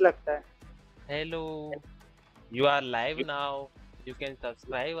मस्त लगता है। Hello you are live now. You can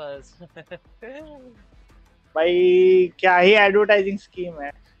subscribe us. भाई क्या ही एडवर्टाइजिंग स्कीम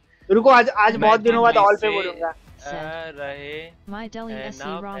है। रुको आज बहुत दिनों बाद ऑल पे बोलूंगा। रहे My Delhi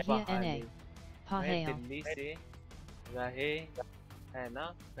SC Ravia NA. मैं दिल्ली से रहे है ना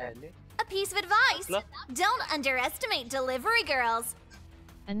पहले। A piece of advice: don't underestimate delivery girls.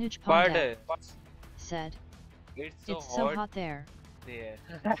 Anuj Pondat said, "It's so hot there."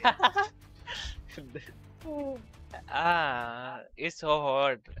 It's so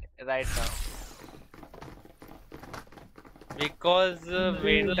hot right now because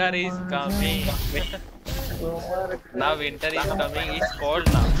winter is coming. Now winter is coming. It's cold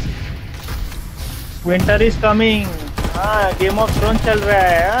now. Winter is coming. हाँ game of throne चल रहा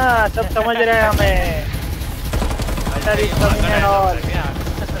है। हाँ सब समझ रहे हैं हमें।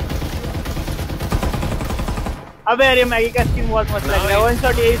 अबे अरे मैगी का स्किन बहुत मस्त लग रहा है। वन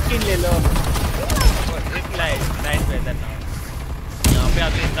शॉट ये स्किन ले लो। यहाँ पे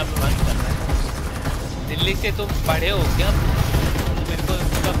आप इतना बंद कर रहे हैं। दिल्ली से तुम पढ़े हो क्या? मेरे को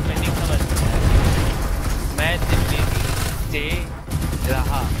उसका मीनिंग समझ नहीं आया। मैं दिल्ली से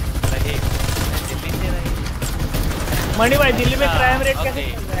रहा रहे दिल्ली से रहे। मणि भाई दिल्ली में क्राइम रेट कैसे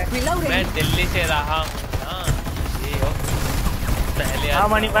चल रहा है? मैं दिल्ली से रहा हूँ। हाँ ये पहले हाँ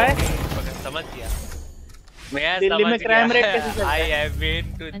मणि भाई समझ गया। मैं दिल्ली में क्राइम रेट कैसे चल रहा है? है? I have been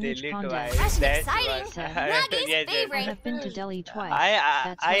to Delhi twice. That's why. I have been to Delhi twice.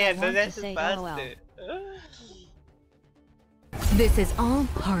 I understand fast. This is all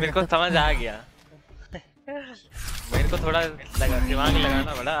part मेरे को समझ आ गया। मेरे को थोड़ा दिमाग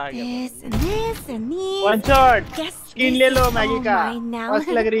लगाना पड़ा। आ गया। वन शॉट स्किन ले लो मैगी का। मस्त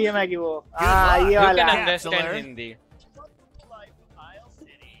लग रही है मैगी वो। हाँ ये वाला। You can understand Hindi.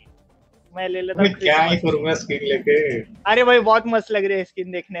 मैं ले लेता हूँ। क्या ही करूँगा स्किन लेके। अरे भाई बहुत मस्त लग रही है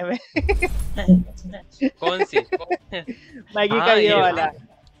स्किन देखने में। कौन सी? मैगी का ये वाला।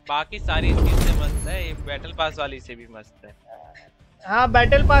 बाकी सारी स्किन से मस्त है। ये बैटल पास वाली से भी मस्त है। हाँ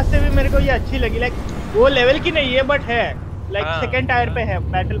बैटल पास से भी मेरे को ये अच्छी लगी। लाइक वो लेवल की नहीं है बट है। लाइक सेकंड टायर पे है।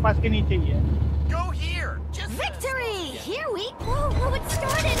 बैटल पास के नीचे ही है। Victory! Here we go. It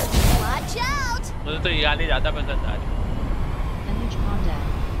started. Watch out. मुझे तो ये वाली ज्यादा पसंद आ रही है।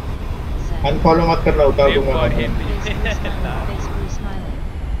 अनफॉलो मत करना, उतार दूंगा।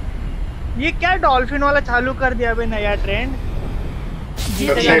 ये क्या डॉल्फिन वाला चालू कर दिया अबे नया ट्रेंड।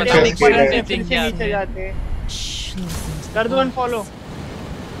 नीचे जाते कर दो अनफॉलो।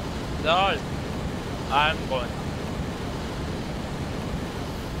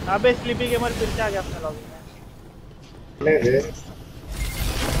 अबे स्लीपी गेमर फिर से आ गया अपना लॉबी में।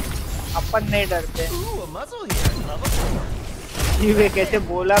 अपन नहीं डरते। ये कैसे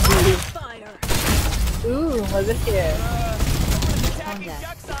बोला भी। मजे क्या है।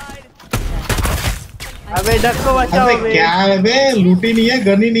 अबे डक को बचाओ। अबे क्या है बे? लूटी नहीं है,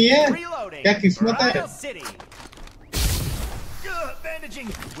 गन ही नहीं है। क्या किस्मत है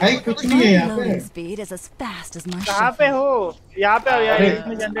भाई। कुछ नहीं है यहाँ पे। कहाँ पे हो? यहाँ पे हो यार।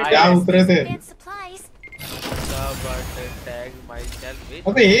 इसमें जनरेटर क्या उतरे थे?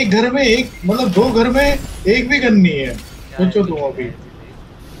 अबे एक घर में एक मतलब दो घर में एक भी गन नहीं है। सोचो तुम अभी।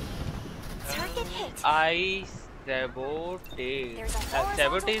 I sabotage.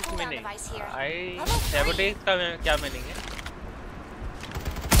 Sabotage meaning. Sabotage का क्या meaning है?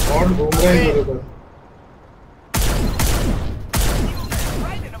 कौन घूम रहा है इधर उधर?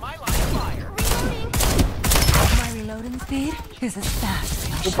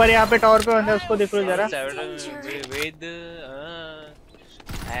 ऊपर यहाँ पे टावर पे बंदा है, उसको देख लो जरा।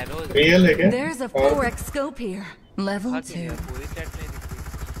 रियल है क्या? There's a 4x scope here. Level 2.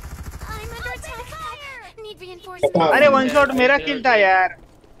 अरे वन शॉट मेरा किल था यार।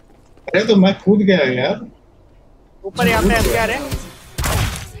 अरे तो मैं कूद गया यार। ऊपर यहाँ पे एमकेआर है।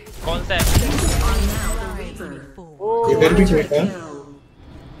 कौन सा इधर भी कोई था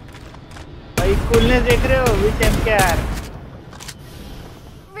भाई। कूलनेस देख रहे हो? विच MKR.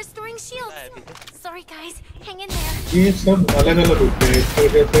 Restoring shields. Sorry guys, hang in there. ये सब अलग अलग होते हैं। इसकी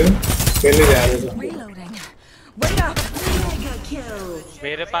वजह से पहले जा रहे थे।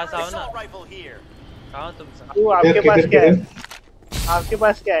 मेरे पास आओ ना। कहाँ तुम? तू आपके पास क्या है? आपके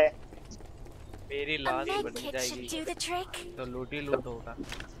पास क्या है? मेरी लाश बन जाएगी तो लूट ही लूट होगा।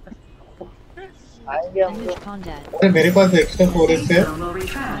 आएंगे हम तो। अरे मेरे पास एक्स्ट्रा 4x है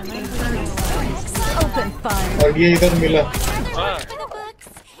और ये इधर मिला।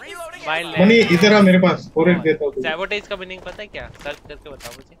 मनी इधर आ, मेरे पास 4x देता हूँ। सैबोटेज का मीनिंग पता है क्या? सर्च करके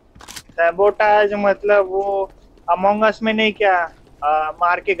बताओ मुझे। सैबोटाज मतलब वो अमंग अस में नहीं क्या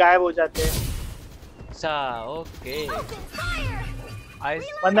मार के गायब हो जाते हैं। अच्छा ओके।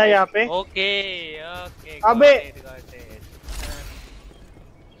 बंदा यहाँ पे। Okay okay. अबे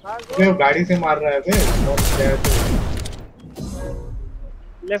वो गाड़ी से मार रहा है बे।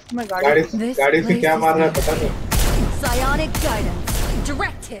 लेफ्ट में गाड़ी से क्या मार रहा है पता नहीं। Psionic guidance.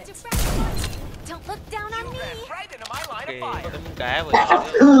 Direct hit. Don't look down on me. तुम गायब हो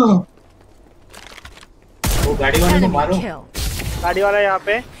जाते हो। वो गाड़ी वाले को मारो। गाड़ी वाला यहाँ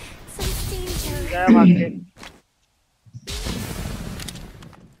पे गायब आके।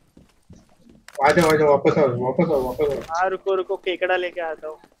 आ जाओ वापस आओ। हाँ रुको केकड़ा लेके आता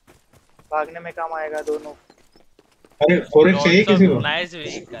हूँ। भागने में काम आएगा दोनों। अरे 4x चाहिए किसी को? Nice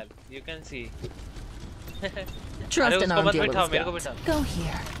vehicle, you can see. Trust अरे an उसको मत armed बिठाओ, dealer मेरे को scout. बिठा। Go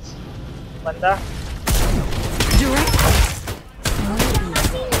here. बंदा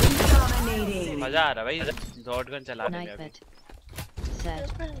मजा आ रहा भाई शॉटगन चलाने में अभी।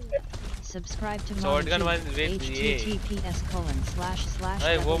 Subscribe to shotgun one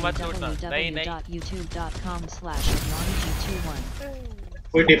https:// वो मत छोड़ना। नहीं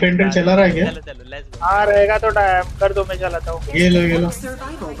कोई डिफेंडर चला रहा है क्या? चलो लेट्स गो। हाँ रहेगा तो टाइम कर दो, मैं चलाता हूँ। ये लो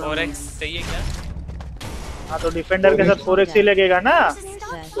फोरेक्स चाहिए क्या? हाँ तो डिफेंडर के साथ 4x ही लगेगा ना।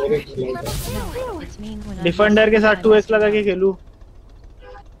 डिफेंडर के साथ 2x लगा के खेलूं।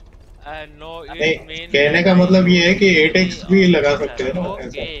 नो कहने का मतलब ये है कि 8x भी लगा सकते हैं ना।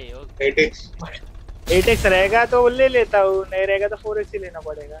 8x रहेगा तो ले लेता हूँ, नहीं रहेगा तो 4x ही लेना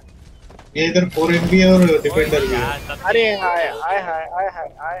पड़ेगा। ये इधर 4x भी है और डिफेंडर भी है। अरे हाय हाय हाय हाय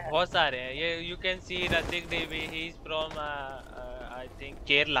हाय बहुत सारे हैं ये। You can see रतिक Devi, he is from I think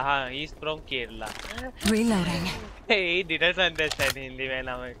Kerala. हाँ he is from Kerala. Reloading. He didn't understand Hindi when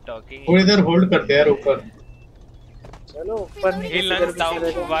I was talking. थोड़ी देर होल्ड करते हैं यार ऊपर। चलो ऊपर नीचे। He learned some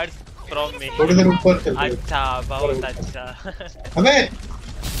words from me. थोड़ी देर ऊपर चलते हैं। अच्छा बहुत अच्छा। अबे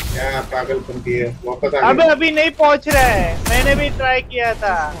क्या पागलपंती है, वापस आ गया। अबे अभी नहीं पहुंच रहा है, मैंने भी ट्राई किया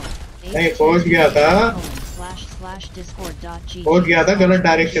था। नहीं पहुंच गया था, पहुंच गया था, गलत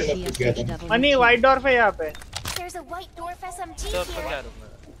डायरेक्शन में पहुंच गया था। मनी व्हाइट डॉर्फ है यहाँ पे।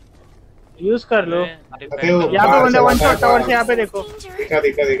 यूज कर लो। यहाँ पे बंदा वन शॉट टावर से यहाँ पे देखो। दिखा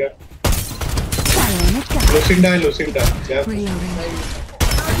लुसिंडा है, लुसिंडा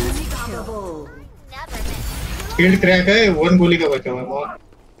फील्ड क्रैक है, 1 गोली का बचा हुआ है।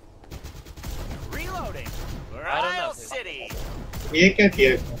 ये क्या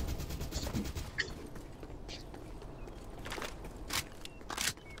किया इसने?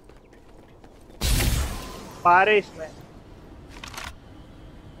 पारे इसमें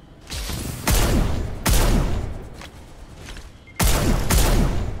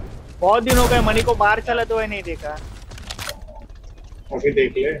बहुत दिन हो गए, मनी को बाहर चला तो नहीं देखा। अभी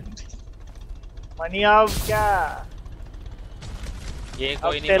देख ले मनी। अब क्या ये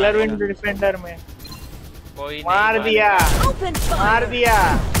कोई नहीं टेलर विंड डिफेंडर में कोई मार दिया, मार दिया।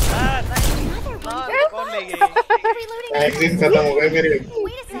 कौन ले गई? मैगजीन खत्म हो गए मेरे।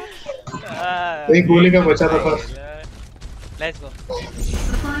 एक गोली का बचा था बस। Let's go.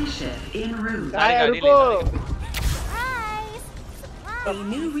 रुको,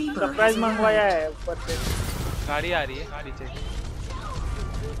 सरप्राइज मंगवाया है ऊपर से। गाड़ी आ रही है नीचे।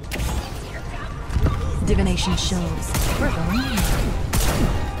 Divination shows. We're going in.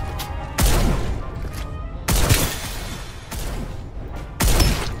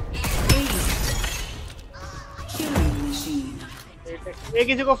 ये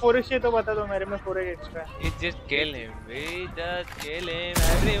किसी को 4x चाहिए तो बता दो, मेरे में 4x एक्स्ट्रा है। Just kill him. We just kill him,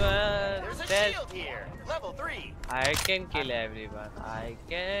 everyone. Level 3. I can kill everyone. I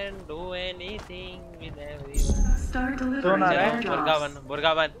can do anything with everyone.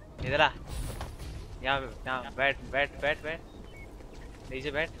 बुर्गावन इधर आ। यहाँ बैठ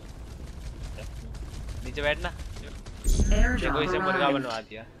नीचे बैठ ना। देखो इसे मुर्गा बनवा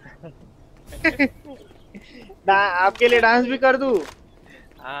दिया। आपके लिए डांस भी कर दूं?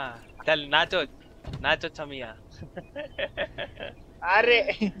 हाँ चल नाचो छमिया। अरे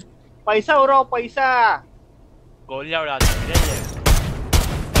पैसा हो रहा हो, पैसा। गोलियां उड़ा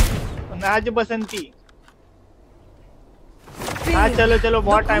नाच बसंती। हाँ चलो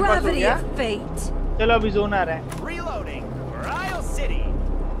बहुत टाइम पास हो गया। चलो अभी जोन आ रहा है।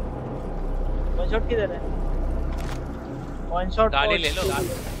 वन शॉट किधर है? वन शॉट गाड़ी ले लो,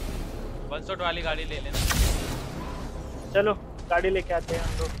 वन शॉट वाली गाड़ी ले लेना। चलो गाड़ी लेके आते हैं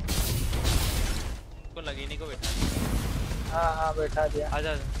हम लोग। को लगीनी को बैठा। हाँ बैठा दिया।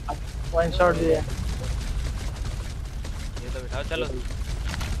 आजा वन शॉट दिया। ये तो बैठा। चलो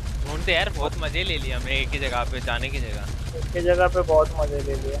ढूंढते यार, बहुत मजे ले लिया हमने एक ही जगह पे, जाने की जगह पे बहुत मजे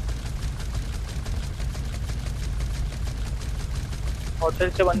ले लिया। होटल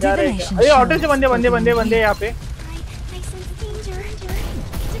से बंदे आ रहे हैं। अरे होटल से बंदे यहाँ पे।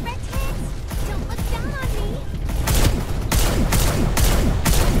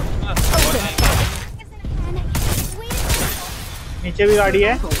 नीचे भी गाड़ी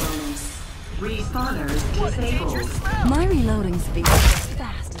है। My reloading speed is as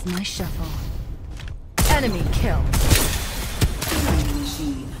fast as my shuffle. Enemy kill.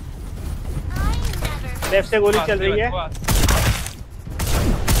 Left से गोली चल रही है।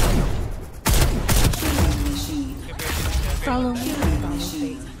 Follow me.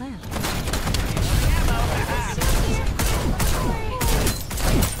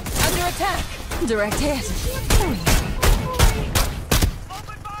 Under attack. Direct hit.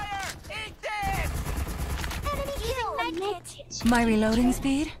 My reloading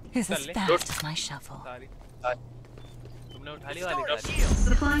speed is as fast as my shuffle. तुमने उठा ली वाली गाड़ी?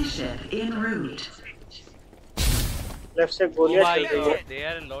 Supply ship en route. Left से गोलियां चल रही है। There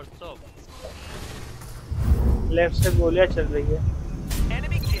are lots of. Left से गोलियां चल रही है।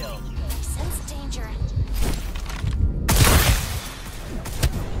 Enemy killed. Sense danger.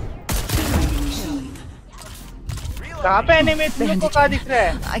 कहाँ पे एनिमी? तुमको कहाँ दिख रहा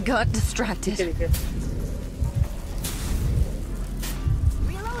है? I got distracted.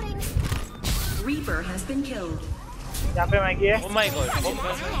 Reaper has been killed. यहाँ पे मैगी है। Oh my god.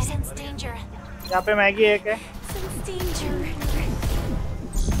 Sense danger. यहाँ पे मैगी एक है। Sense danger.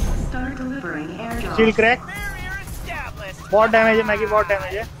 Start delivering airdrop. Shield crack. बहुत डैमेज है मैगी, बहुत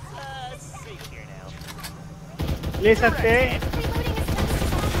डैमेज है। ले सकते हैं।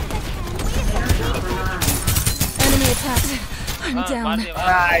 Enemy attacked. I'm down.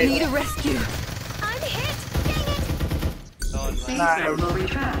 Nice. Need a rescue. I'm hit. Safe zone will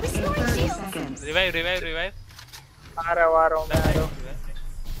retract in 30 seconds. Revive. आ रहा हूँ मैं आ रहा हूँ।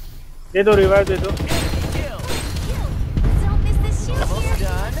 दे दो रिवाइव दे दो। Don't miss this shield Almost here.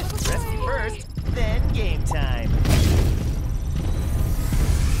 done. Rescue first, then game time.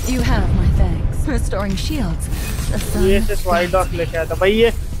 You have my thanks. Restoring shields. The sun. VSS White Dog लेके आया था भाई।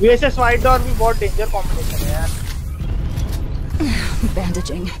 ये VSS White Dog भी बहुत डेंजर कॉम्बिनेशन है यार।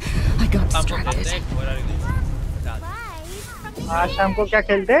 Bandaging. I got distracted. आज शाम को क्या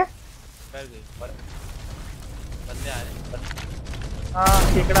खेलते हैं? बंदे आ रहे हैं।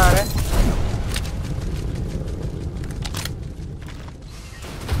 हाँ केकड़ा आ रहा है।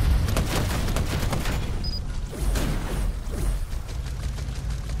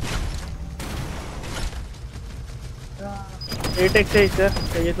 एटेक्स है इधर,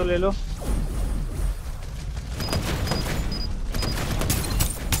 चाहिए तो ले लो।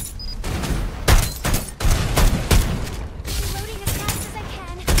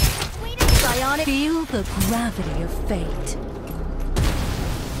 Feel the gravity of fate.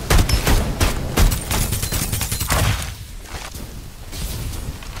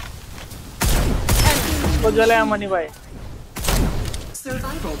 इसको जलाया मनी भाई।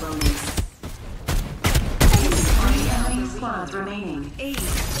 Survival bonus. 9 squads remaining. 8.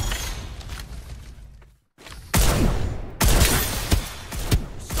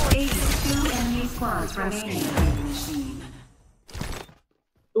 2 enemy squads remaining.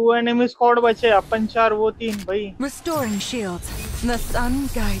 2 enemy squad बचे, अपन 4 वो 3 भाई। Restoring shields. The sun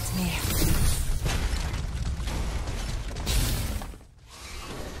guides me.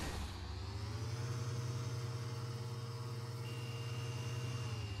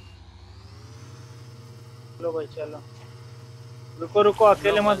 चलो भाई चलो। रुको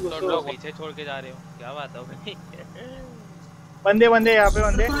अकेले मत घुसो। लोग पीछे छोड़ के जा रहे हो, क्या बात है भाई? बंदे यहाँ पे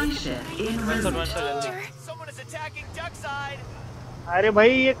बंदे। अरे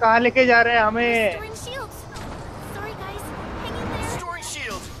भाई ये कहाँ लेके जा रहे हैं हमें?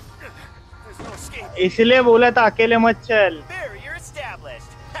 इसलिए बोला था अकेले मत चल।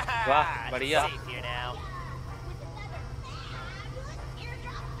 वाह बढ़िया।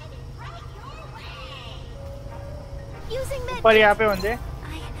 ऊपर यहाँ पे बंदे।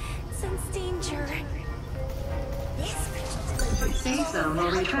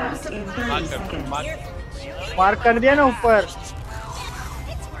 मार्क कर दिया ना ऊपर।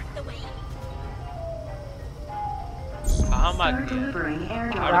 कहाँ मार्क किया?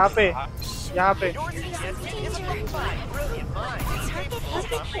 यहाँ पे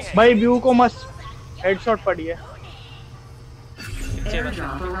भाई व्यू को मस्त हेडशॉट पड़ी है।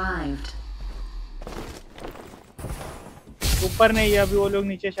 ऊपर नहीं है अभी, वो लोग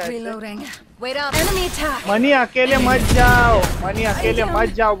नीचे शायद। मनी अकेले मत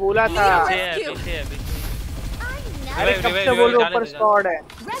जाओ, बोला था। अरे कब से बोलो ऊपर स्क्वाड है।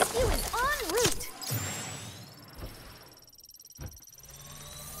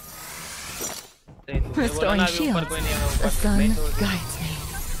 Restoring shields. The sun guides me.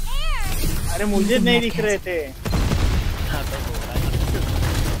 अरे मुझे नहीं दिख रहे थे।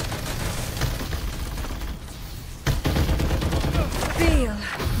 Feel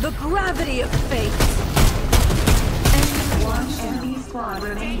the gravity of fate. One enemy squad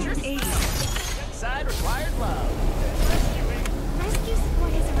remains. 8. Inside required love. Rescue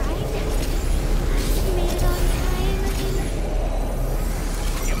support has arrived. You made it on time.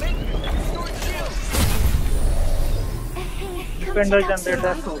 You make me restore shields. Defender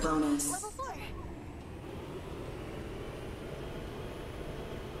generator. Bonus.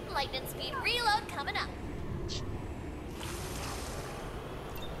 Lightning speed reload coming up.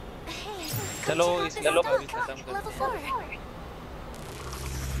 चलो इस level को भी खत्म कर Level 4.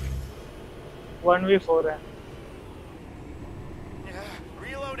 1v4 है।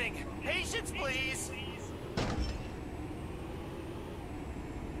 Reloading. Patience, please.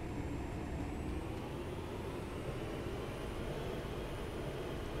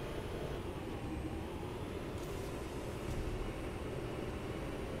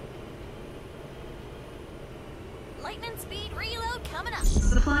 Lightning speed reload coming up.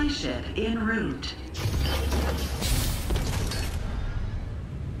 Supply ship en route.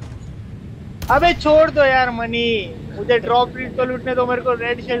 अबे छोड़ दो यार मनी, मुझे ड्रॉप रीड तो लूटने दो, मेरे को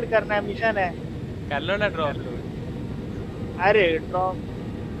रेड शील्ड करना है, मिशन है। कर लो ना ड्रॉप लूट। अरे ड्रॉप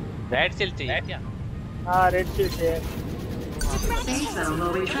रेड शील्ड चाहिए क्या? हाँ रेड शील्ड चाहिए।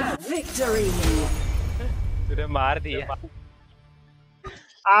 Victory. तूने मार दिया।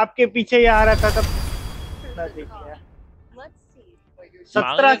 आपके पीछे ही आ रहा था तब ना देखिए।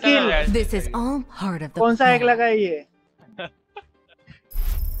 17 किल। This is all part of the कौन सा एक लगा है ये?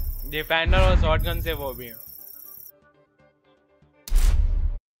 डिफेंडर और शॉटगन से वो भी है।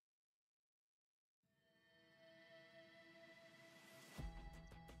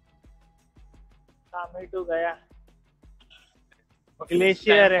 सामने तो गया।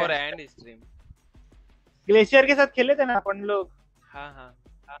 ग्लेशियर है। ग्लेशियर के साथ खेले थे ना अपन लोग। हाँ हाँ।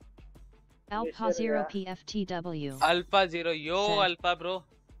 Alpha 0 PFTW. Alpha 0 yo alpha bro.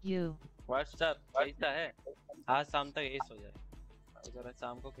 You. WhatsApp कैसा है? आज शाम तक एस हो जाए। अगर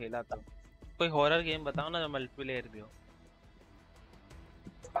शाम को खेला तो कोई हॉरर गेम बताओ ना जो मल्टीप्लेयर भी हो।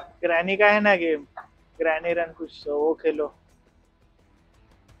 ग्रैनी का है ना गेम, ग्रैनी रन कुछ तो वो खेलो।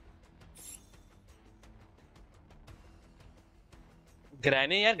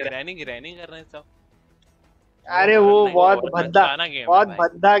 ग्रैनी यार ग्रैनी कर रहे हैं सब। अरे वो बहुत भद्दा गेम है, बहुत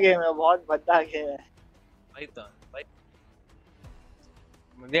भद्दा गेम है भाई। तो भाई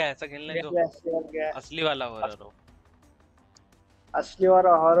मुझे ऐसा खेलने दो, असली वाला हॉरर हो। असली वाला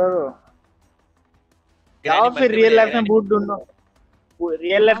हॉरर हो जाओ, फिर रियल लाइफ में बूट ढूंढो,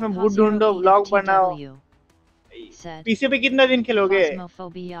 रियल लाइफ में बूट ढूंढो, व्लॉग बनाओ। पीसी पे कितना दिन खेलोगे?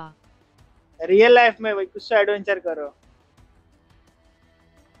 रियल लाइफ में भाई कुछ तो एडवेंचर करो।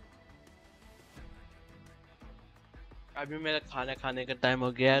 अभी मेरा खाना खाने का टाइम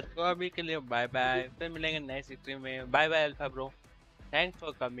हो गया, तो अभी के लिए बाय बाय, फिर मिलेंगे नेक्स्ट स्ट्रीम में। Bye by alpha bro, thanks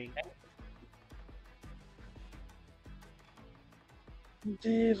for coming.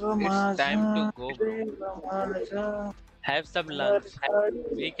 It's time to go bro. Have some lunch.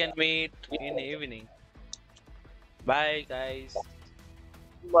 We can meet in the evening. Bye guys.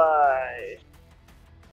 Bye.